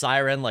throws it at the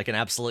siren like an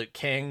absolute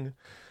king.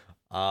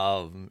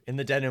 In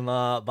the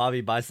denouement,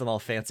 Bobby buys them all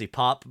fancy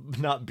pop,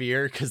 not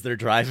beer, because they're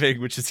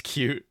driving, which is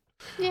cute.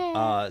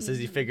 Yeah. Says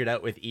he figured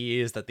out with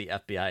ease that the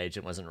FBI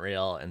agent wasn't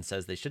real and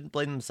says they shouldn't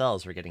blame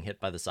themselves for getting hit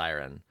by the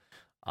siren.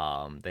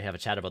 They have a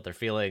chat about their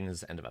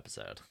feelings. End of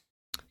episode.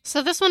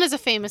 So this one is a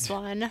famous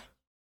one.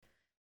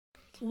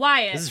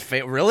 Wyatt. This is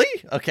really?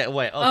 Okay,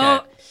 wait, okay.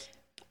 Oh,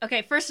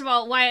 okay, first of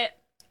all, Wyatt,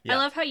 Yeah. I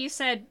love how you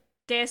said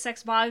Deus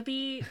Ex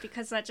Bobby,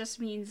 because that just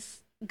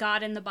means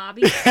God in the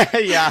Bobby.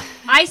 Yeah.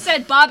 I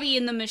said Bobby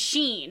in the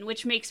machine,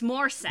 which makes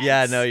more sense.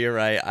 Yeah, no, you're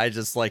right. I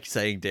just like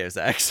saying Deus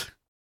Ex.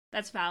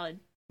 That's valid.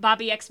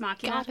 Bobby Ex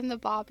Machina. God in the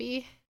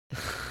Bobby.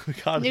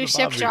 God, New the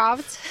ship Bobby.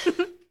 dropped.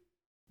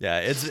 Yeah,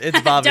 it's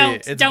Bobby.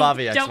 Don't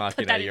Bobby Ex put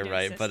Machina. that You're into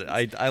right, but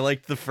existence. I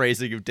like the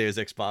phrasing of Deus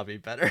Ex Bobby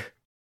better.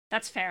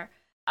 That's fair.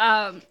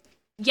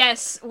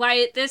 Yes,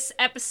 Wyatt, this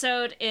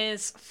episode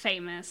is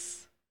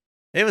famous.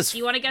 It was. Do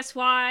you want to guess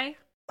why?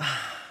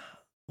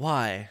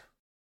 Why?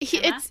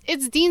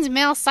 It's Dean's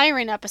male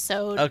siren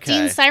episode. Okay.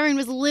 Dean's siren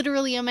was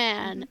literally a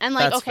man. And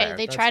like, That's okay, fair,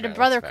 they that's tried to fair,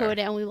 brother that's fair. code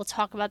it, and we will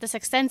talk about this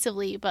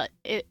extensively, but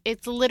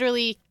it's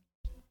literally,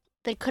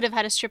 they could have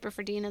had a stripper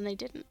for Dean and they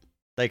didn't.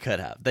 They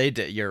could have. They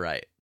did. You're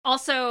right.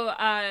 Also,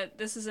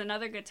 this is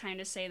another good time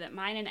to say that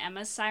mine and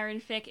Emma's siren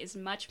fic is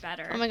much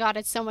better. Oh my god,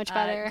 it's so much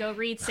better. Go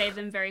read Save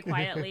Them Very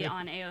Quietly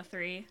on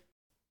AO3.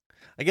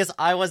 I guess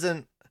I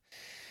wasn't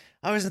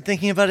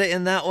thinking about it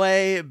in that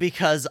way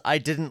because I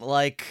didn't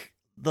like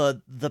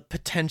the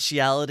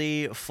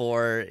potentiality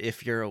for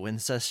if you're a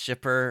Wincest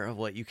shipper of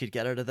what you could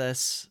get out of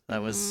this.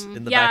 That was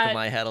in the back of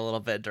my head a little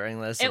bit during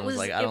this. It and was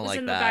like, I it don't was like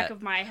in that. the back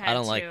of my head. I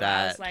don't too. like I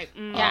that. was like,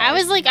 Yeah, I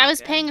was not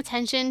good. paying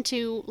attention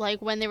to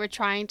like when they were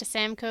trying to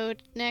Sam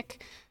code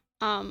Nick.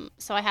 So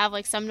I have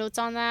like some notes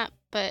on that,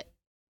 but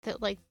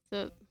I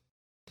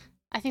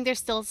think there's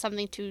still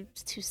something to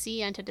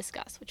see and to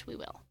discuss, which we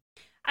will.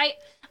 I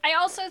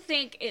also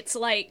think it's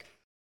like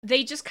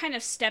they just kind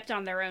of stepped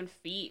on their own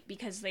feet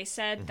because they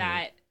said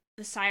that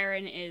the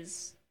siren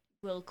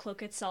will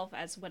cloak itself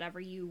as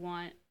whatever you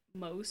want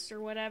most or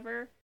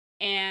whatever.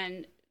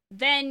 And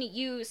then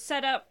you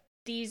set up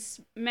these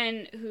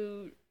men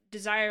who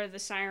desire the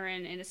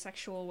siren in a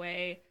sexual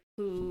way,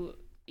 who,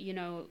 you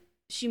know,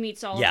 she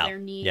meets all of their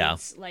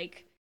needs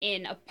like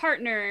in a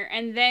partner,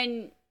 and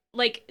then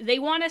like they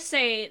want to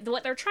say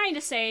what they're trying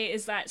to say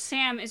is that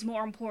Sam is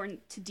more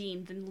important to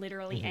Dean than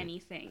literally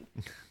anything,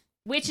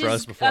 which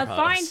Bros is before a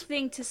fine hoes.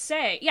 thing to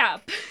say. Yeah.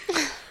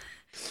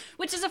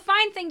 Which is a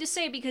fine thing to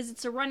say because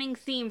it's a running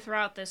theme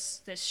throughout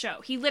this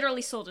show. He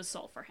literally sold his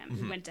soul for him.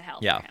 He went to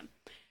hell for him.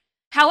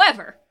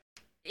 However,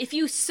 if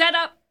you set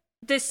up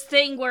this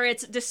thing where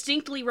it's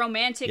distinctly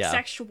romantic,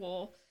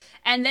 sexual,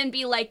 and then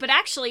be like, but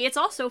actually it's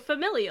also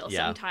familial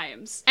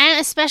sometimes. And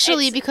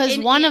especially because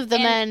one of the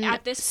men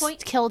at this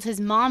point killed his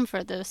mom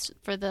for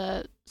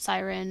the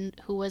siren,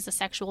 who was a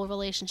sexual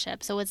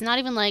relationship. So it's not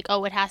even like,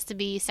 oh, it has to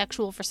be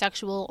sexual for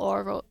sexual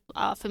or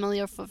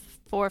familial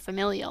for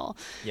familial.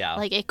 Yeah.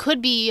 Like it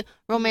could be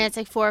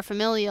romantic for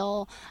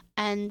familial,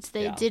 and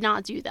they did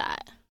not do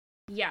that.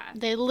 Yeah.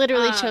 They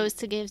literally chose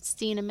to give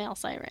Dean a male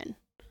siren.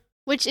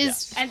 Which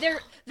is... And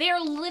they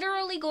are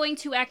literally going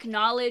to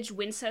acknowledge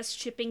Wincest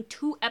shipping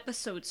 2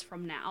 episodes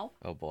from now.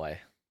 Oh boy.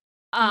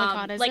 Oh my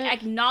God, is like it?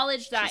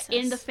 acknowledge that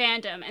in the Jesus.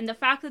 fandom, and the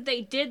fact that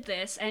they did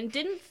this and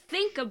didn't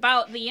think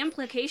about the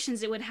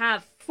implications it would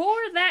have for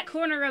that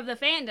corner of the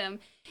fandom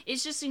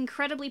is just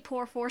incredibly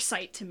poor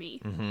foresight to me.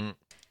 Mm-hmm.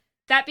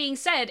 that being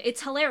said,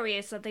 it's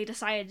hilarious that they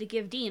decided to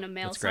give Dean a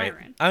male That's great.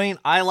 siren. I mean,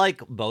 I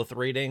like both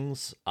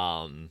readings.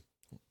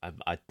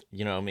 I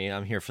you know me,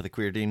 I'm here for the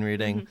queer Dean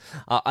reading.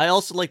 I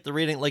also like the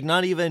reading, like,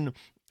 not even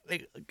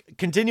like,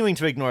 continuing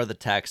to ignore the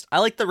text. I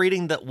like the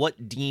reading that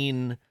what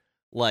Dean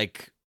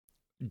like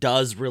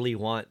does really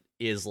want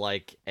is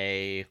like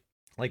a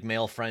like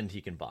male friend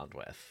he can bond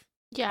with.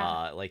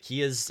 Yeah. Like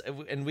he is,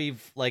 and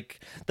we've like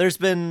there's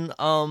been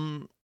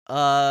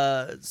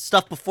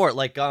stuff before,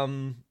 like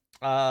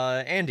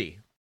Andy,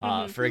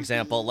 for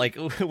example, like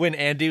when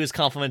Andy was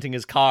complimenting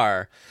his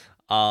car,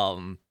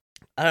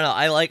 I don't know,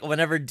 I like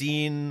whenever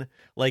Dean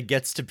like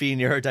gets to be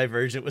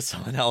neurodivergent with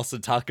someone else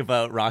and talk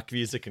about rock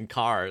music and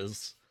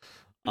cars.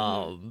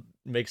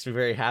 Makes me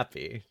very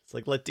happy. It's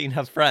like, let Dean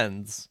have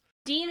friends.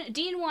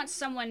 Dean wants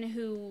someone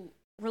who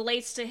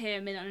relates to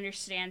him and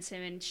understands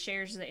him and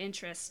shares the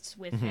interests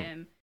with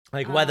him.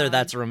 Like, whether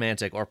that's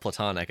romantic or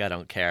platonic, I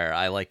don't care.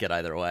 I like it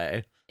either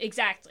way.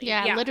 Exactly.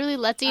 Yeah, literally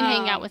let Dean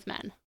hang out with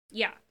men.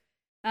 Yeah.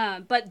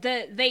 But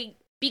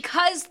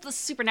because the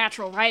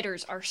Supernatural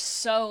writers are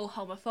so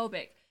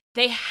homophobic,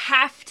 they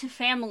have to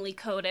family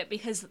code it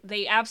because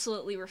they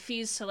absolutely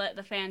refuse to let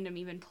the fandom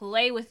even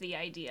play with the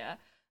idea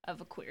of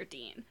a queer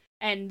Dean.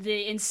 And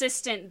the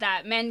insistent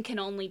that men can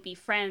only be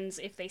friends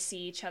if they see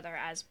each other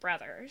as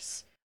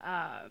brothers.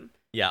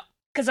 Yeah.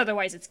 Because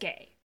otherwise it's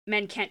gay.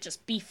 Men can't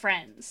just be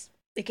friends.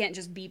 They can't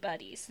just be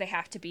buddies. They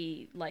have to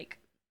be, like,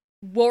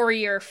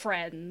 warrior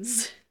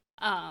friends.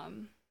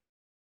 And,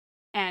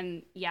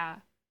 yeah.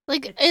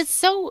 Like, it's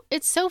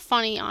so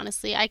funny,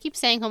 honestly. I keep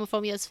saying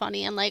homophobia is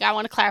funny, and, like, I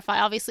want to clarify,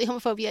 obviously,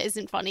 homophobia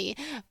isn't funny.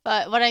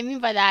 But what I mean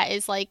by that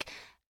is, like,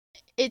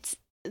 it's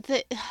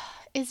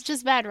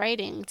just bad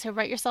writing to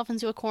write yourself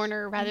into a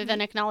corner rather than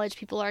acknowledge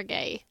people are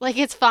gay. Like,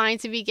 it's fine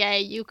to be gay.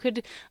 You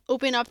could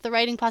open up the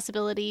writing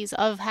possibilities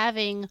of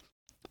having,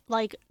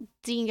 like,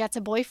 Dean gets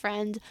a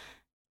boyfriend,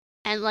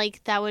 and,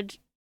 like, that would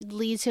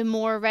lead to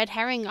more red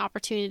herring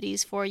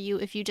opportunities for you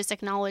if you just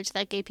acknowledge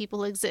that gay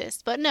people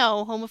exist. But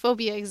no,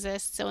 homophobia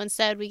exists, so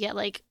instead we get,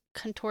 like,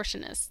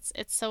 contortionists.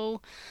 It's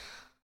so...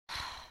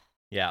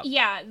 Yeah.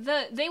 Yeah,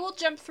 they will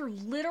jump through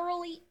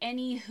literally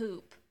any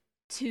hoop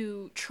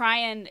to try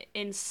and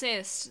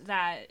insist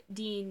that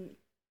Dean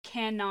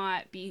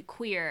cannot be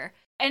queer.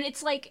 And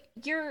it's like,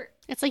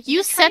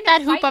 you set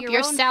that hoop up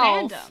your own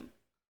yourself. fandom.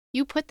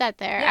 You put that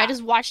there. Yeah. I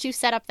just watched you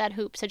set up that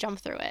hoop to jump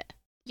through it.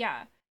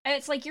 Yeah. And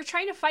it's like you're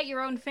trying to fight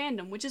your own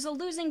fandom, which is a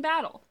losing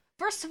battle.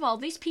 First of all,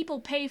 these people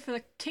pay for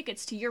the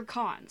tickets to your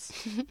cons.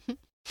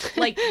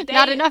 Like,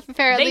 not enough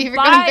apparently. They If you're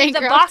going buy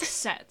bankrupt. the box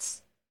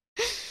sets.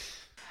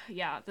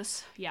 Yeah.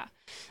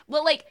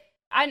 Well, like,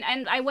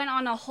 and I went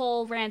on a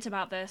whole rant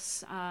about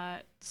this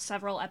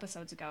several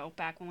episodes ago,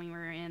 back when we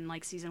were in,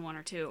 like, season 1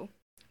 or 2.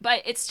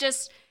 But it's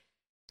just,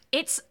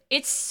 it's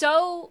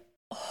so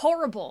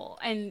horrible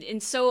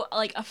and so,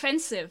 like,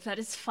 offensive that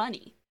it's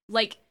funny.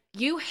 Like,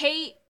 you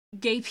hate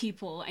gay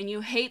people and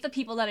you hate the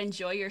people that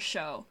enjoy your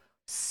show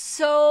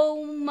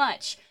so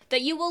much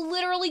that you will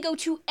literally go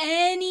to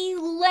any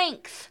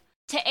length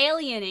to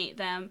alienate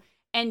them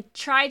and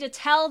try to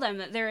tell them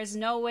that there is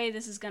no way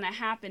this is going to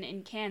happen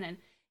in canon.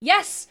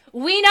 Yes,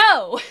 we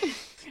know.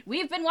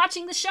 We've been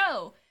watching the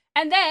show.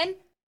 And then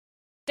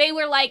they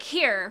were like,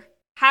 here,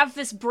 have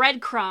this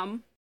breadcrumb.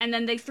 And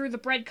then they threw the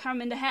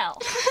breadcrumb into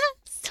hell.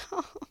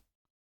 Stop.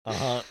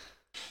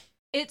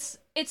 It's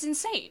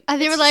insane. And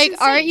they were It's like,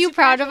 insane. aren't you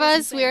proud of Supernatural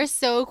is us? We insane. are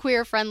so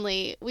queer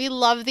friendly. We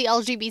love the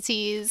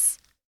LGBTs.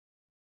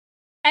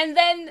 And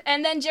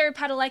then Jared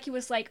Padalecki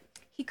was like,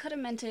 he could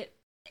have meant it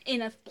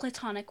in a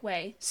platonic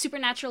way.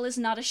 Supernatural is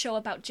not a show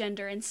about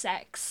gender and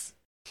sex.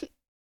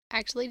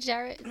 Actually,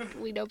 Jarrett,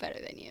 we know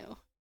better than you.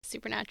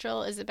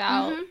 Supernatural is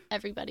about Mhm.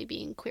 everybody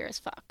being queer as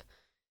fuck.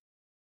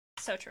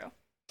 So true.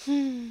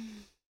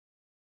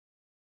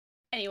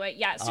 Anyway,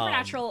 yeah,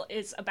 Supernatural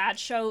is a bad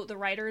show. The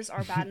writers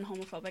are bad and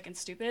homophobic and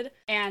stupid.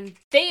 And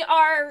they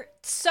are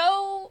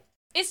so...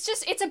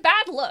 It's a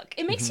bad look.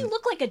 It makes you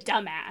look like a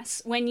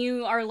dumbass when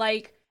you are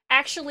like,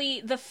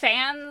 actually, the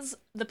fans,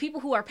 the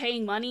people who are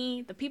paying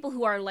money, the people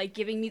who are, like,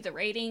 giving me the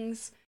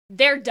ratings,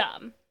 they're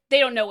dumb. They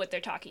don't know what they're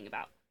talking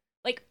about.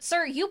 Like,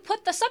 sir, you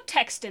put the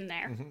subtext in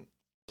there.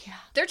 Yeah.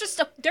 They're just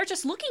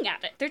looking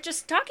at it. They're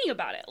just talking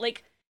about it.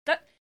 Like,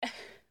 that...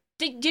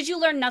 Did you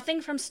learn nothing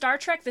from Star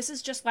Trek? This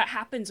is just what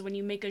happens when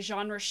you make a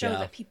genre show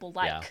that people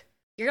like. Yeah.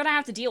 You're gonna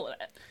have to deal with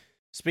it.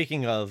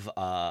 Speaking of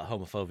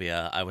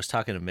homophobia, I was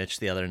talking to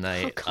Mitch the other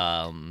night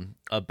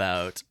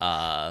about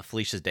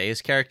Felicia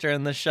Day's character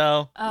in the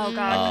show. Oh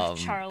God,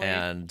 Charlie.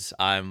 And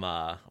I'm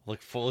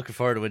looking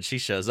forward to when she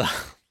shows up.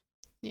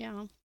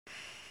 Yeah.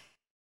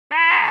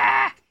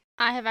 Ah!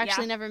 I have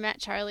actually never met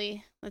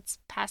Charlie. That's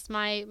past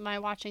my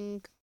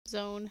watching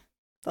zone.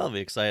 That'll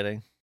be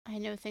exciting. I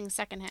know things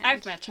secondhand.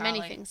 I've met Charlie.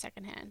 Many things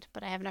secondhand,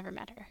 but I have never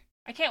met her.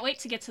 I can't wait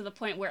to get to the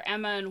point where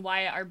Emma and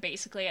Wyatt are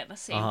basically at the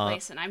same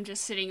place, and I'm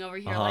just sitting over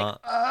here like,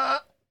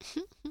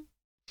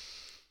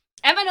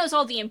 Emma knows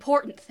all the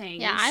important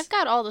things. Yeah, I've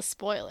got all the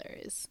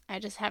spoilers. I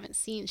just haven't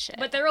seen shit.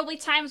 But there will be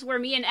times where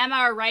me and Emma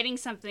are writing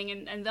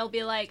something, and they'll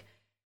be like,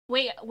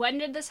 wait, when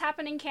did this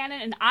happen in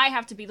canon? And I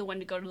have to be the one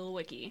to go to the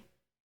wiki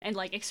and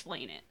like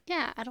explain it.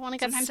 Yeah, I don't want to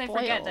get Sometimes spoiled.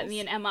 I forget that me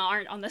and Emma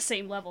aren't on the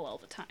same level all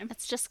the time.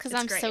 That's just because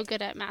It's I'm so great.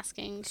 good at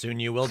masking. Soon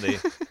you will be.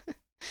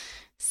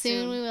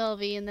 Soon we will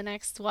be in the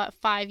next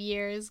 5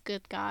 years.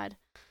 Good God.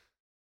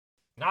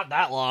 Not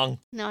that long.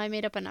 No, I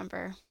made up a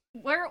number.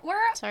 We're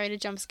Sorry to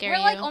jump scare we're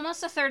you. like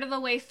almost a third of the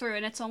way through,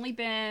 and it's only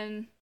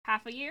been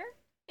half a year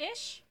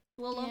ish,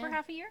 a little over Yeah.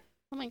 half a year.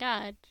 Oh my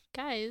God,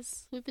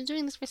 guys, we've been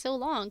doing this for so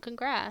long.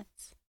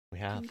 Congrats. We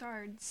have. In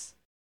guards.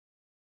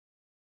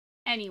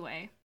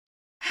 Anyway,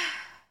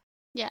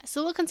 Yeah,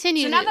 so we'll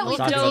continue. So now that we've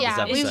Talk about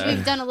yeah, this episode.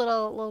 we've done a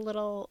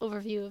little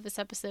overview of this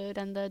episode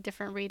and the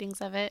different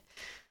readings of it.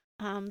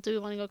 Do we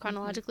want to go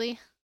chronologically?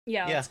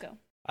 yeah, Yeah. let's go.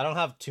 I don't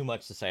have too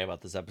much to say about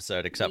this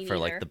episode except Me for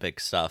like neither. the big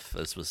stuff.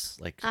 This was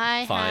like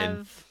I fine.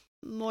 have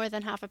more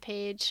than half a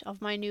page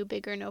of my new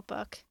bigger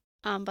notebook.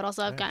 But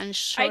also I've Alright. gotten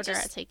shorter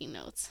just- at taking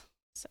notes.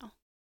 So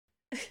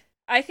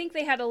I think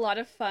they had a lot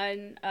of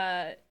fun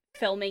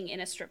filming in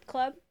a strip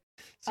club.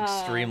 It's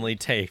extremely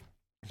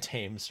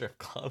tame strip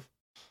club.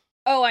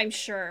 Oh, I'm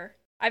sure.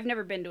 I've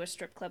never been to a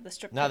strip club. The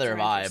strip clubs Neither have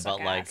around I, here suck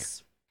but, like,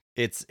 ass.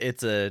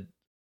 It's a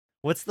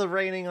what's the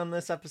rating on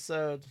this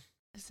episode?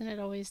 isn't it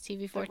always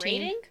TV The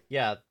 14? rating?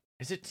 Yeah,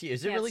 is it Yeah,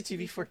 really it's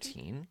TV TV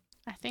 14?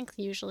 I think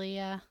usually,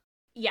 yeah.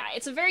 Yeah,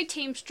 it's a very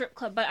tame strip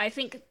club, but I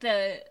think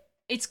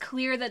it's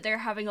clear that they're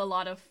having a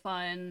lot of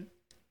fun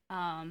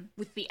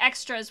with the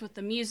extras, with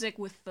the music,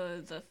 with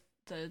the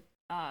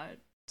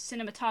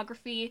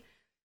cinematography.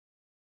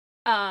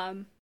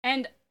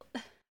 And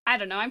I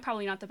don't know, I'm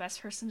probably not the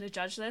best person to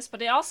judge this,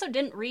 but it also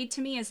didn't read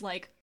to me as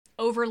like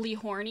overly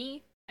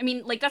horny. I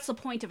mean, like that's the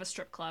point of a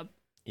strip club,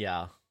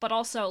 Yeah. but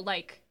also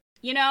like,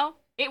 you know,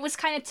 it was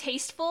kind of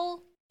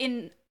tasteful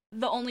in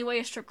the only way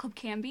a strip club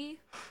can be.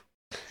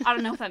 I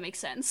don't know if that makes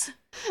sense.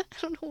 I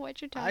don't know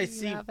what you're talking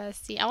see. about,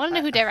 Bestie. I want to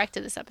know who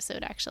directed this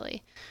episode,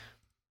 actually.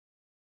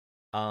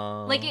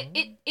 Like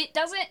it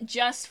doesn't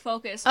just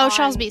focus Oh, on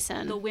Charles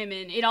Beeson. the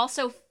women. It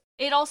also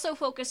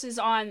focuses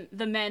on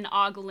the men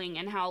ogling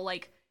and how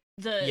like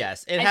the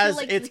Yes, it I has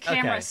feel like it's the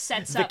camera okay.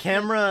 sets The up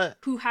camera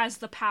who has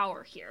the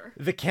power here.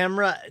 the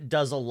camera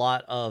does a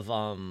lot of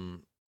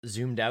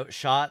zoomed out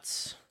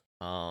shots,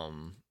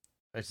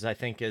 which I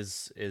think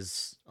is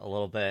a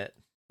little bit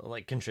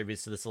like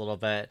contributes to this a little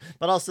bit.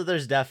 But also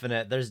there's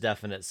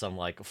definite some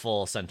like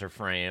full center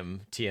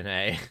frame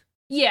TNA.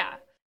 Yeah.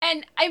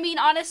 And I mean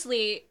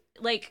honestly,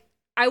 like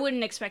I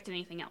wouldn't expect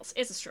anything else.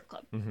 It's a strip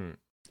club. Mm-hmm.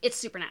 It's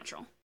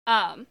supernatural.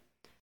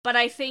 But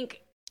I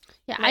think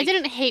Yeah, I like-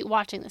 didn't hate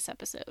watching this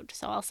episode,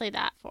 so I'll say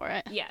that for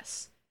it.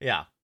 yes.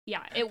 Yeah.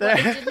 Yeah, it There-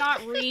 did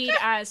not read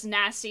as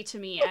nasty to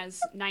me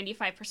as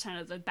 95%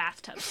 of the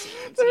bathtub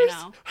scenes, you There's-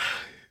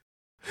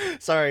 know?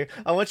 Sorry,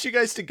 I want you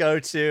guys to go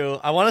to.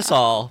 I want us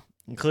all,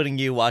 including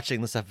you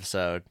watching this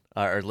episode,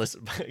 or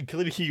listen,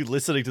 including you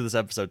listening to this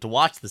episode, to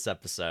watch this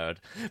episode.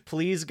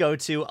 Please go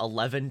to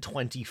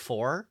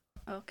 1124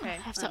 Okay. I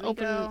have to let me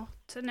open go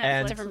to Netflix.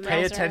 and Different pay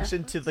browser.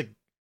 attention to the.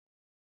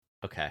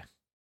 Okay.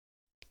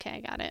 Okay, I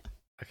got it.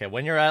 Okay.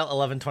 When you're at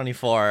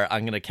 1124,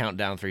 I'm gonna count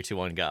down 3, 2,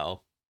 1,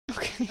 go.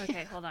 Okay.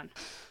 Okay, hold on.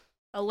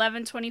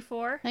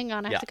 11:24. Hang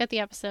on, I Yeah. have to get the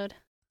episode.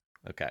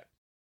 Okay.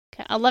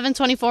 Okay,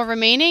 11:24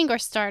 remaining or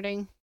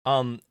starting?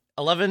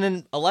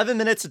 11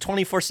 minutes and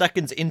 24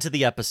 seconds into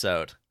the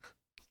episode.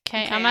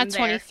 Okay, Okay, I'm I'm at there.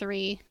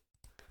 23.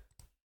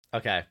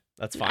 Okay,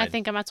 that's fine. I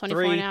think I'm at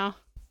 24 Three. now.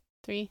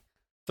 3.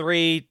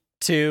 3,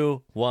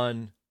 2,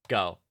 1,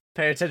 go.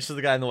 Pay attention to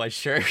the guy in the white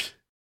shirt.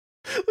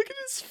 Look at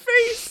his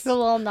face. The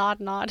little nod.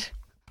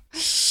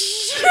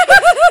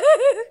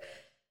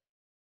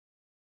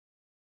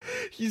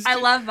 I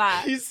love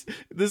that.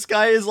 This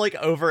guy is like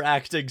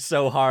overacting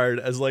so hard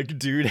as like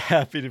dude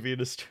happy to be in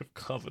a strip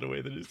club in a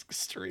way that is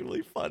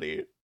extremely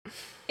funny.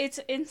 It's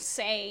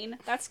insane.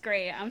 That's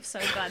great. I'm so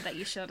glad that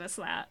you showed us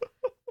that.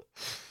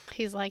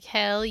 He's like,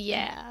 hell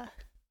yeah.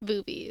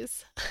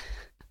 Boobies.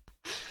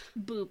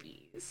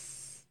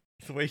 Boobies.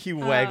 The way he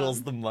waggles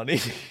Um, the money.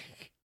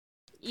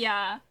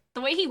 Yeah.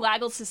 The way he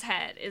waggles his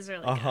head is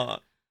really Uh-huh.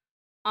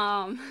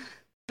 good.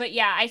 But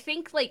yeah, I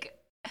think like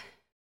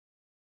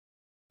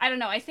I don't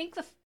know. I think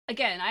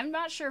again, I'm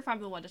not sure if I'm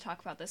the one to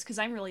talk about this because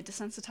I'm really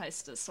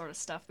desensitized to this sort of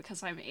stuff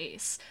because I'm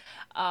ace.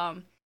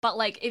 But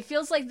like it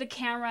feels like the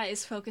camera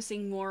is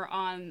focusing more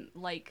on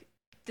like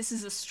this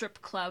is a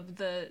strip club.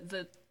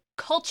 The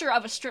culture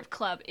of a strip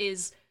club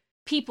is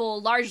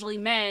people, largely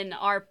men,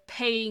 are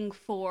paying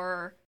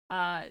for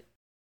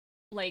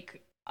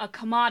like a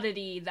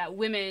commodity that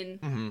women.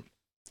 hmm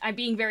I'm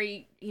being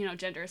very,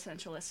 gender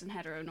essentialist and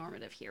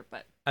heteronormative here,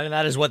 but I mean,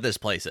 that is what this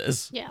place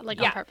is. Yeah, like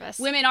Yeah, on purpose.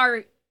 women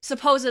are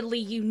supposedly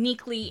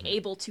uniquely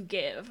able to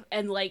give.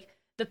 And, like,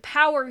 the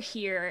power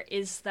here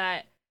is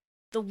that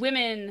the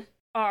women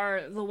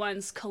are the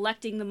ones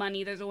collecting the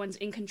money. They're the ones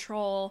in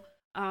control,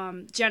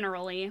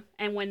 generally.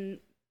 And when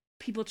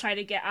people try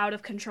to get out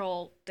of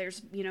control,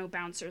 there's,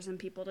 bouncers and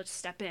people to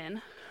step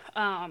in.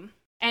 And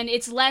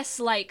it's less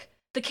like,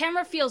 the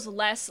camera feels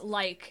less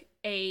like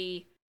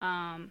a,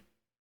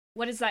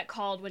 what is that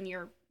called when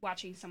you're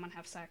watching someone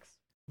have sex?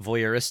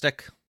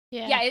 Voyeuristic.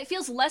 Yeah, it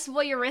feels less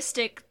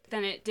voyeuristic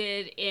than it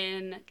did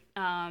in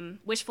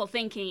Wishful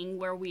Thinking,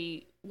 where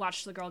we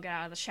watched the girl get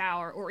out of the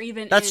shower, or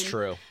even That's in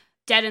true.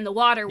 Dead in the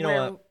Water, You know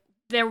where what?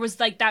 there was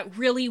like that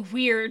really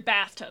weird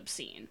bathtub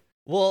scene.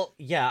 Well,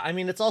 yeah, I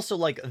mean, it's also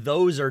like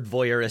those are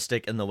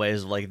voyeuristic in the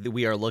ways of like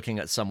we are looking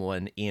at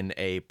someone in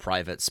a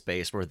private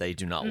space where they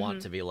do not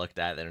want to be looked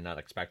at, they're not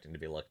expecting to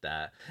be looked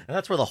at, and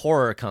that's where the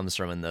horror comes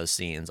from in those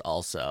scenes,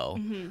 also.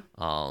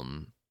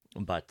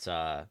 But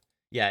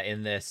yeah,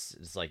 in this,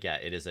 it's like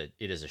it is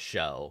a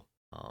show.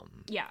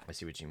 Yeah. I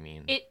see what you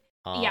mean. It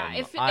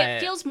I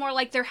feels more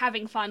like they're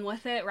having fun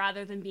with it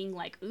rather than being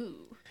like,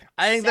 ooh.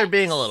 I think they're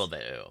being a sex. little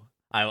bit ooh.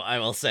 I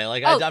will say,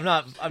 like, Oh, I'm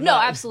not no,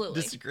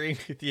 absolutely. disagreeing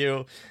with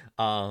you.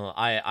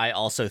 I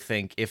also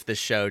think if the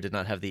show did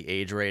not have the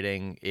age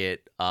rating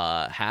it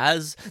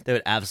has, they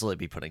would absolutely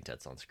be putting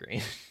tits on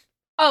screen.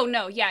 Oh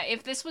no, yeah.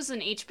 If this was an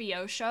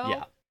HBO show,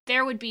 Yeah.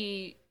 there would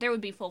be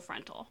full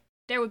frontal.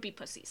 There would be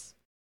pussies.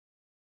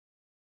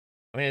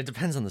 I mean, it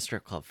depends on the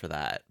strip club for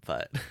that,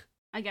 but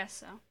I guess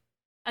so.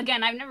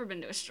 Again, I've never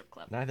been to a strip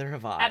club. neither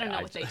have I. I don't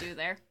know what they do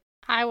there.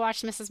 I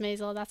watched Mrs.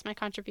 Maisel. That's my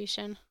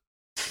contribution.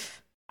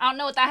 I don't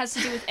know what that has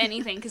to do with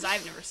anything because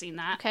I've never seen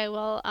that. Okay,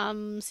 well,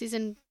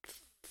 season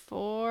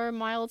 4,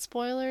 mild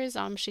spoilers.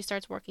 She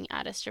starts working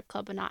at a strip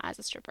club, but not as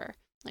a stripper.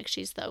 Like,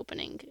 she's the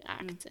opening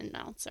act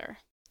announcer.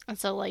 And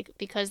so, like,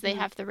 because they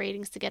have the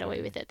ratings to get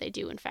away with it, they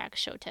do in fact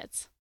show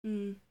tits.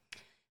 Mm.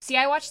 See,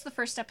 I watched the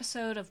first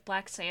episode of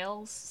Black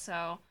Sails,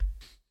 so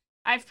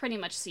I've pretty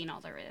much seen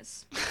all there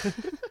is.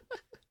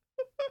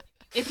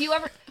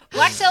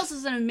 Black Sails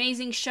is an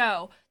amazing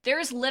show. There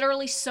is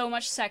literally so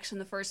much sex in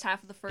the first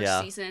half of the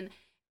first season.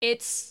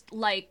 It's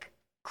like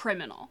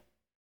criminal.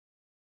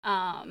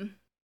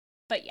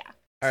 But yeah.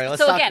 All right,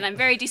 let's so talk... again, I'm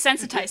very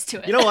desensitized to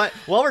it. You know what?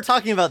 While we're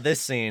talking about this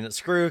scene,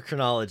 screw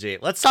chronology.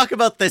 Let's talk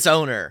about this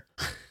owner.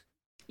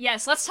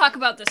 Yes, let's talk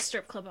about this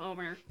strip club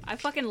owner. I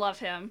fucking love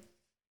him.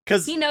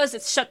 Cause he knows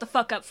it's Shut the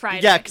Fuck Up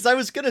Friday. Yeah, because I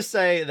was gonna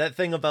say that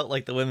thing about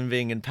like the women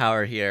being in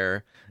power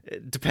here.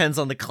 It depends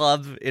on the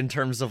club in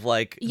terms of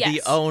like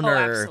the owner.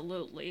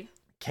 Absolutely.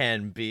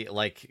 Can be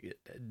like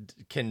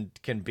can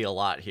be a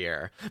lot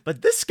here,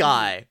 but this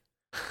guy.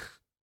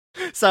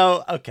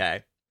 So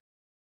okay.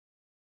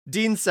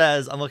 Dean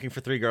says, "I'm looking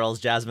for 3 girls: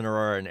 Jasmine,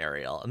 Aurora, and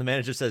Ariel." And the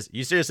manager says,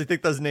 "You seriously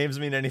think those names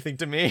mean anything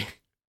to me?"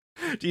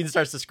 Dean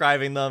starts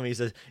describing them. He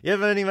says, "You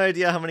have any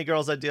idea how many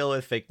girls I deal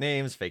with? Fake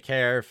names, fake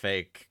hair,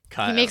 fake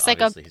cut." He makes like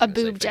a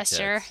boob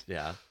gesture. Tits.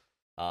 Yeah.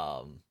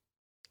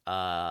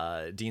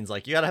 Dean's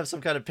like, "You gotta have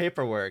some kind of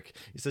paperwork."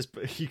 He says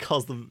he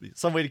calls them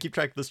some way to keep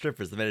track of the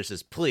strippers. The manager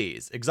says,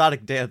 "Please,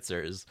 exotic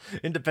dancers,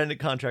 independent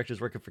contractors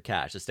working for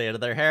cash. To stay out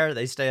of their hair,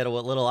 they stay out of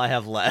what little I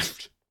have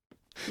left."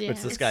 Yeah,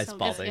 Which this guy's so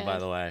balding, good. by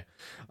the way.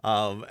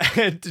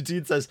 And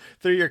Dean says,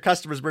 3 of your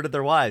customers murdered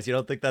their wives. You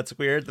don't think that's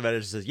weird? The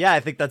manager says, "Yeah, I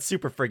think that's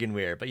super friggin'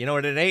 weird. But you know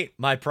what? It ain't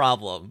my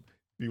problem."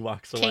 He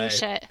walks away. King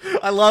shit.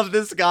 I love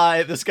this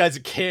guy. This guy's a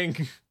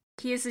king.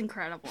 He is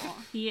incredible.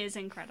 He is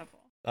incredible.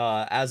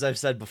 As I've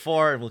said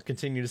before, and will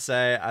continue to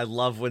say, I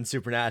love when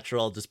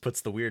Supernatural just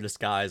puts the weirdest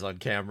guys on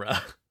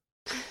camera.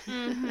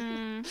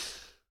 Mm-hmm.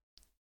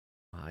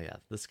 Oh yeah,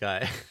 this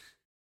guy.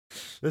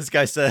 This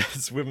guy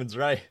says women's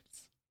rights.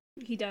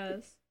 He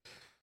does.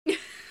 He's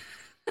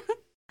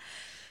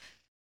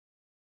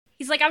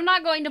like, I'm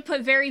not going to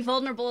put very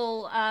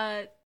vulnerable.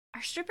 Are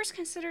strippers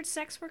considered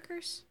sex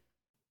workers?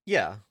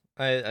 Yeah,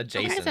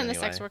 adjacent. It's in the anyway.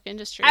 sex work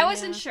industry. I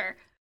wasn't sure.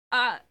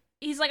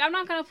 He's like, I'm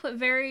not going to put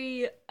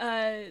very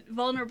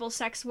vulnerable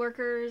sex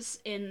workers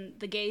in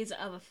the gaze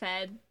of a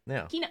Fed.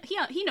 Yeah.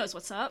 He knows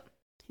what's up.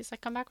 He's like,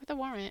 come back with a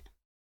warrant.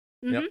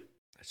 Mm-hmm. Yep.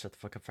 Shut the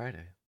fuck up,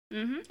 Friday.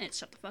 Mm-hmm. It's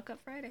Shut the Fuck Up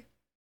Friday.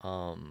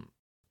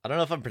 I don't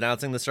know if I'm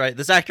pronouncing this right.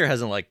 This actor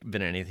hasn't like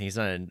been in anything. He's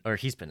not in, or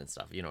he's been in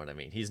stuff. You know what I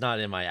mean? He's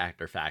not in my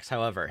actor facts.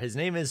 However, his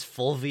name is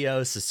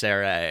Fulvio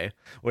Cesare,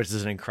 which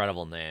is an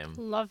incredible name.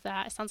 Love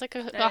that. It sounds like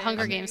a That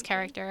Hunger is Games amazing.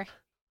 character.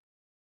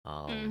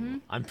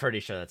 I'm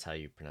pretty sure that's how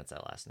you pronounce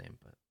that last name,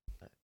 but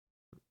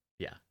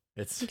yeah,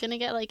 it's I'm gonna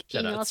get like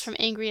Shout emails outs. from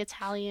angry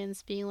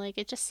Italians being like,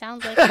 it just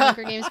sounds like the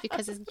Hunger Games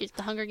because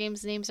the Hunger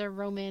Games names are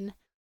Roman.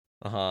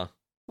 uh-huh.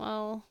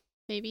 Well,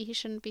 maybe he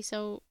shouldn't be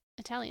so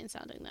Italian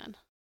sounding then.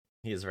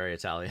 He is very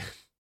Italian.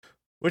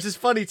 Which is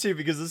funny too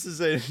because this is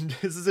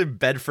in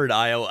Bedford,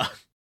 Iowa.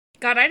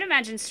 God, I'd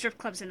imagine strip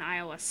clubs in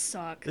Iowa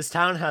suck. This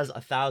town has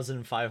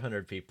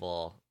 1,500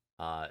 people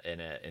in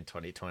it in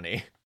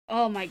 2020.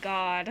 Oh my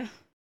god.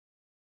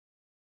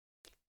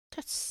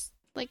 That's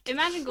like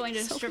Imagine going to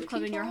a so strip many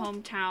club in your people.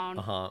 hometown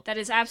Uh-huh. that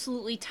is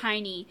absolutely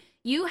tiny.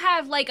 You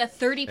have like a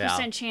 30%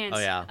 Yeah. chance Oh,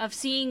 yeah. of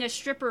seeing a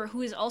stripper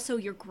who is also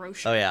your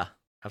grocer. Oh yeah,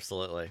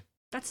 absolutely.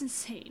 That's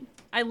insane.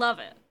 I love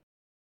it.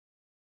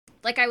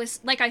 Like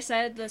I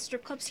said, the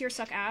strip clubs here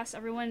suck ass.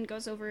 Everyone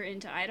goes over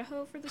into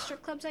Idaho for the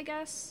strip clubs, I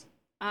guess.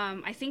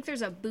 I think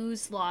there's a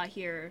booze law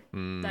here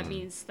that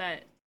means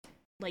that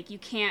like you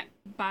can't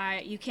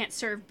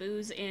serve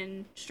booze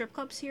in strip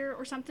clubs here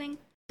or something.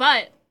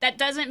 But that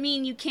doesn't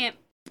mean you can't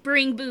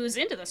bring booze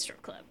into the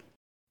strip club.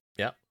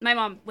 Yep. My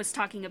mom was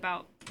talking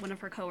about one of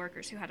her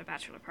coworkers who had a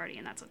bachelor party,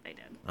 and that's what they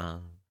did.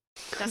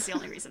 That's the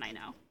only reason I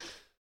know.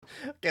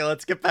 Okay,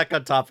 let's get back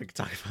on topic and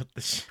talk about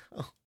the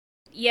show.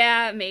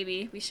 Yeah,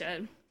 maybe we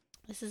should.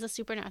 This is a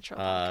supernatural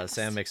podcast.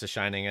 Sam makes a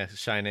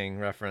Shining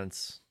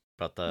reference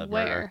about the murder.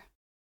 Where?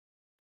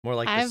 More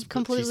like I've she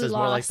completely says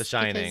more like The lost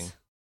Shining.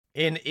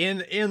 because-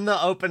 In the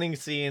opening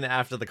scene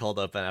after the cold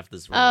open, after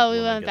this Oh, we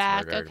woman went gets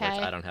back, murdered, which okay.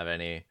 I don't have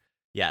any.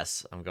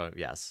 Yes, I'm going.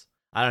 Yes,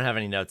 I don't have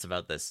any notes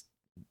about this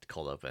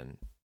cold open.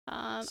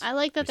 I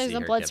like that We there's see a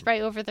her blood get-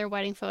 spray over their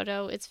wedding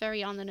photo. It's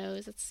very on the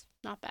nose. It's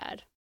not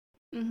bad.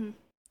 Mm-hmm.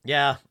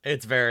 Yeah,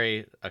 it's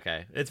very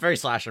okay. It's very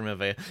slasher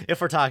movie.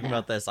 If we're talking Yeah.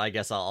 about this, I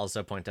guess I'll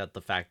also point out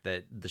the fact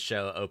that the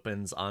show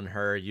opens on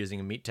her using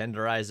a meat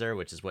tenderizer,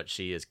 which is what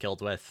she is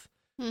killed with.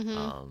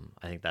 Mm-hmm.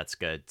 I think that's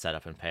good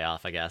setup and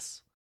payoff, I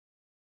guess.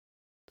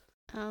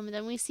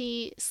 Then we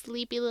see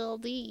sleepy little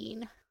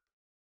Dean.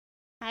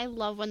 I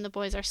love when the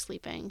boys are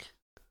sleeping.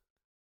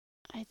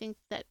 I think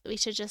that we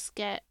should just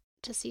get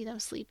to see them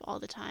sleep all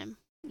the time.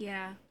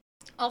 Yeah.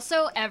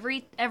 Also,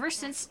 ever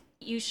since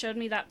you showed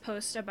me that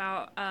post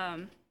about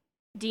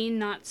Dean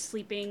not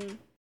sleeping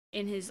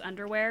in his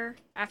underwear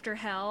after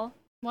hell,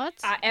 What?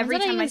 every When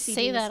did time I even see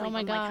say Dean that? asleep, Oh my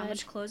I'm god! like, how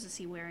much clothes is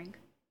he wearing?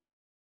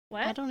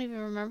 What? I don't even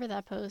remember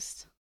that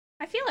post.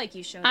 I feel like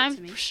you showed it to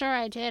I'm me. sure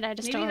I did. I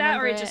just Maybe don't that,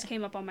 remember or it. it just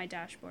came up on my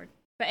dashboard.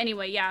 But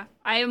anyway, yeah,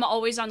 I am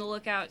always on the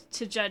lookout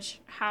to judge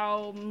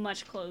how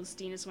much clothes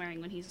Dean is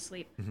wearing when he's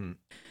asleep. Mhm.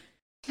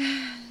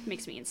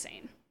 Makes me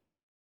insane.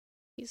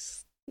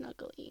 He's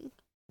snuggling.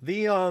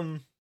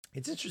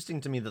 It's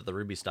interesting to me that the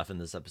Ruby stuff in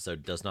this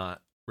episode does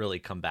not really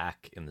come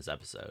back in this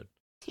episode.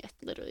 It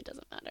literally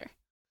doesn't matter.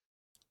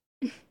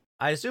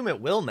 I assume it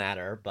will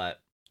matter,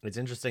 but it's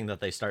interesting that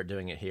they start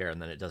doing it here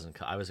and then it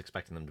doesn't. I was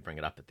expecting them to bring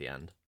it up at the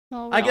end.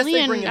 Well, I we're guess only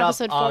they in bring it up,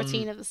 episode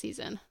 14 of the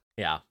season.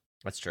 Yeah,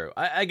 that's true.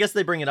 I guess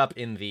they bring it up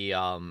in the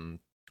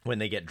when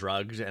they get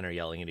drugged and are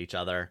yelling at each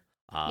other.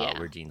 Yeah.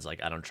 Where Dean's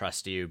like, "I don't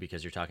trust you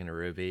because you're talking to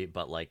Ruby,"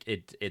 but like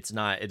it's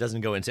not. It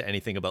doesn't go into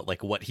anything about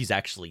like what he's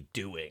actually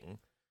doing,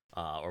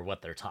 or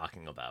what they're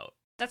talking about.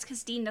 That's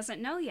because Dean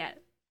doesn't know yet.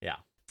 Yeah.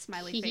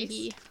 Smiley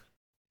face.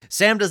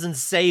 Sam doesn't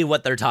say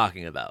what they're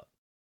talking about,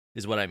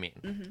 is what I mean.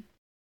 Mm-hmm.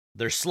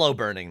 They're slow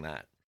burning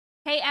that.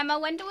 Hey Emma,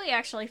 when do we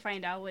actually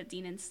find out what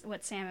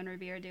what Sam and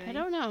Ruby are doing? I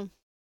don't know.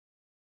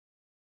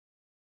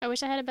 I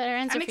wish I had a better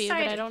answer I'm for you, but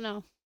I excited. don't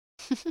know.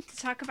 To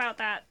talk about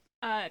that,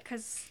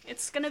 because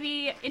it's gonna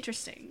be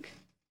interesting.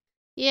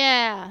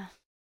 Yeah.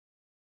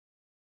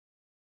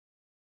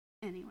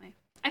 Anyway,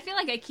 I feel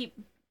like I keep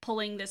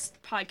pulling this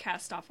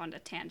podcast off onto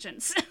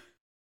tangents.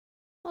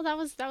 Well, that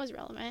was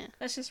relevant.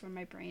 That's just where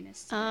my brain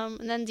is. today.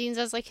 And then Dean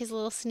does like his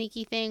little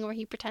sneaky thing where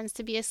he pretends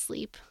to be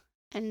asleep,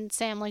 and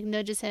Sam like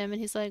nudges him, and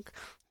he's like,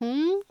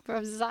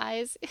 rubs his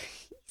eyes. He's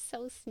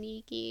so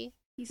sneaky.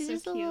 He's He's so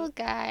just a cute. little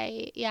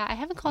guy. Yeah, I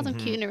haven't called him Mhm.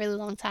 cute in a really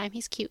long time.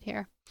 He's cute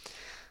here.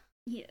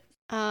 Yeah.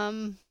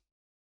 And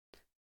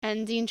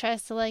Dean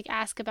tries to like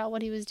ask about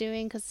what he was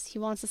doing because he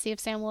wants to see if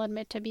Sam will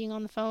admit to being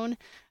on the phone.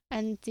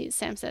 And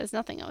Sam says,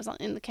 "Nothing. I was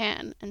in the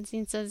can." And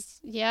Dean says,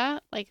 "Yeah,"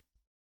 like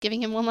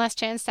giving him one last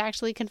chance to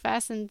actually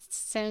confess. And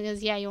Sam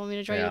goes, "Yeah, you want me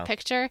to draw you Yeah. a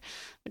picture?"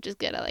 Which is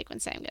good. I like when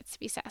Sam gets to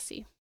be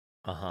sassy.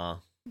 Uh-huh.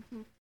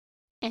 Mhm.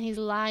 And he's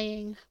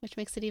lying, which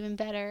makes it even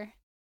better.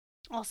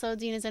 Also,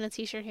 Dean is in a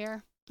t-shirt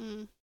here.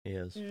 He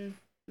is.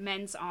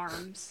 Men's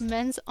arms.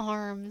 Men's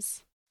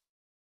arms.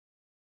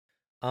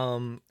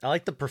 I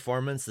like the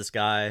performance this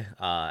guy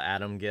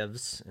Adam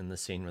gives in the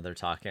scene where they're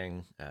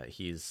talking.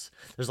 There's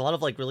a lot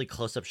of like really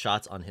close-up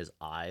shots on his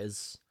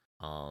eyes.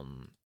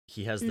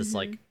 He has this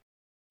like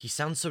he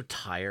sounds so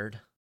tired.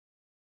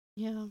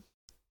 Yeah.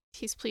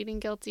 He's pleading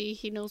guilty.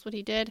 He knows what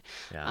he did.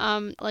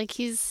 Yeah. Like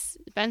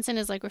Benson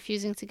is like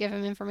refusing to give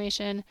them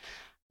information,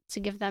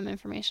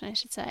 I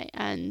should say.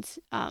 And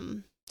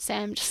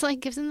Sam just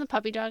like gives him the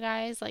puppy dog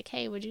eyes, like,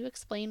 "Hey, would you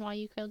explain why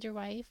you killed your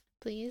wife,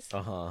 please?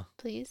 Uh-huh.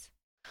 Please."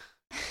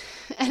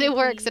 And it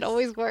works. It Please.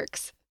 always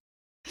works.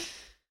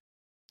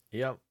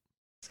 Yep.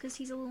 It's because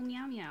he's a little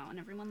meow meow and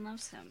everyone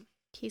loves him.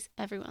 He's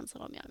everyone's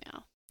little meow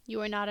meow.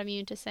 You are not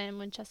immune to Sam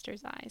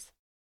Winchester's eyes.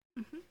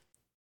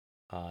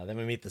 Then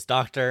we meet this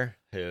doctor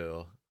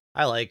who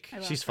I like. I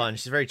love She's her. fun.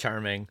 She's very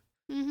charming.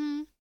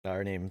 Mm-hmm.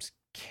 Her name's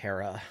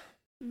Kara.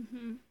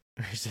 Mm-hmm.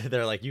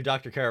 They're like, "You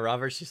Dr. Kara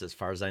Roberts?" She says, "As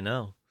far as I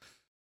know."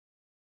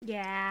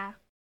 Yeah.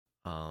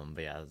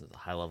 But yeah,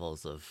 high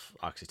levels of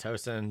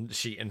oxytocin.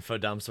 She info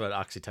dumps about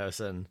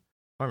oxytocin.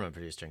 Hormone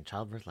produced during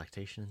childbirth,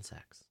 lactation, and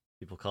sex.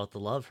 People call it the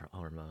love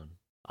hormone.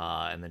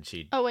 And then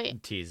she Oh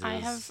wait, teases.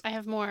 I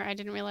have more. I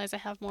didn't realize I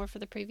have more for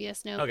the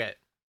previous note. Okay.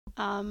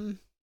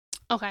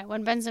 Okay,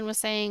 when Benson was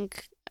saying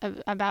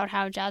about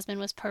how Jasmine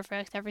was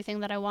perfect,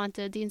 everything that I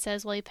wanted, Dean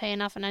says, "Well, you pay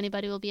enough and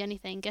anybody will be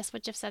anything." Guess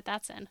what Jif said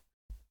that's in?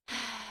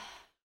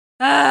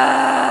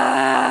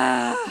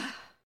 Yeah.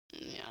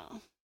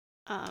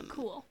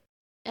 Cool.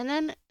 And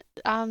then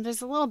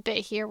there's a little bit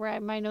here where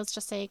my notes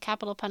just say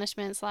capital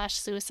punishment /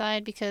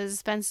 suicide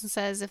because Benson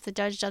says if the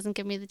judge doesn't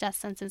give me the death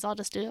sentence, I'll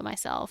just do it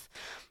myself.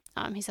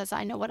 He says,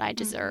 "I know what I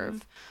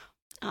deserve."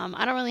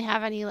 I don't really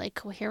have any like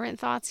coherent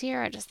thoughts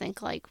here. I just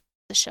think like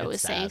the show It's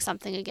is saying sad.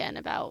 something again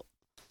about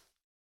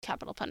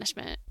capital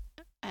punishment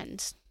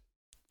And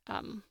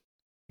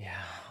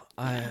Yeah,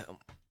 I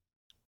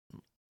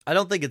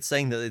don't think it's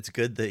saying that it's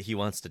good that he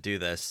wants to do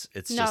this.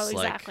 It's no, just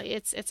exactly. like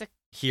It's a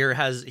here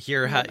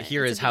moment.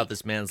 here It's is a how beat.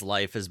 this man's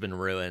life has been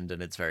ruined,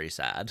 and it's very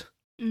sad.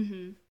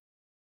 Mm-hmm.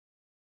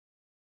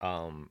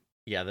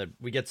 Yeah,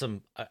 we get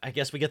some. I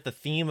guess we get the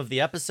theme of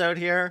the episode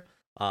here,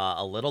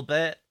 a little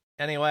bit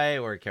anyway.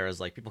 Where Kara's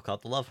like, people call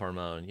it the love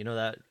hormone. You know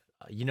that.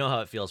 You know how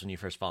it feels when you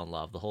first fall in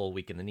love. The whole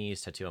weak in the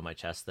knees, tattoo on my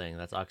chest thing.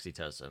 That's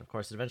oxytocin. Of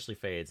course, it eventually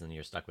fades, and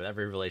you're stuck with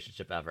every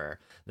relationship ever.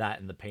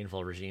 That and the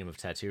painful regime of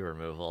tattoo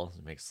removal.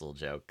 It makes a little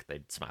joke. They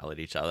smile at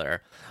each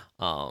other.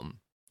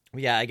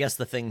 Yeah, I guess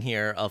the thing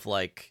here of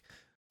like,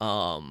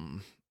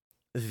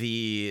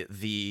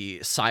 the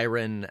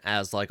siren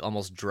as like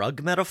almost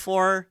drug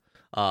metaphor,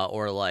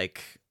 or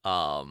like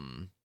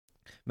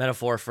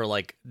metaphor for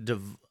like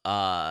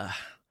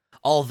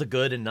all the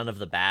good and none of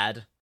the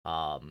bad,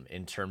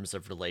 in terms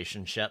of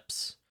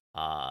relationships.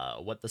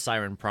 What the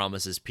siren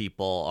promises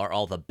people are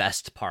all the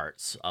best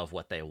parts of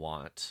what they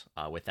want,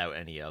 without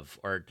any of,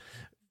 or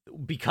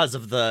because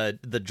of the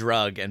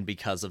drug and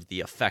because of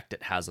the effect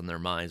it has on their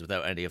minds,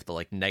 without any of the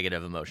like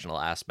negative emotional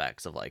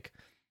aspects of like,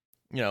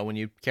 when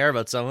you care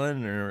about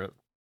someone or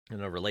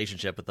in a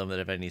relationship with them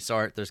of any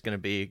sort, there's going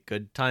to be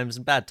good times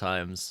and bad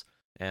times,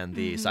 and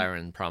the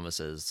siren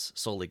promises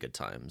solely good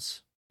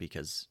times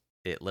because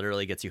it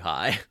literally gets you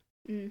high.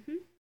 Mm-hmm.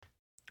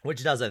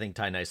 Which does, I think,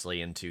 tie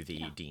nicely into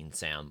the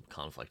Dean-Sam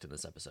conflict in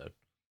this episode.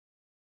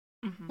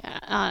 Mm-hmm. Yeah,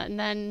 and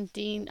then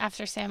Dean,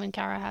 after Sam and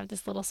Kara have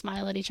this little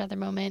smile at each other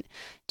moment,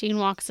 Dean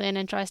walks in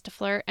and tries to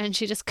flirt, and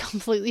she just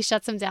completely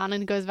shuts him down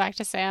and goes back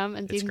to Sam.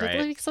 And It's Dean great.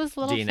 makes this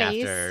little Dean,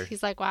 face. after-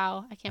 He's like,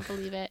 "Wow, I can't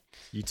believe it."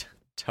 You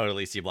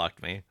totally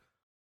C-blocked me.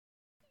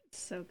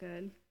 So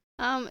good.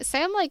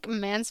 Sam like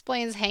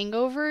mansplains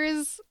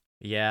hangovers.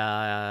 Yeah,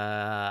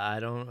 I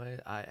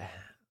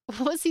What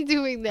was he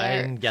doing I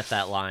there? didn't get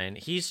that line.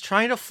 He's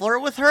trying to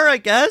flirt with her, I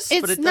guess,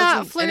 but It's it not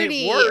doesn't, and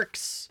flirty. it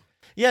works.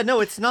 Yeah, no,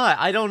 it's not.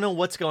 I don't know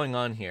what's going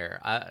on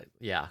here.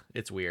 Yeah,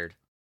 it's weird.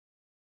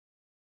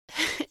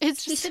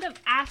 It's He just should have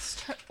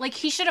asked her, like,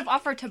 he should have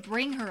offered to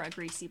bring her a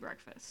greasy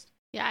breakfast.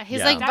 yeah. He's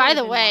Yeah. like, That by would've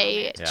the been way,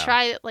 romantic. Yeah.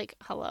 try like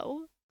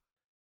hello.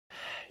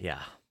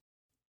 Yeah.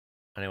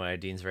 Anyway,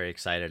 Dean's very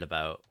excited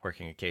about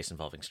working a case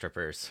involving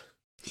strippers.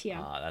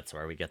 Yeah. That's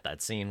where we get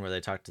that scene where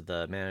they talk to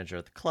the manager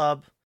at the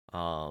club.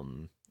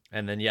 And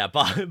then yeah,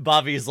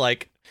 Bobby's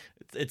like,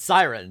 it's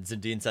sirens,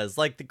 and Dean says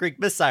like the Greek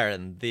myth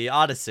siren, the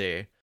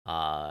Odyssey.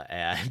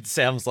 And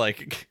Sam's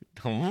like,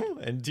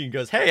 and Dean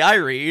goes, "Hey, I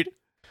read."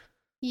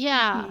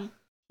 Yeah, Mhm.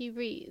 he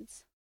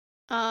reads.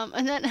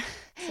 And then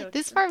So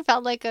this true. part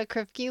felt like a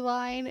Kripke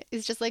line.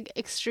 Is just like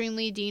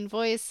extremely Dean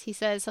voice. He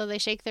says, "So they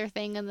shake their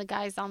thing and the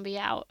guy zombie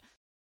out."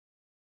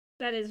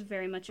 That is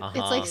very much a Uh-huh.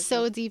 It's like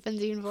so deep in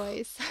Dean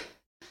voice.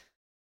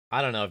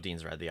 I don't know if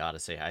Dean's read the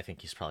Odyssey. I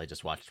think he's probably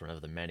just watched one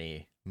of the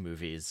many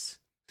movies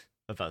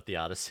about the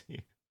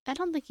Odyssey. I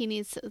don't think he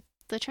needs to,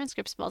 the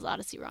transcript spells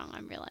Odyssey wrong.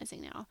 I'm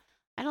realizing now.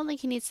 I don't think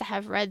he needs to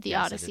have read the Yes,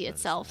 I did Odyssey notice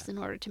itself that. in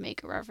order to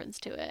make a reference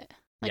to it.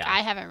 Like Yeah. I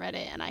haven't read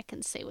it, and I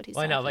can say what he's.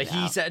 Well, I know, talking but he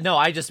about. said no.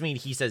 I just mean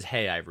he says,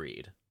 "Hey, I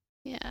read."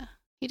 Yeah,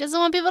 he doesn't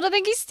want people to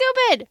think he's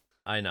stupid.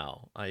 I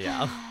know.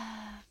 Yeah.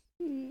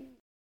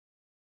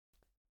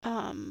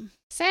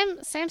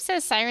 Sam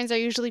says sirens are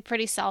usually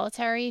pretty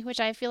solitary, which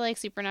I feel like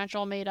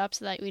Supernatural made up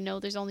so that we know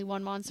there's only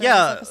one monster in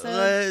Yeah. this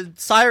episode.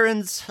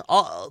 Sirens.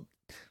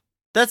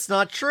 That's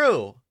not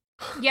true.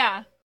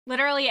 Yeah.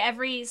 Literally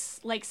every,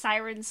 like,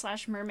 siren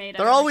 / mermaid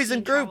They're I've ever always in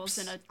seen travels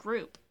groups. in a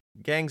group.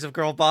 Gangs of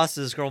girl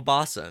bosses, girl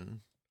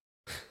bossin'.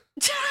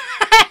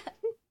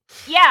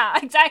 Yeah,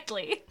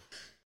 exactly.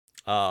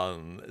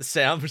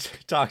 Sam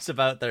talks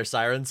about their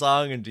siren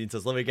song, and Dean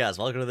says, "Let me guess,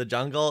 welcome to the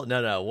jungle."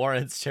 No,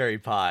 Warrant's cherry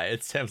pie.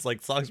 It's Sam's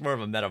like, song's more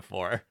of a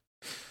metaphor.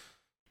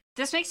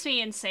 This makes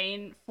me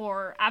insane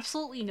for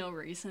absolutely no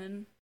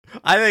reason.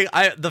 I think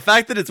the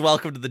fact that it's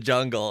welcome to the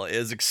jungle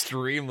is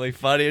extremely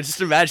funny. I'm just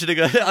imagining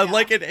I'm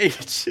like an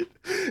ancient.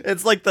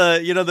 It's like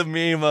the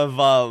meme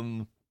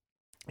of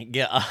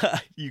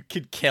you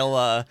could kill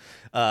a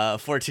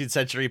 14th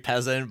century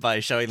peasant by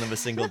showing them a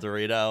single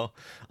Dorito.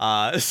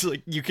 It's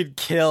like you could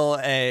kill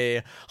a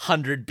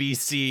 100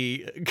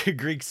 BC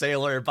Greek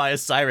sailor by a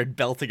siren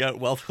belting out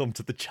 "Welcome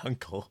to the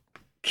jungle."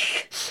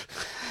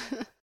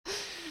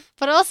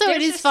 But also, There's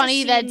it is just a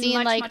funny that scene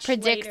Dean much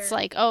predicts later.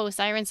 like, oh,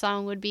 siren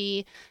song would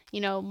be,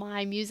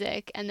 my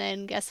music, and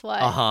then guess what?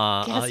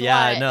 Guess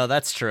Yeah, what? no,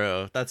 that's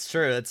true. That's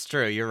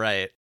true. You're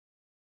right.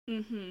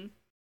 Mm-hmm.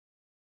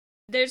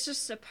 There's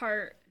just a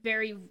part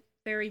very,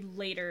 very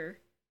later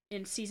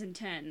in season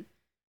 10.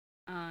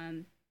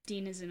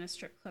 Dean is in a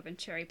strip club and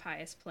Cherry Pie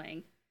is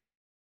playing.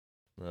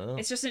 Oh.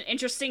 It's just an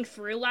interesting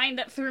through line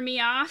that threw me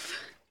off.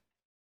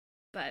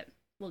 But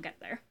we'll get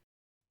there.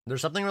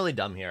 There's something really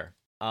dumb here.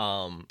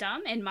 Dumb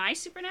in my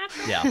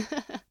Supernatural? Yeah.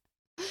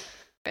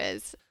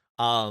 Is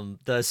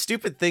The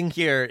stupid thing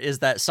here is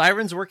that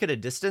sirens work at a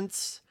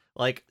distance.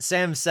 Like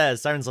Sam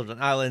says, sirens lived on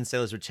islands,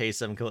 sailors would chase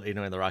them,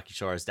 in the rocky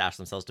shores, dash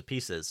themselves to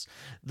pieces.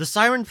 The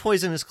siren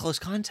poison is close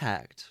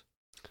contact.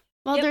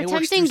 Well, Yep. they're It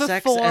works tempting through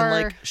before. sex and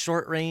like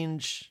short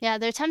range. Yeah,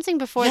 they're tempting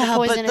before Yeah, the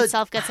but poison the-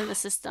 itself gets in the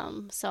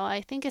system. So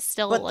I think it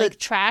still But like the-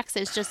 tracks.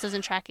 It just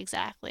doesn't track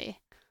exactly.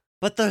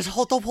 But the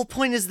whole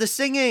point is the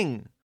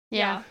singing.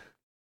 Yeah.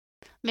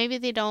 Maybe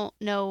they don't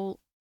know.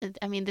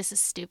 I mean, this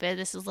is stupid.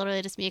 This is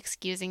literally just me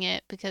excusing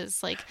it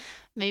because, like,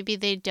 maybe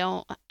they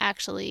don't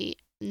actually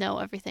know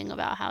everything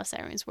about how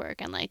sirens work,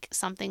 and like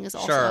something is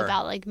also Sure.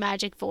 about like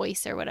magic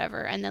voice or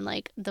whatever, and then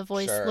like the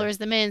voice Sure. lures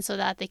them in so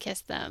that they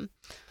kiss them.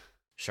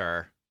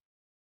 Sure.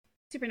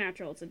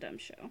 Supernatural, it's a dumb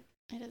show.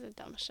 It is a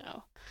dumb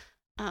show.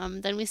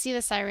 Then we see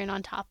the siren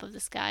on top of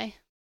this guy.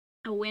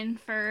 A win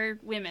for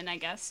women, I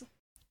guess.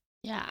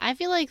 Yeah, I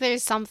feel like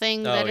there's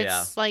something Oh, that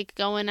yeah. it's like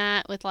going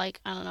at with like,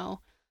 I don't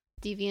know,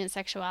 deviant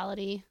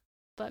sexuality,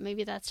 but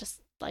maybe that's just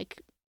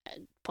like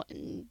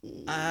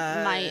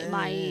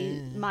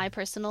my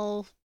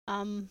personal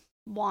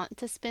want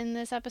to spin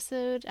this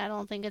episode. I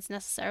don't think it's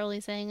necessarily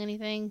saying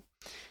anything.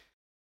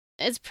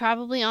 It's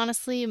probably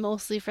honestly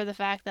mostly for the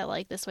fact that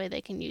like this way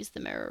they can use the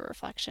mirror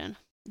reflection.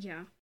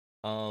 Yeah.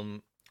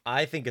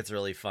 I think it's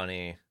really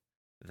funny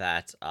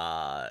that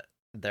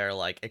they're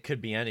like, it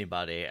could be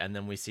anybody, and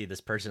then we see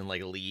this person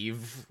like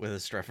leave with a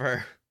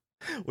stripper,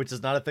 which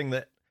is not a thing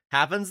that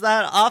happens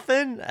that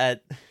often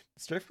at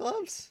strip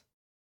clubs.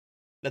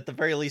 At the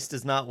very least,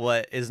 is not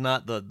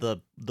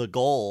the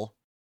goal.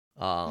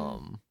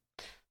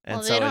 And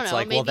Well, so they don't it's know.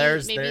 like, Maybe, well,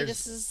 there's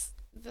this is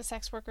the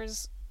sex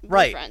worker's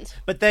Right. boyfriend.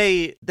 but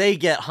they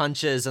get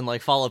hunches and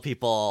like follow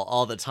people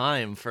all the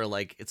time for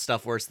like it's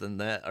stuff worse than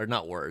that, or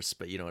not worse,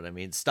 but you know what I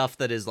mean, stuff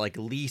that is like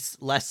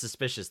less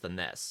suspicious than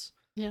this.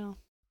 Yeah.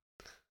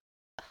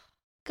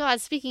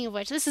 God, speaking of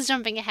which, this is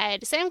jumping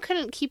ahead. Sam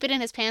couldn't keep it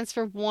in his pants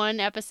for one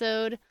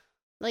episode.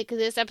 Like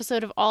this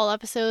episode of all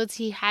episodes,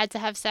 he had to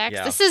have sex.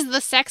 Yeah. This is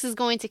the sex is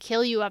going to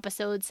kill you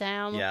episode,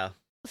 Sam. Yeah,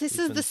 This We've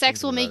is been the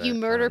sex will thinking make about you it. I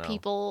murder don't know.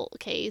 people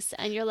case.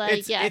 And you're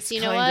like, yes, it's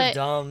you know kind of what?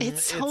 dumb.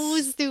 It's so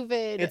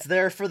stupid. It's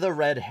there for the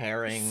red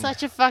herring.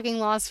 Such a fucking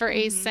loss for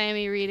Ace Mhm.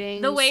 Sammy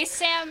readings. The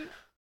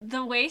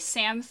way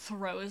Sam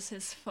throws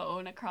his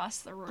phone across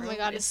the room my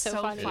God, is it's so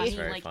so funny. funny. It's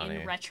very Like funny.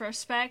 in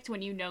retrospect,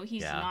 when you know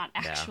he's Yeah, not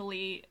yeah.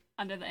 actually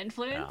under the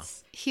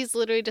influence. He's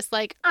literally just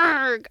like,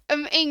 arg,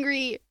 I'm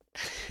angry.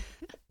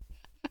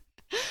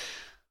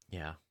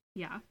 Yeah.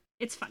 Yeah,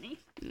 it's funny.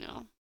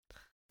 No.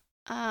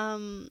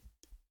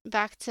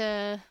 Back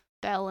to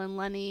Belle and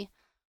Lenny.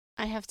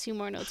 I have two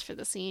more notes for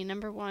the scene.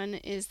 Number one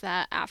is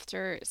that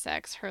after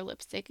sex, her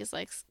lipstick is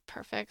like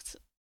perfect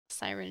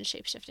siren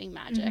shapeshifting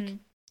magic. Mhm.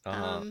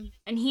 Uh-huh.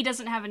 And he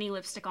doesn't have any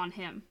lipstick on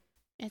him.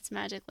 It's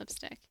magic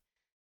lipstick.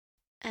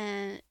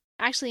 And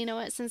actually, you know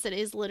what? Since it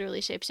is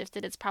literally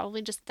shapeshifted, it's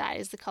probably just that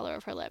is the color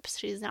of her lips.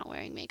 She's not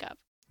wearing makeup.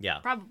 Yeah.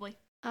 Probably.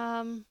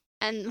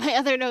 And my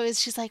other note is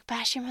she's like,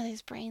 bash your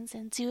mother's brains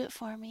in, do it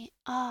for me.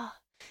 Ah.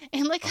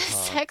 In like a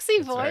Uh-huh. sexy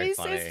It's very voice.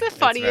 funny. It's the It's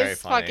very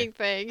funniest funny. fucking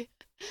thing.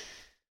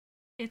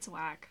 It's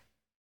whack.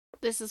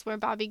 This is where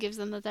Bobby gives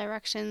them the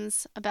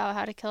directions about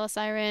how to kill a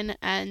siren,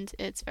 and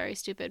it's very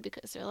stupid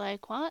because they're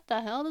like, what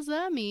the hell does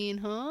that mean,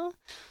 huh?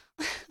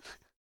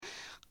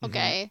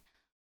 Okay.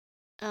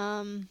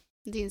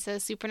 Dean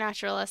says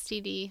supernatural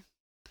STD.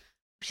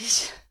 Which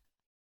is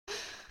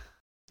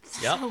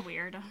Yep. So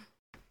weird.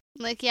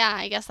 like, yeah,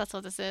 I guess that's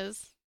what this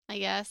is. I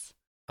guess.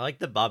 I like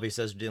that Bobby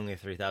says we're dealing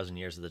with 3,000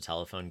 years of the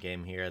telephone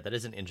game here. That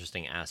is an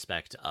interesting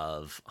aspect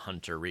of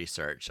Hunter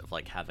research, of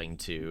like having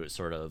to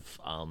sort of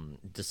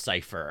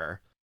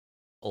decipher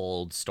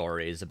old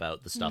stories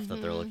about the stuff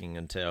that they're Mhm. looking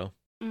into.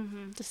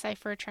 Mm-hmm.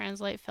 Decipher,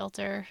 translate,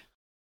 filter.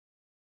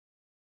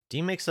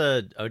 Dean makes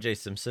a O.J.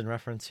 Simpson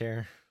reference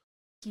here.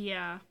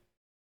 Yeah.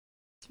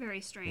 It's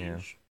very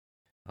strange.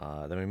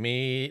 Then we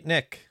meet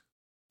Nick.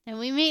 And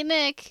we meet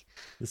Nick.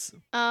 This,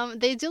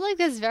 They do like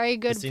this very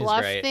good This scene's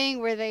bluff great. thing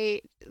where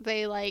they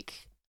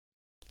like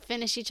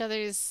finish each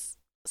other's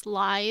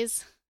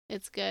lies.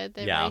 It's good.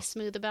 They're Yeah. very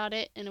smooth about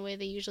it in a way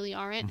they usually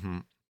aren't.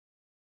 mhm.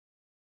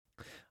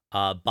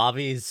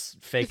 Bobby's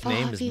fake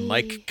name is Bobby.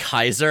 Mike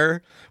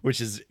Kaiser,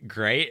 which is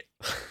great.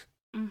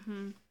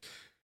 Mm-hmm.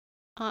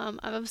 I'm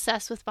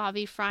obsessed with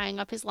Bobby frying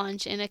up his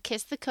lunch in a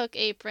kiss the cook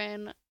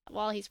apron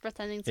while he's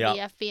pretending to Yeah. be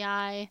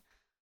FBI.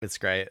 It's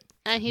great.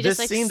 And he This just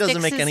like scene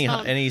doesn't sticks make his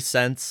phone- any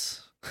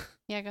sense.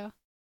 Yeah, go.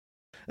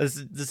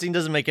 This scene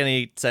doesn't make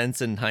any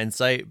sense in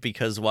hindsight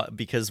because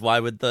why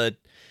would the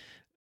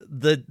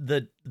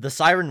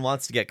siren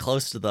wants to get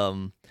close to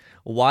them?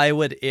 Why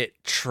would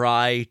it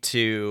try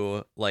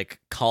to like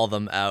call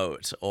them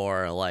out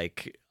or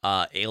like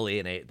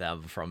alienate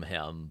them from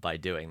him by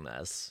doing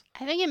this?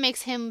 I think it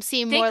makes him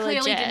seem They more clearly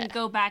legit. didn't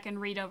go back and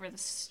read over the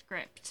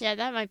script. Yeah,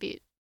 that might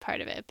be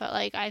part of it. But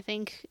like, I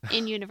think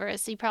in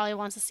universe, he probably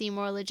wants to seem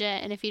more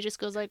legit. And if he just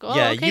goes like, "Oh,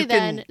 Yeah, okay," you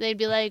then can- they'd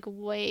be like,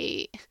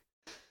 "Wait."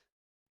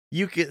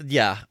 You could,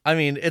 yeah. I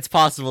mean, it's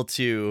possible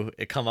to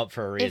come up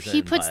for a reason. If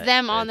he puts but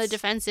them on the it's-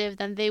 defensive,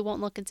 then they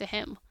won't look into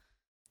him,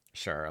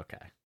 Sure,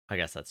 okay. I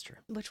guess that's true.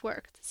 which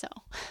worked. So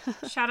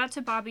Shout out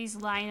to Bobby's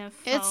line of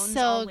phones. it's all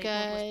so labeled with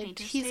good.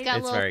 painter's He's tape. got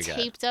It's little very good.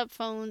 taped up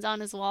phones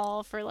on his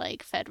wall for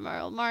like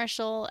Federal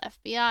Marshal,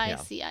 FBI, Yeah.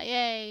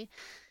 CIA.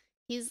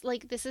 He's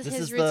like, this is This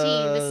his is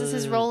routine. This is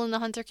his the- role in the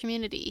hunter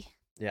community.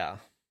 Yeah.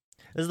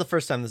 This is the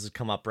first time this has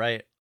come up,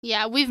 right?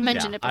 Yeah, we've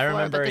mentioned Yeah. it before, I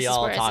remember but this is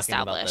y'all where it's talking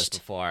about this established.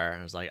 before.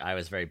 I was like, I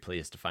was very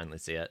pleased to finally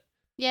see it.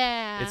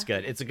 Yeah. It's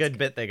good. It's a good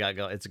bit they got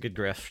going. It's a good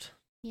grift.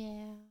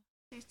 Yeah.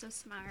 They're so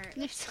smart.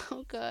 They're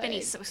so good.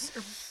 Benny's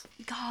so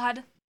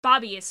God.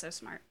 Bobby is so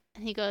smart.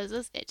 And he goes,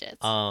 those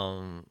idiots.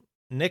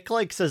 Nick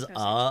like says Goes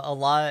a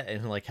lot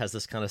and like has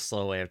this kind of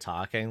slow way of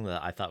talking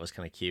that I thought was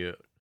kind of cute.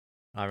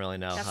 I don't really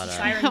know That's how the to.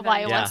 siren Why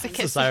he venom. Yeah, wants to it's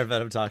kiss the siren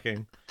venom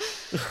talking.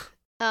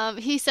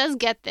 He says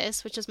 "get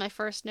this," which is my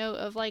first note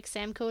of like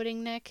Sam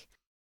coding Nick,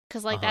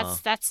 because like Uh-huh.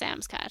 that's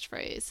Sam's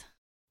catchphrase.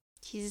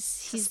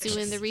 He's doing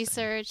the Suspicious.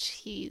 research.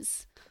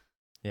 He's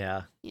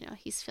Yeah.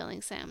 he's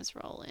filling Sam's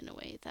role in a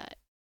way that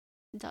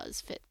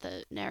does fit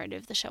the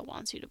narrative the show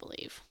wants you to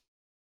believe.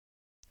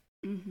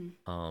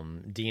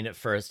 Mm-hmm. Dean at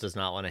first does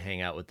not want to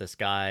hang out with this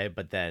guy,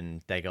 but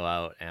then they go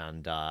out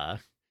and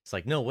it's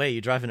like, no way,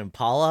 you drive an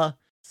Impala?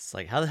 It's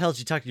like, how the hell did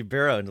you talk to your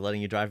bureau into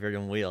letting you drive your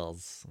own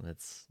wheels? And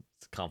it's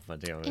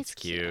complimenting him. It's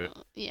cute.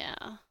 Yeah.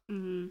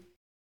 Mm-hmm.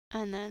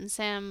 And then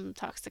Sam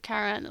talks to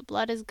Kara, and the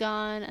blood is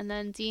gone. And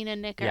then Dean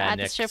and Nick are Yeah, at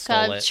the Nick strip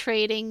stole club it.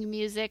 trading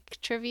music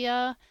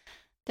trivia.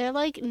 They're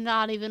like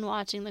not even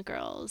watching the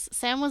girls.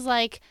 Sam was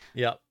like,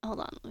 Yep. hold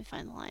on, let me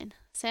find the line.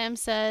 Sam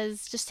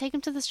says, just take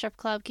him to the strip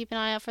club. Keep an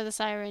eye out for the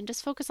siren.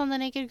 Just focus on the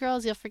naked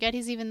girls. You'll forget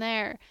he's even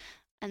there.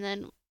 And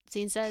then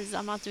Dean says,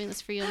 I'm not doing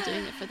this for you. I'm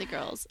doing it for the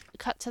girls.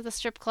 Cut to the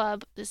strip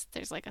club.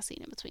 There's like a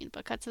scene in between,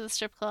 but cut to the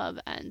strip club.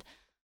 And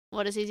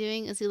what is he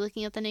doing? Is he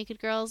looking at the naked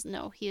girls?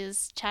 No, he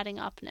is chatting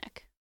up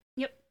Nick.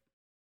 Yep.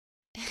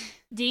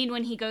 Dean,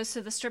 when he goes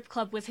to the strip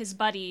club with his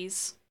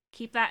buddies,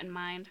 keep that in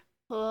mind.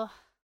 Oh,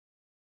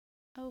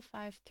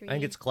 053. I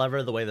think it's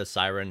clever the way the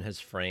siren has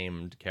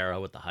framed Kara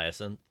with the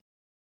hyacinth.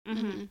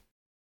 Mm-hmm.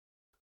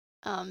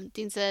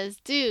 Dean says,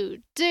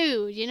 dude,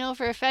 you know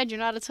for a Fed you're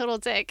not a total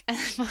dick. And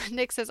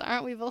Nick says,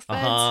 aren't we both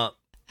Feds?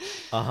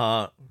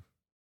 Uh-huh.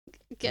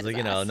 Get Like,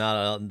 his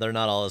ass. they're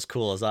not all as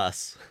cool as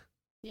us.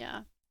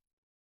 Yeah.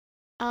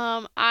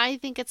 I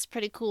think it's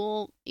pretty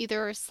cool,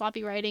 either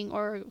sloppy writing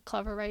or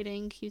clever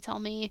writing. You tell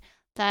me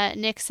that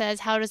Nick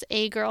says, how does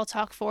a girl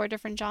talk 4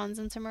 different Johns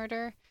into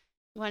murder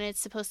when it's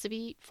supposed to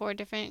be 4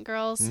 different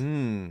girls?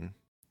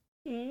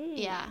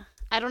 Yeah.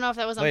 I don't know if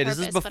that was on Wait, purpose.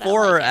 is this but I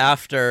before or like it.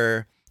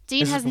 after? Dean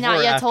this is has before not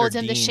or yet after told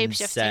him the Dean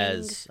shapeshifting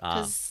says,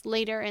 because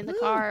later in the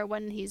car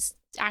when he's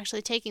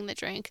actually taking the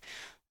drink,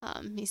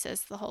 he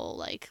says the whole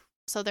like,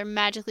 so they're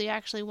magically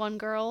actually one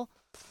girl.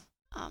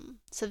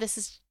 So this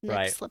is Nick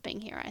Right.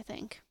 slipping here, I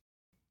think.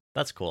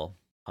 That's cool.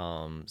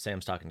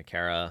 Sam's talking to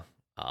Kara.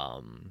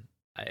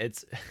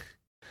 It's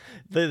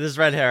this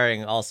red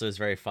herring also is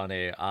very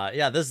funny.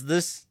 Yeah,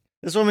 this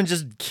woman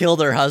just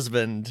killed her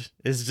husband.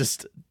 That's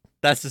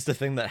just a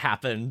thing that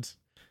happened.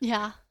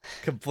 Yeah.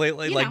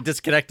 Completely You like know.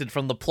 disconnected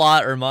from the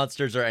plot or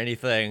monsters or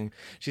anything.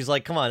 She's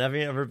like, come on, have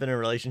you ever been in a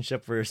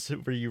relationship where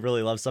you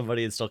really love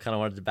somebody and still kind of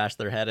wanted to bash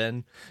their head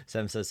in?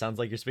 Sam says, sounds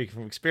like you're speaking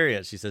from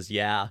experience. She says,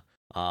 yeah.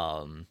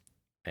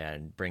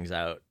 And brings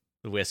out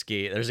the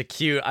whiskey.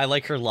 I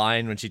like her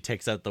line when she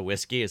takes out the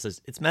whiskey. It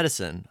says, it's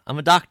medicine. I'm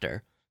a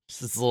doctor.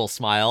 Just this little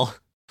smile.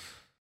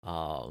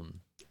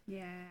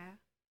 Yeah.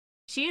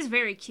 She is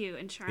very cute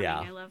and charming. Yeah.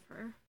 I love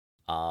her.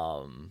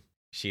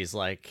 She's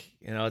like,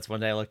 it's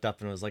one day I looked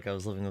up and it was like I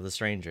was living with a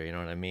stranger, you know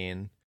what I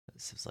mean?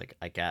 It's like,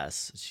 I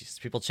guess.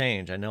 People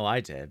change. I know I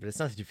did, but it's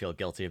nothing to feel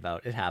guilty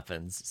about. It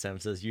happens. Sam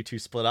says, you two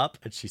split up?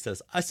 And she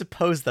says, I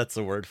suppose that's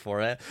a word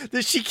for it.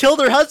 That she killed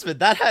her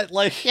husband. That had,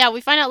 like... Yeah, we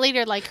find out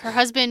later, like, her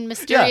husband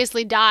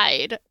mysteriously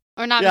died.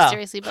 Or not Yeah.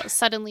 mysteriously, but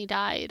suddenly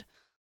died.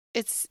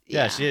 It's,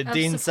 Yeah, Of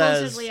Dean says...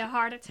 supposedly a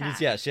heart attack.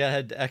 Yeah, she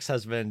had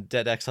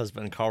dead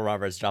ex-husband Carl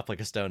Roberts drop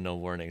like a stone, no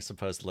warning,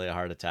 supposedly a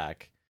heart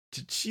attack.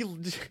 She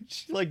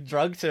like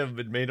drugged him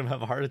and made him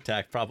have a heart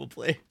attack,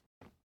 probably.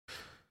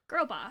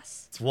 Girl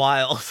boss. It's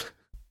wild.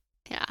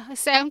 Yeah,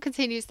 Sam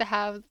continues to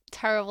have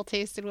terrible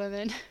taste in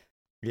women.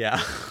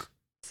 Yeah.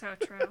 So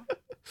true.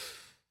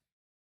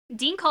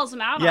 Dean calls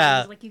him out Yeah. on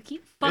it. He's like, you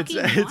keep fucking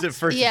It's at monsters."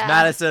 first Yeah. it's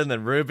Madison,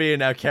 then Ruby, and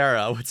now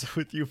Kara. What's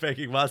with you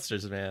faking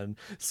monsters, man?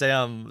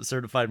 Sam,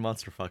 certified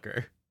monster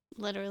fucker.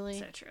 Literally.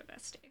 So true,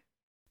 bestie.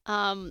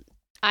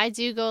 I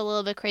do go a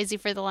little bit crazy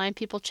for the line,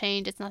 people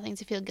change, it's nothing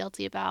to feel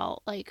guilty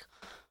about. Like,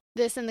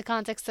 this in the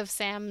context of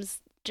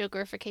Sam's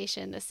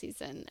Jokerification this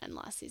season and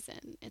last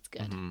season. It's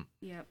good. Mhm.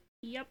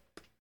 Yep.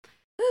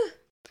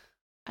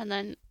 And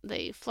then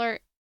they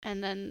flirt,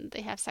 and then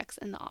they have sex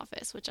in the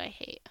office, which I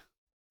hate.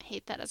 I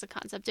hate that as a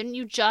concept. Didn't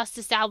you just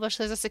establish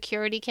there's a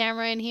security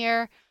camera in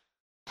here?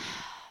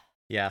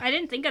 Yeah. I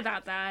didn't think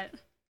about that.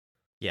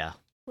 Yeah.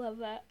 Love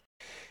that.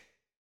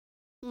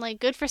 Like,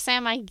 good for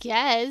Sam, I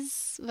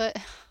guess, but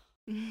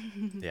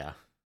Yeah.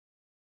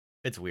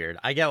 It's weird.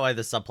 I get why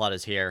the subplot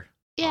is here.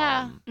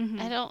 yeah.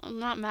 Mhm. I'm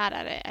not mad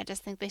at it. I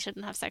just think they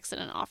shouldn't have sex in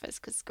an office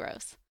because it's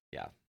gross.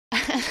 Yeah.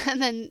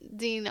 And then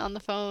Dean on the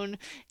phone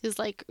is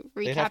like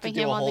They'd have to recapping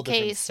do him a on whole the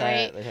different case, set.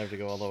 right? They'd have to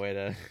go all the way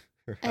to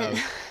her And,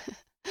 house.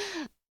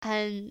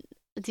 and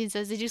Dean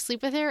says, "Did you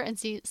sleep with her?" And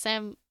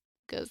Sam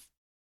goes,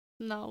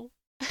 "No."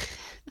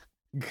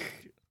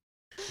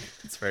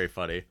 It's very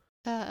funny.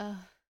 Uh,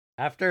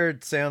 After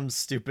Sam's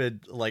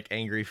stupid, like,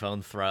 angry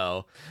phone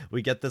throw,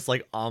 we get this,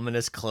 like,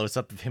 ominous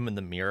close-up of him in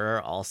the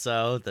mirror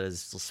also that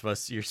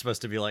is you're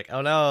supposed to be like,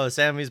 oh no,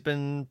 Sammy's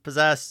been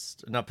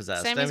possessed. Not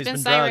possessed. Sammy's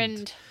been drugged.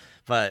 sirened.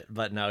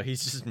 But no,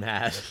 he's just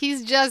mad.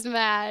 He's just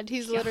mad.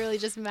 He's literally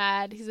just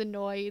mad. He's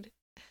annoyed.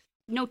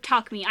 No,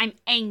 talk me. I'm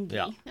angry.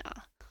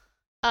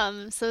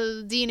 Yeah.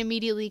 So Dean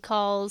immediately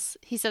calls.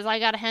 He says, I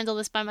gotta handle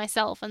this by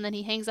myself. And then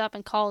he hangs up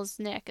and calls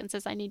Nick and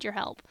says, I need your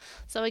help.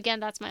 So again,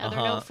 that's my other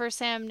note for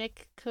Sam,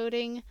 Nick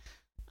coding.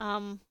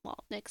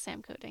 Nick,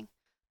 Sam coding.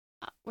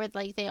 Where,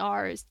 like, they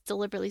are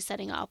deliberately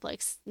setting up,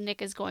 like,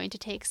 Nick is going to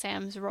take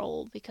Sam's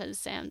role because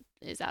Sam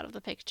is out of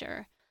the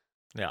picture.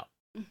 Yeah.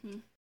 Mm-hmm.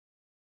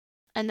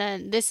 And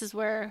then this is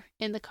where,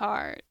 in the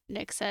car,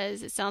 Nick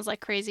says, it sounds like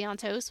Crazy on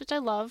Toast, which I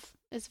love.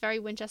 It's a very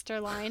Winchester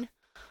line.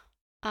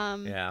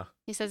 Yeah.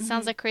 He says, it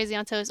sounds like Crazy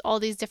on Toast. All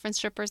these different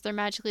strippers, they're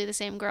magically the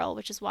same girl,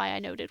 which is why I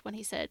noted when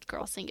he said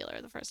girl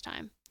singular the first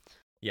time.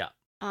 Yeah.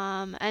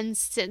 And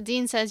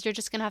Dean says, you're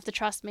just going to have to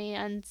trust me.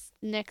 And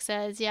Nick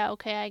says, yeah,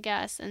 okay, I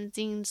guess. And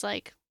Dean's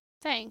like,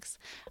 thanks.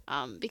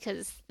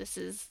 Because this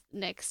is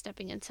Nick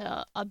stepping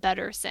into a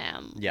better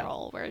Sam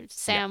role, where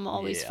Sam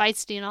always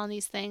fights Dean on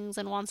these things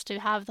and wants to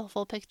have the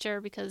full picture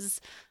because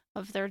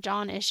of their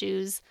John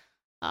issues.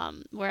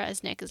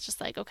 Whereas Nick is just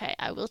like, okay,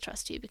 I will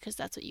trust you because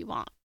that's what you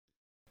want.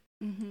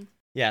 Mm-hmm.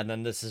 Yeah, and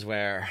then this is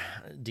where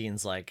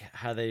Dean's like,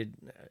 how's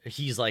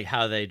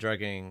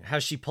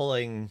she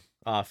pulling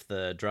off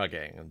the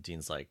drugging? And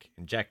Dean's like,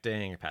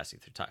 injecting or passing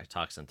through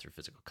toxin through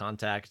physical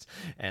contact.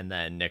 And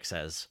then Nick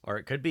says, or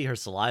it could be her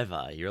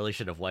saliva. You really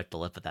should have wiped the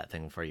lip of that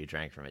thing before you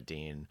drank from it,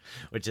 Dean.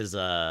 Which is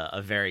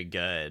a very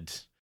good,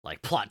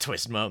 like, plot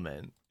twist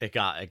moment. It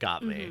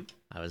got me.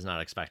 I was not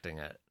expecting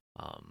it.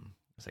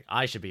 It's like,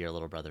 I should be your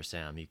little brother,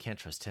 Sam. You can't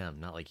trust him,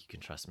 not like you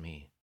can trust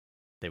me.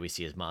 Then we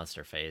see his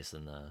monster face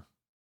in the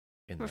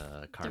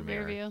car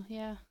mirror. Rear view,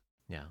 yeah.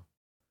 Yeah.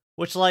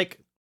 Which, like,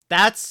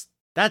 that's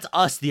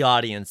us, the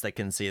audience, that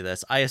can see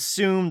this. I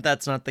assume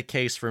that's not the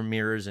case for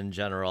mirrors in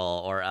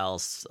general, or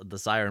else the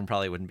siren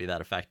probably wouldn't be that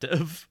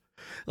effective.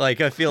 Like,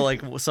 I feel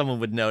like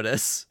someone would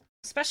notice.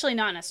 Especially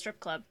not in a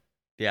strip club.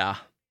 Yeah.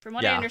 From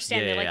what I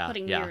understand, they like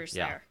putting mirrors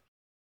there.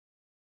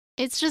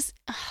 It's just...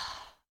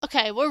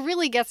 Okay, what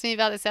really gets me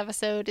about this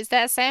episode is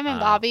that Sam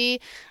and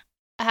Bobby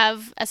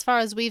have, as far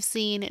as we've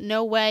seen,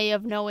 no way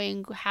of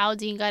knowing how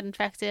Dean got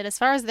infected. As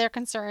far as they're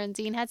concerned,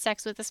 Dean had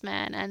sex with this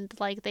man, and,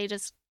 like, they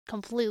just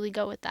completely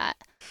go with that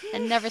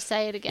and never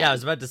say it again. Yeah, I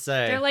was about to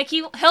say. They're like,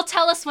 he'll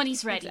tell us when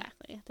he's ready.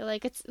 Exactly. They're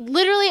like, it's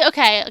literally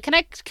okay.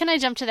 Can I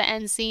jump to the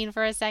end scene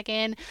for a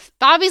second?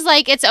 Bobby's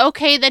like, it's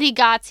okay that he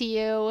got to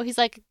you. He's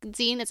like,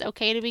 Dean, it's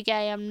okay to be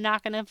gay. I'm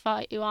not gonna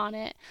fight you on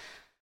it.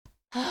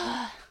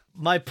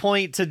 My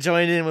point to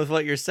join in with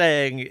what you're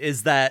saying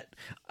is that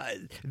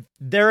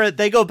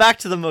they go back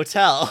to the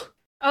motel.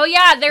 Oh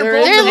yeah, they're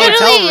in the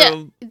motel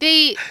room.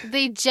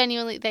 They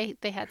genuinely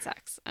they had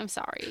sex. I'm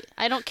sorry.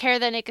 I don't care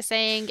that Nick is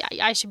saying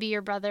I should be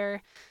your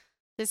brother.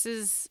 It's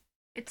the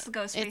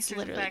Ghostfacers. It's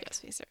literally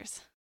effect. Ghostfacers.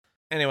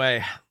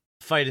 Anyway,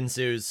 fight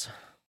ensues.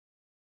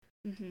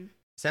 Mm-hmm.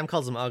 Sam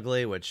calls him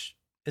ugly, which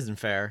isn't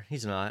fair.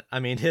 He's not. I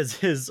mean,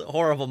 his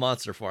horrible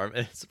monster form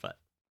is, but.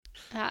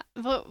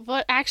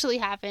 What actually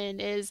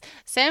happened is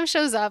Sam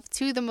shows up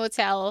to the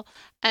motel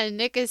and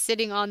Nick is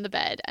sitting on the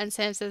bed and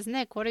Sam says,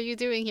 Nick, what are you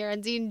doing here?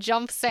 And Dean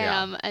jumps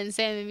Sam and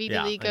Sam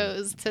immediately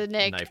goes to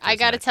Nick, I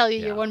gotta tell you,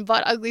 you're one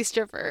butt ugly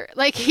stripper.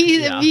 Like,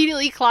 he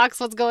immediately clocks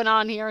what's going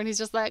on here and he's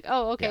just like,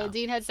 oh, okay,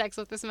 Dean had sex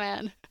with this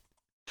man.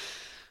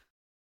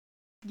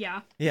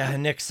 Yeah. Yeah,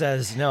 and Nick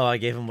says, no, I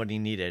gave him what he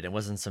needed. It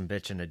wasn't some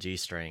bitch in a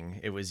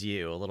G-string. It was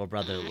you, a little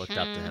brother that looked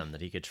up to him,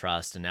 that he could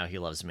trust, and now he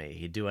loves me.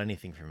 He'd do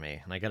anything for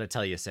me. And I gotta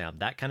tell you, Sam,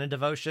 that kind of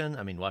devotion,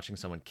 I mean, watching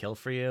someone kill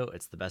for you,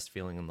 it's the best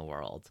feeling in the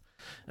world.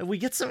 And we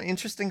get some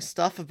interesting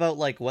stuff about,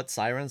 like, what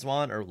sirens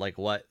want, or, like,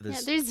 what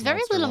this there's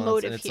very little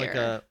motive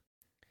here.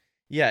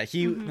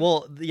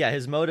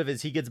 His motive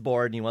is he gets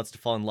bored and he wants to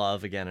fall in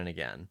love again and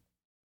again.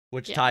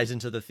 Which ties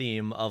into the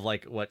theme of,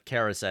 like, what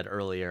Kara said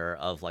earlier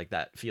of, like,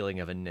 that feeling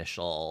of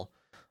initial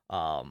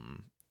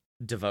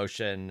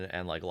devotion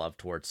and, like, love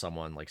towards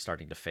someone, like,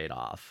 starting to fade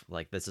off.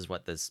 Like, this is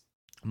what this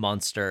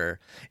monster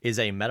is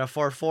a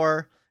metaphor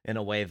for, in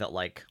a way that,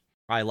 like,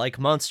 I like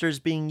monsters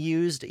being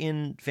used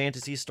in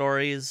fantasy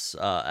stories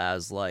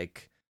as,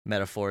 like,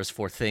 metaphors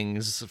for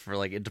things, for,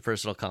 like,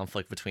 interpersonal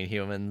conflict between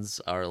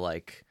humans, or,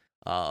 like,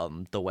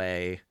 the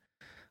way...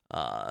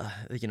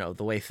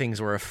 the way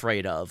things we're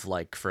afraid of,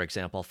 like, for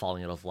example,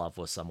 falling out of love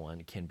with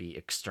someone can be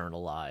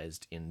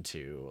externalized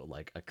into,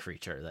 like, a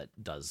creature that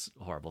does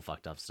horrible,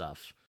 fucked up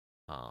stuff.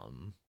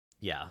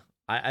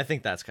 I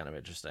think that's kind of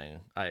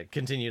interesting. I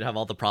continue to have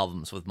all the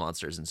problems with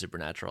monsters and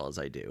Supernatural as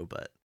I do,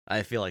 but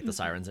I feel like the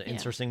Siren's an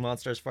interesting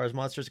monster as far as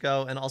monsters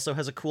go, and also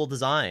has a cool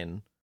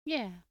design.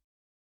 Yeah.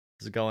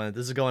 This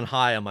is going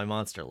high on my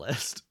monster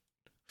list.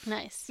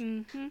 Nice.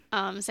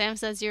 Mm-hmm. Sam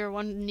says you're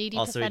one needy,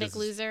 also, pathetic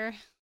loser.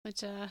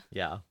 Which,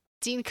 yeah.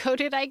 Dean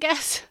coded, I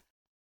guess.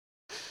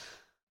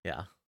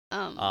 Yeah.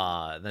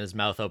 Then his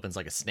mouth opens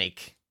like a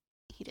snake.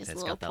 He does a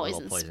It's little got that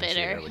little poison poison spitter.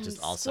 shooter, which is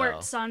And also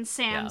squirts on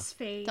Sam's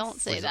face. Don't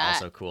say which is that.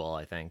 also cool,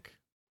 I think.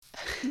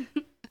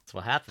 That's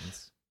what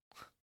happens.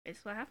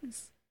 It's what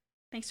happens.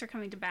 Thanks for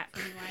coming to bat for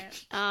me,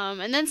 Wyatt.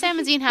 And then Sam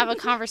and Dean have a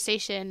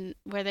conversation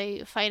where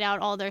they fight out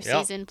all their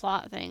Yep. season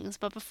plot things.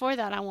 But before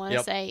that, I want to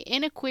Yep. say,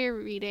 in a queer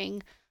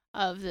reading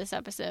of this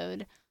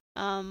episode,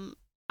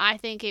 I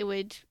think it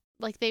would,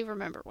 like, they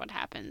remember what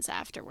happens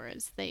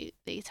afterwards. They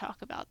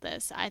talk about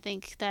this. I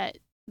think that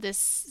this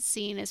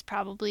scene is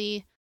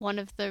probably one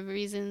of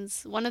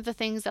the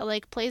things that,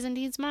 like, plays in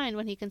Dean's mind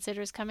when he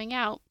considers coming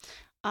out.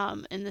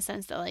 In the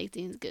sense that, like,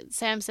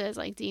 Sam says,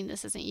 like, Dean,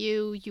 this isn't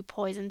you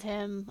poisoned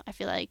him. I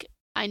feel like,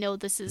 I know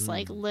this is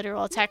like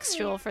literal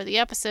textual for the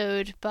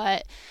episode,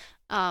 but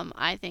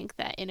I think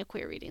that in a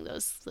queer reading,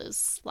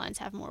 those lines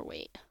have more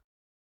weight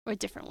or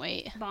different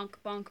weight. Bonk,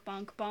 bonk,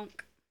 bonk,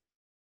 bonk.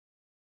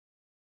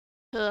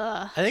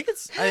 Ugh. I think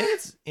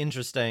it's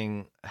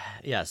interesting.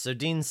 Yeah, so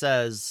Dean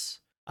says,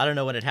 I don't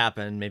know when it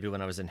happened, maybe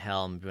when I was in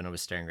hell, maybe when I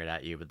was staring right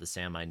at you, but the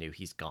Sam I knew,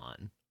 he's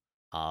gone.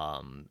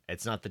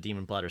 It's not the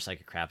demon blood or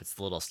psychic crap, it's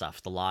the little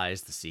stuff, the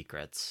lies, the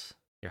secrets.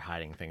 You're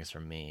hiding things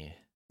from me.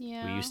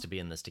 Yeah. We used to be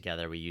in this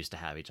together, we used to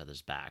have each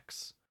other's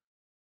backs.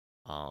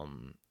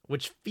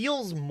 Which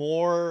feels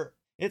more,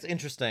 it's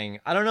interesting.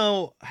 I don't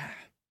know,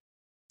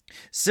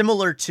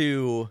 similar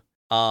to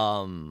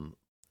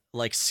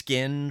like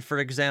Skin, for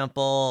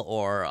example,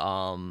 or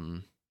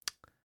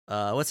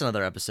what's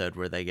another episode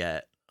where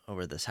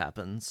this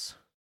happens?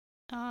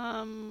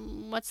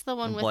 What's the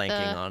one I'm with blanking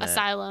the on it.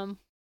 asylum?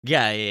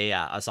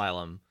 Yeah,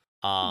 Asylum.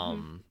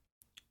 Mm-hmm.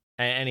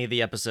 Any of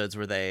the episodes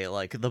where they,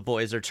 like, the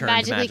boys are turned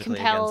Magically magically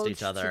compelled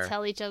against each other. to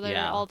tell each other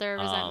all their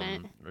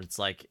resentment. It's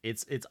like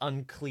it's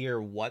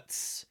unclear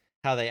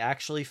how they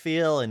actually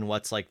feel and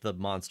what's, like, the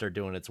monster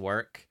doing its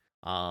work.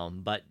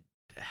 But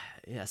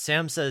yeah,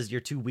 Sam says, you're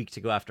too weak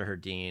to go after her,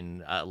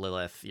 Dean.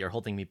 Lilith, you're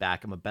holding me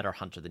back. I'm a better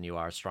hunter than you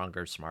are,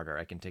 stronger, smarter.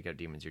 I can take out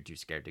demons you're too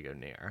scared to go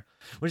near.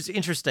 Which is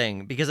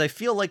interesting, because I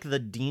feel like the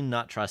Dean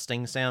not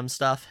trusting Sam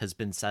stuff has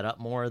been set up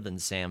more than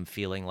Sam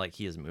feeling like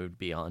he has moved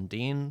beyond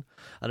Dean.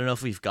 I don't know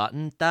if we've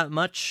gotten that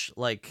much,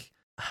 like,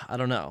 I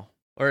don't know.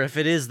 Or if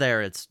it is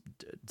there, it's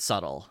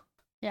subtle.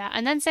 Yeah,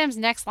 and then Sam's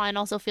next line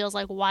also feels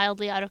like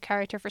wildly out of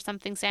character for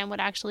something Sam would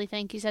actually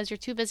think. He says, you're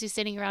too busy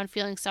sitting around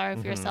feeling sorry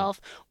for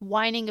yourself,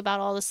 whining about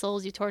all the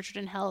souls you tortured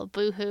in hell,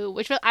 boo-hoo.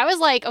 Which I was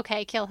like,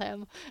 okay, kill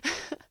him.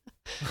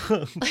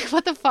 Like,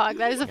 what the fuck?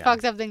 That is a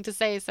fucked up thing to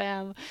say,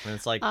 Sam. And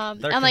it's like,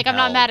 and like, I'm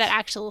not mad at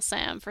actual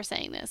Sam for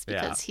saying this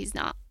because he's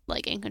not,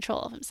 like, in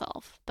control of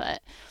himself.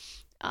 But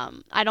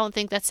I don't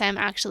think that Sam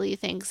actually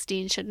thinks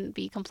Dean shouldn't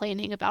be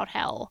complaining about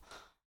hell.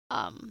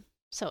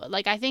 So,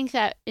 like, I think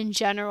that in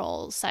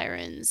general,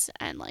 sirens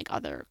and, like,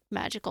 other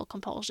magical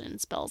compulsion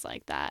spells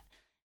like that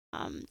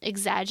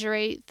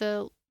exaggerate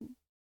the,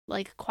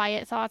 like,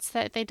 quiet thoughts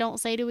that they don't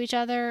say to each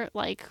other,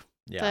 like,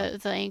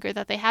 the anger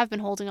that they have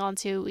been holding on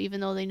to,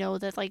 even though they know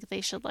that, like, they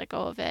should let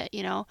go of it,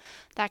 you know,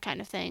 that kind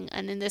of thing.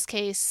 And in this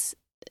case,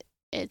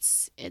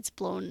 it's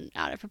blown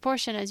out of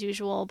proportion as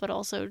usual, but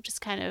also just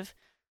kind of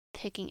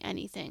picking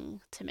anything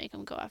to make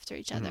them go after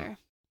each other.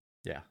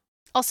 Yeah.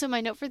 Also,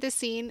 my note for this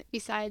scene,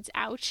 besides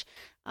ouch,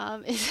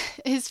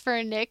 is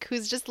for Nick,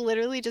 who's just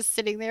literally just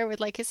sitting there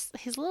with, like, his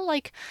little,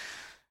 like,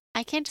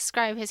 I can't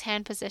describe his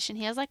hand position.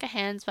 He has, like, a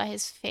hands by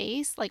his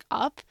face, like,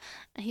 up,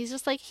 and he's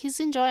just, like, he's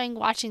enjoying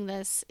watching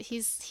this.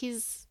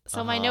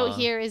 So my note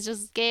here is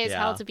just gay as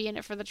hell to be in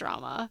it for the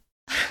drama.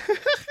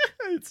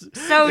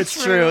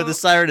 It's true. The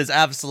siren is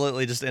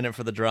absolutely just in it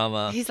for the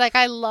drama. He's like,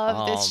 I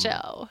love this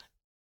show.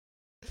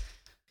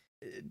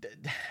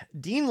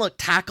 Dean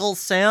tackles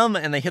Sam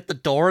and they hit the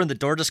door and the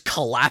door just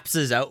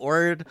collapses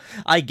outward.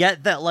 I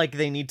get that, like,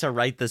 they need to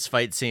write this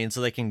fight scene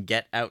so they can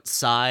get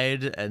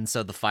outside and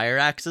so the fire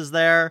axe is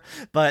there,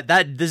 but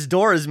this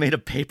door is made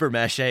of paper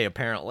mache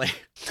apparently.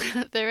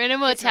 They're in a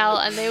motel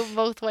and they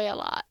both weigh a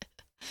lot.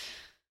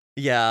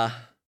 Yeah.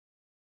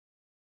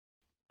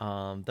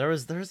 There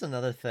was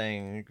another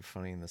thing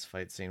funny in this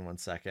fight scene. One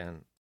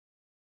second.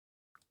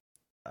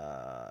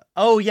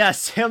 Oh yeah,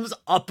 Sam's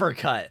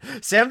uppercut.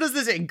 Sam does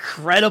this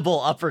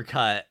incredible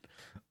uppercut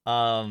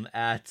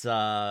at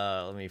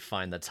let me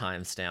find the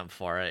timestamp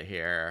for it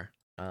here.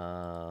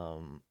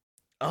 Oh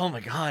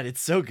my god,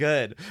 it's so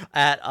good.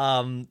 At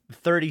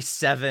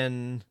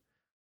 37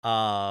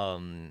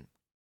 one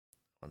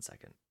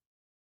second.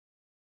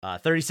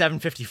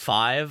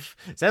 37:55.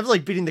 Sam's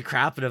like beating the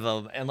crap out of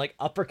him and like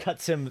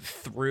uppercuts him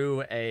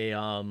through a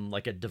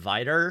like a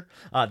divider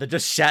that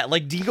just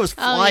like Dean goes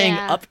flying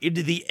up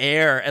into the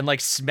air and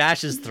like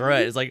smashes through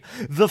it. It's like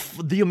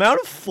the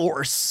amount of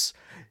force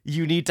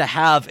you need to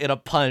have in a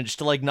punch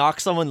to like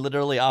knock someone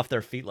literally off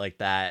their feet like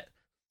that.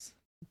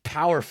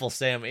 Powerful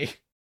Sammy.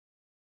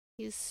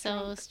 He's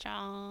so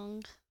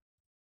strong.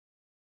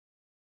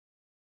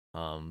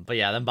 But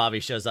yeah, then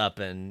Bobby shows up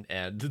and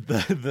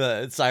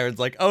the siren's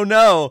like, oh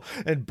no,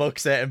 and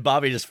books it, and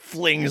Bobby just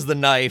flings the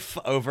knife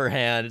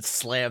overhand, it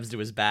slams to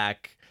his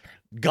back.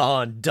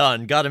 Gone,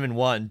 done, got him in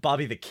one.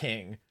 Bobby the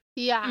king.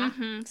 Yeah.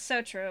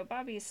 So true.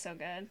 Bobby's so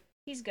good.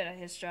 He's good at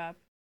his job.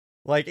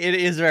 Like, it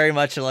is very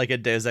much like a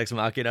Deus Ex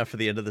Machina for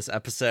the end of this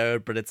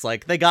episode, but it's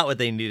like they got what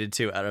they needed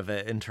to out of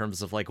it in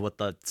terms of like what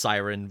the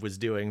siren was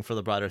doing for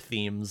the broader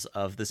themes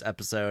of this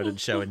episode and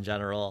show in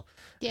general.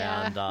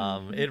 Yeah.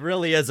 And it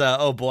really is a,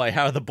 oh boy,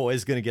 how are the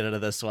boys going to get out of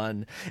this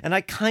one? And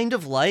I kind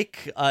of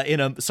like, in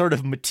a sort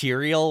of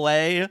material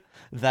way,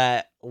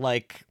 that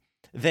like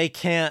they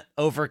can't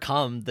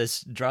overcome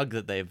this drug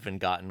that they've been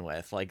gotten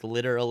with. Like,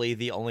 literally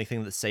the only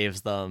thing that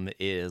saves them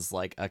is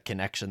like a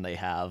connection they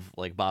have,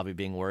 like Bobby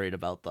being worried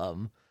about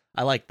them.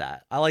 I like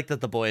that. I like that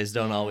the boys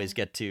don't always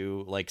get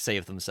to like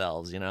save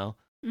themselves, you know?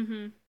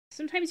 Mm-hmm.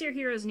 Sometimes your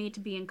heroes need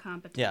to be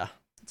incompetent. Yeah.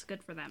 It's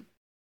good for them.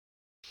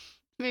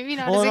 Maybe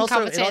not Well, as and also,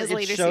 incompetent as it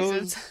later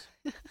shows- seasons.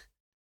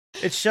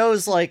 It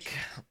shows like,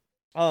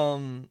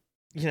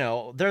 you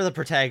know, they're the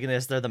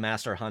protagonists, they're the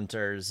master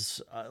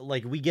hunters.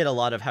 Like, we get a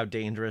lot of how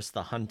dangerous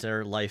the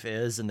hunter life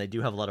is, and they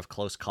do have a lot of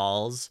close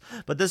calls.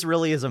 But this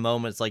really is a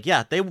moment. It's like,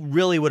 yeah, they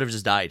really would have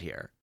just died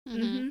here.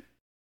 Mm-hmm.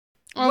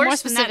 Or more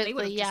Worse than that, they specifically,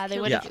 would've just they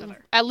killed would have. each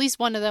other. At least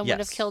one of them would have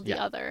Yes, killed the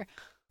yeah. other.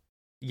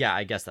 Yeah,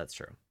 I guess that's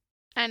true.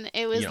 And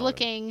it was know,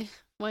 looking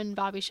when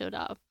Bobby showed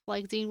up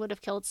like Dean would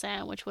have killed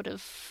Sam, which would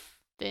have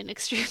been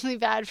extremely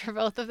bad for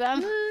both of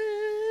them.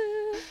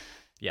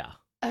 Yeah.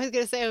 I was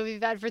gonna say it would be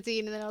bad for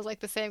Dean, and then I was like,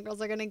 the Sam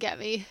girls are gonna get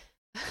me.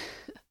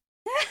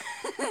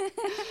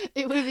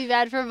 It would be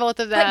bad for both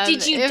of them. But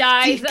did you if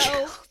die, Dean though?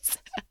 killed-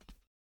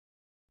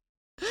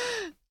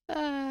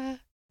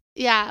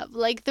 yeah,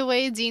 like the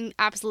way Dean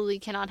absolutely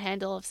cannot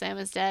handle if Sam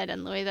is dead,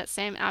 and the way that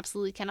Sam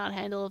absolutely cannot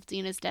handle if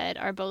Dean is dead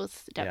are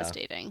both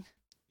devastating.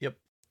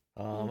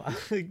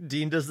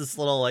 Dean does this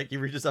little, like, he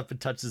reaches up and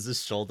touches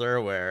his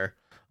shoulder where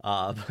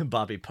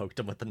Bobby poked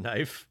him with a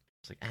knife.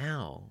 It's like,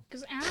 ow.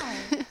 Because, ow.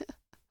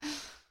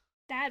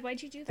 Dad,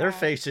 why'd you do that? Their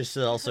faces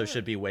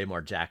should be way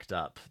more jacked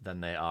up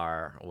than they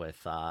are with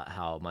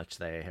how much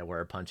they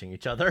were punching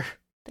each other.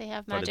 They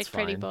have But it's magic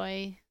pretty fine.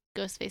 boy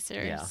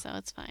Ghostfacers, Yeah. so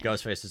it's fine.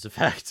 Ghostface's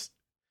effect.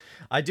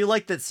 I do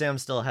like that Sam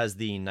still has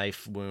the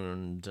knife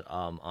wound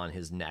on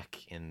his neck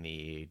in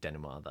the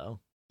denouement, though.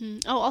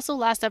 Oh, also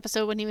last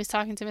episode when he was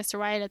talking to Mr.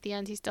 Wyatt at the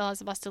end, he still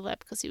has a busted lip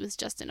because he was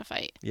just in a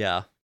fight.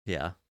 Yeah.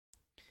 Yeah,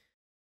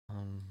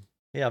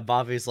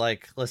 Bobby's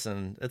like,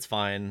 listen, it's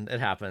fine. It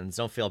happens.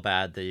 Don't feel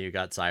bad that you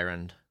got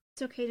sirened.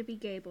 It's okay to be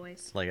gay,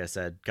 boys. Like I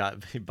said,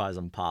 he buys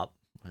him pop.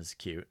 It was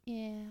cute.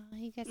 Yeah,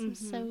 he gets some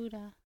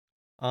soda.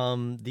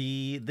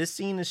 This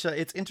scene is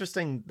it's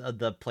interesting.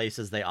 The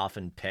places they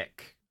often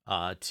pick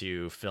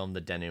to film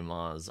the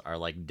denouements are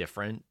like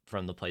different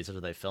from the places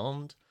they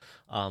filmed.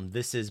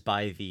 This is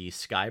by the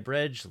Sky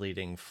Bridge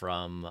leading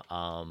from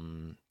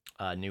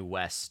New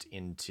West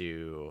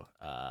into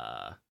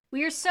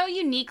We are so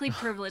uniquely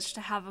privileged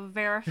to have a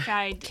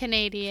verified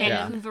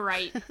Canadian.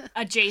 Hooverite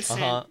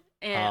adjacent on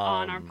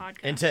our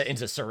podcast.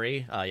 into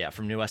Surrey.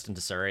 From New West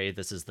into Surrey.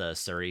 This is the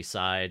Surrey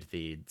side,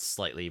 the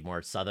slightly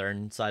more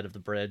southern side of the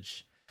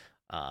bridge.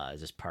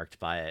 Just parked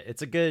by it.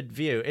 It's a good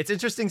view. It's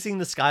interesting seeing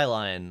the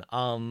skyline.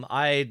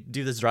 I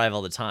do this drive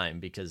all the time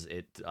because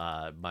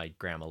my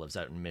grandma lives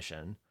out in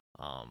Mission.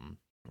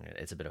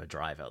 It's a bit of a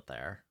drive out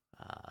there.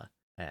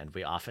 And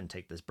we often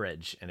take this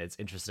bridge, and it's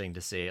interesting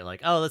to see, like,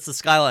 oh, that's the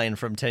skyline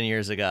from 10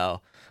 years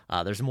ago.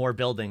 There's more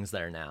buildings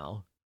there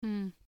now.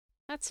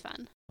 That's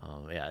fun.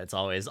 Yeah, it's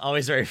always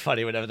very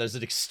funny whenever there's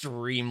an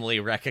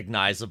extremely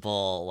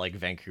recognizable, like,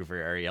 Vancouver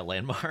area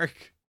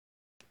landmark.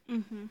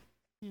 Mm-hmm.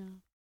 Yeah.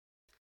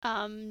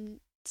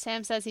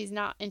 Sam says he's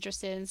not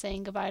interested in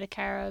saying goodbye to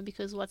Kara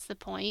because what's the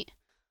point?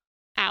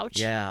 Ouch.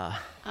 Yeah.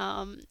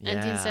 And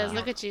Yeah. Dean says,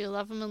 look at you,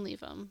 love him and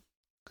leave him.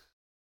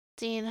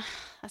 Dean,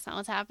 that's not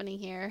what's happening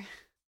here.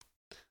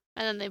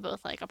 And then they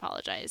both like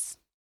apologize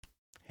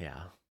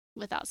Yeah.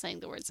 without saying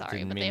the word sorry,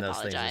 Didn't but mean they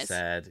those things apologize. you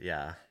said.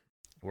 Yeah.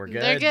 We're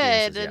good. They're Dean good,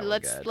 says, and "Yeah, we're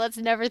good." let's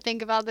never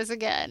think about this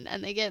again.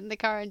 And they get in the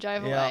car and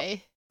drive Yeah.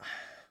 away.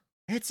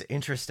 It's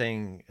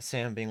interesting,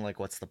 Sam being like,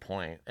 what's the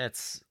point?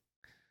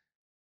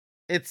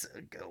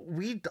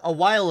 We a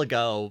while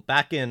ago,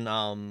 back in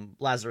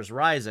Lazarus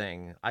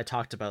Rising, I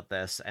talked about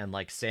this and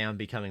like Sam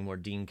becoming more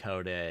Dean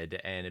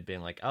coded and it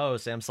being like, oh,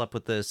 Sam slept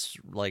with this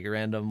like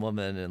random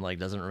woman and like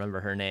doesn't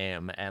remember her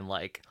name, and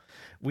like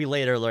we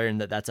later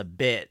learned that that's a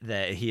bit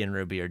that he and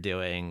Ruby are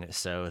doing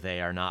so they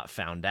are not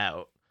found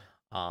out.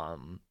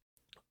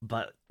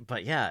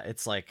 But yeah,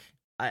 it's like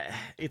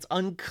it's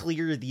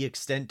unclear the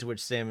extent to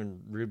which Sam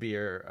and Ruby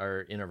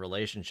are in a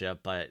relationship,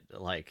 but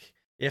like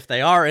if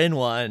they are in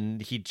one,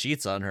 he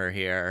cheats on her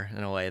here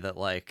in a way that,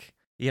 like,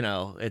 you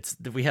know,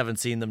 we haven't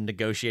seen them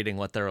negotiating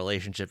what their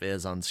relationship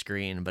is on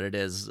screen, but it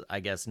is, I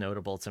guess,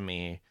 notable to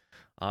me.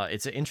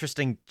 It's an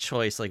interesting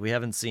choice. Like, we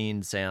haven't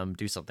seen Sam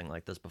do something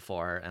like this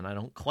before, and I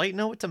don't quite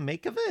know what to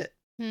make of it.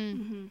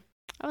 Mm-hmm.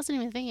 I wasn't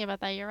even thinking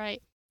about that. You're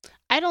right.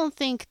 I don't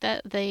think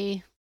that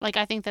they, like,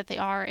 I think that they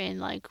are in,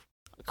 like,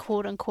 a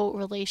quote-unquote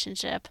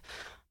relationship,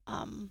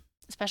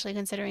 especially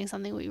considering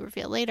something we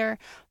reveal later.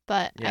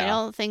 But I Yeah.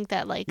 don't think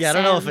that, like, Yeah, I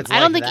Sam, don't know if it's I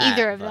don't like think that,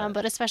 either of them,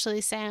 but- but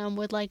especially Sam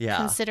would, like, Yeah.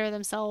 consider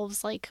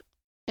themselves, like,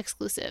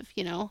 exclusive,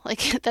 you know?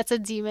 Like, that's a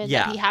demon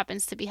Yeah. that he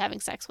happens to be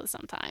having sex with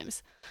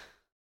sometimes.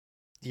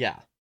 Yeah,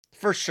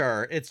 for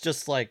sure. It's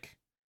just like,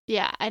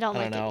 Yeah, I don't I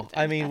like don't know. it.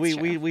 I mean, That's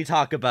we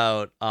talk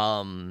about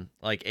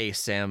like Ace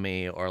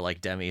Sammy or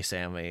like Demi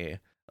Sammy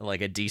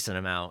like a decent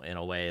amount in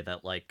a way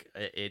that like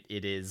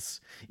it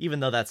is, even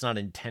though that's not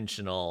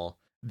intentional,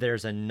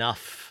 there's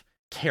enough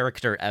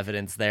character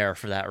evidence there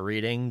for that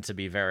reading to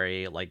be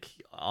very like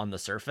on the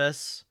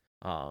surface.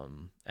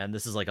 And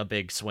this is like a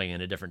big swing in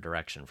a different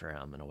direction for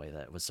him in a way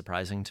that was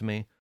surprising to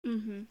me.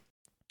 Mm-hmm.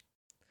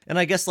 And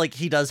I guess like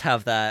he does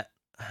have that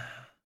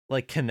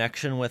like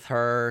connection with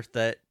her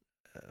that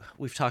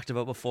we've talked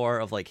about before,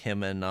 of like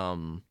him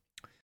and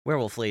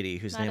Werewolf Lady,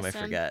 whose name I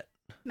Madison. forget.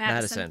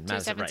 Madison.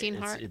 Madison, right? 217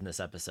 It's Heart. in this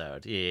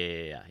episode.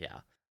 Yeah.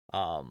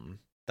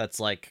 That's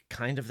like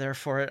kind of there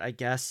for it, I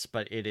guess,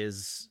 but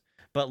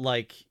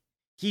like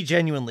he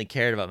genuinely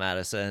cared about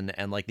Madison,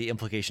 and like the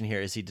implication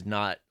here is he did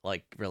not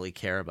like really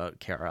care about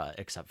Kara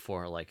except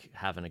for like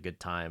having a good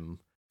time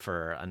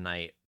for a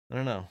night. I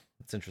don't know.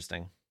 It's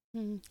interesting.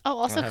 Oh,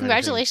 also have anything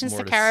congratulations more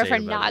to to Kara say for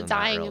about it not than that,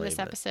 dying in really, this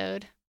but-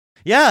 episode.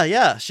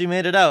 Yeah, she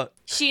made it out.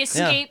 She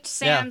escaped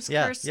Sam's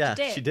cursed yeah,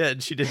 dick. she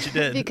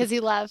did. Because he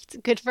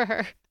left. Good for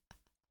her.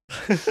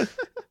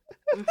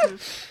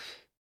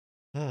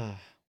 Mhm.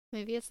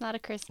 Maybe it's not a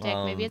cursed dick.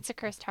 Maybe it's a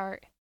cursed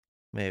heart.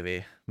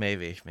 Maybe.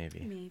 Maybe.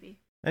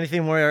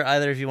 Anything more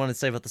either of you want to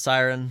say about the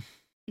siren?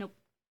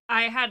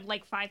 I had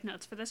like 5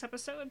 notes for this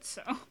episode,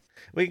 so.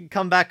 We can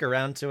come back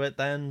around to it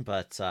then,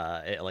 but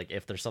like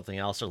if there's something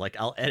else, or like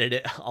I'll edit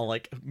it, I'll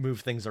like move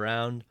things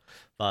around.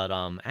 But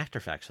actor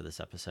facts for this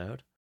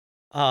episode.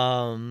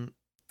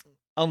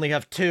 Only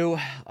have 2,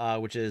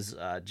 which is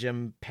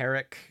Jim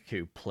Perrick,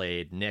 who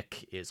played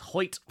Nick, is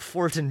Hoyt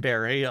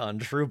Fortenberry on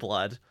True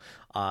Blood.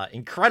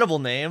 Incredible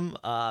name.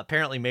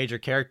 Apparently major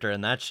character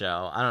in that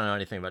show. I don't know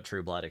anything about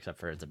True Blood except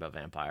for it's about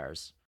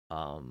vampires.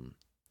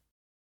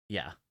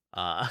 Yeah.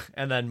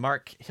 And then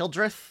Mark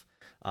Hildreth,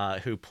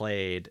 who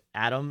played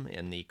Adam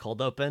in the Cold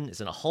Open,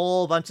 is in a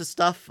whole bunch of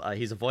stuff.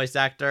 He's a voice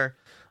actor.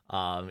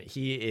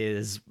 He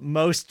is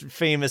most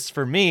famous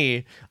for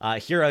me,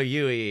 Hiro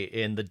Yui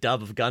in the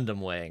dub of Gundam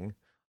Wing.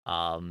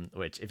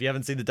 Which, if you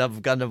haven't seen the dub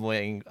of Gundam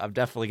Wing, I'm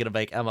definitely gonna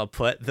make Emma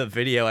put the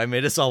video I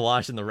made us all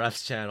watch in the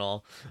Refs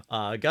channel.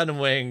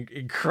 Gundam Wing,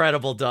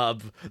 incredible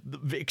dub,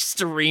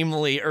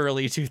 extremely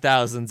early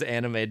 2000s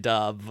anime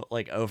dub,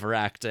 like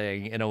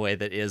overacting in a way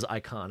that is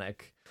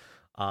iconic.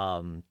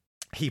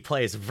 He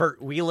plays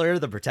Vert Wheeler,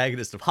 the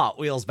protagonist of Hot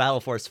Wheels Battle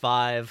Force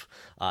 5.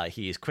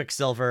 He's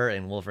Quicksilver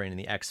in Wolverine and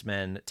the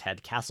X-Men,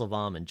 Ted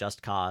Castlebaum in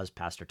Just Cause,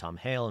 Pastor Tom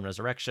Hale in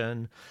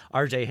Resurrection,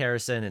 RJ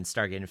Harrison in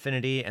Stargate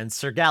Infinity, and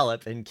Sir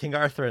Gallop in King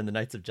Arthur and the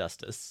Knights of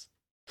Justice.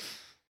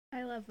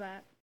 I love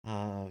that.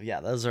 Yeah,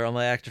 those are all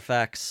my actor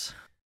facts.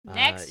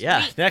 Next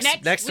week.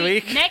 Next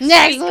week.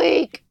 Next week.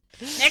 week.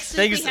 We have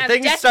things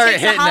Death start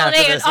Takes a hitting Holiday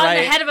after this, on right?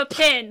 the head of a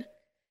pin.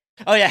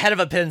 Oh yeah, Head of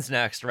a Pin's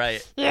next,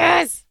 right?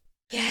 Yes.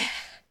 Yeah.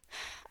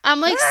 I'm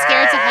like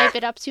scared to hype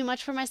it up too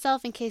much for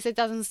myself in case it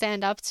doesn't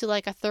stand up to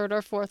like a 3rd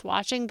or 4th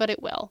watching, but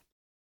it will.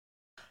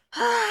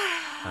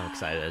 I'm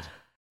excited.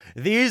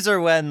 These are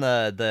when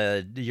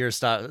the years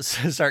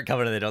start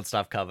coming and they don't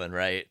stop coming,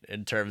 right?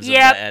 In terms of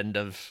Yep. the end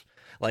of,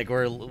 like,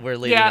 we're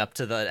leading Yep. up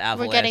to the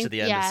avalanche at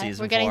the end of season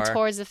 4. We're getting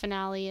towards the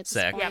finale at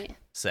Sick. this point.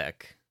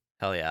 Sick.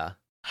 Hell yeah.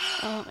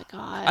 Oh my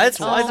god. It's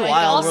Oh wild.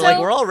 my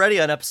Also- We're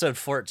already on episode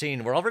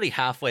 14. We're already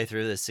halfway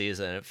through this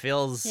season. It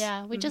feels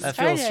Yeah, we just That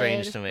started. feels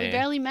strange to me. We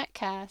barely met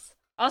Cass.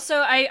 Also,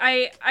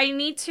 I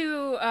need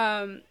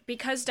to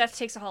because Death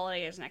Takes a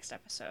Holiday is next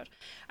episode.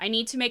 I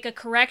need to make a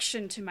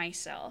correction to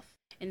myself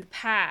in the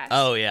past.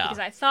 Oh, yeah. Because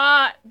I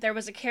thought there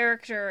was a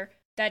character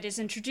that is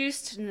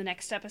introduced in the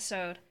next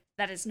episode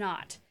that is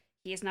not.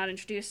 He is not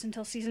introduced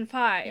until season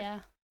 5. Yeah,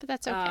 but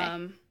that's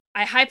okay.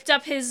 I hyped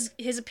up his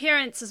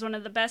appearance as one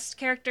of the best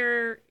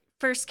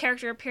first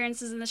character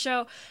appearances in the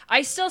show.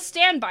 I still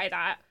stand by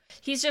that.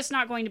 He's just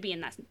not going to be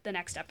in the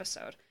next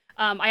episode.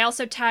 I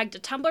also tagged a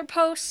Tumblr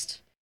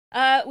post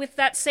with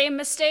that same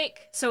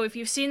mistake. So if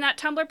you've seen that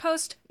Tumblr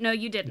post, no,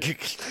 you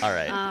didn't. all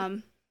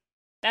right.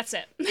 That's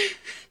it.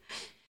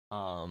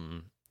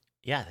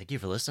 Yeah, thank you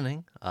for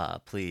listening.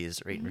 Please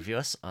rate and review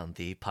us on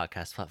the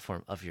podcast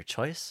platform of your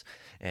choice.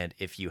 And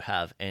if you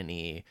have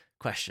any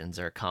questions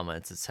or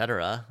comments,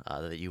 etc.,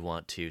 that you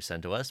want to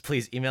send to us,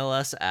 please email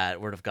us at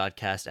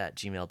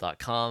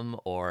wordofgodcast@gmail.com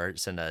or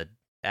send a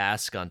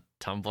ask on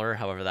Tumblr,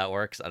 however that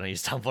works. I don't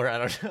use Tumblr, I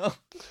don't know.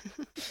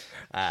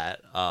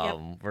 At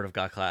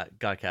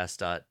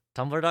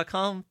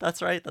wordofgodcast.tumblr.com.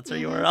 That's right, that's our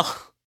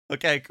URL.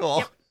 Okay,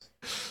 cool.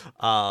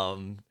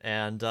 And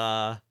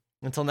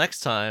until next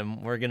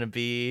time, we're gonna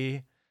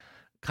be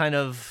kind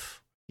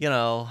of,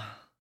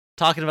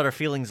 talking about our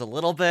feelings a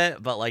little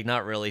bit, but like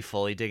not really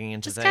fully digging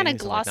into Just things. kinda and,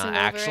 like, glossing not over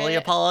actually it.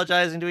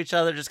 apologizing to each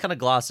other, just kind of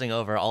glossing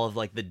over all of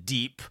like the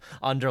deep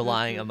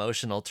underlying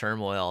emotional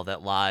turmoil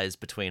that lies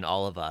between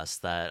all of us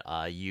that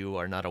you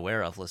are not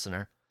aware of,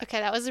 listener. Okay,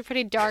 that was a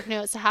pretty dark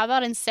note. So how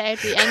about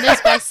instead we end this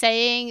by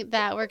saying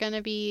that we're going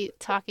to be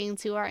talking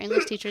to our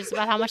English teachers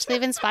about how much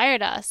they've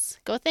inspired us.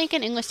 Go thank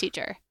an English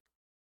teacher.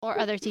 Or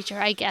other teacher,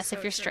 I guess,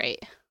 if you're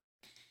straight.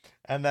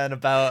 And then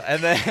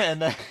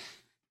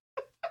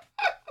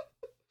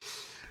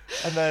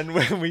And then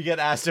when we get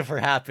asked if we're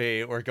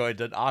happy, we're going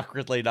to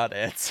awkwardly not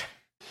answer.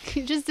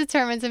 You're just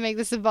determined to make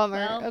this a bummer.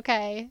 Well.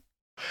 Okay.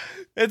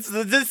 This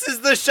is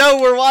the show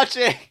we're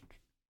watching.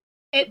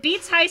 It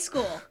beats high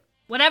school.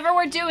 Whatever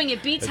we're doing,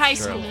 it beats It's high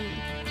true. school.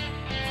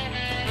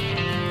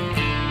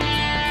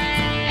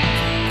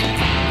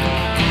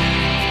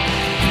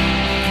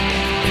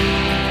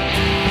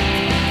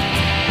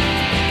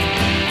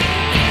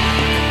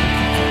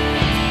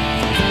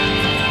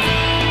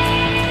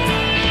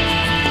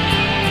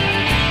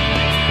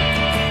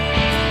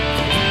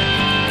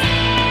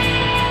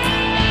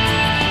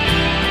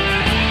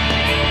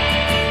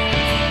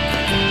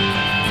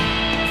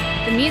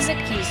 The music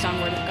used on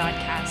Word of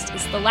Godcast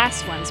is The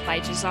Last Ones by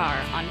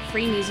Jazar on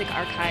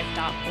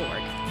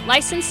freemusicarchive.org,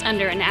 licensed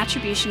under an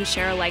Attribution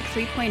Share Alike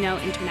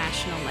 3.0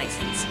 international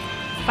license.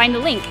 Find the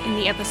link in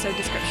the episode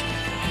description.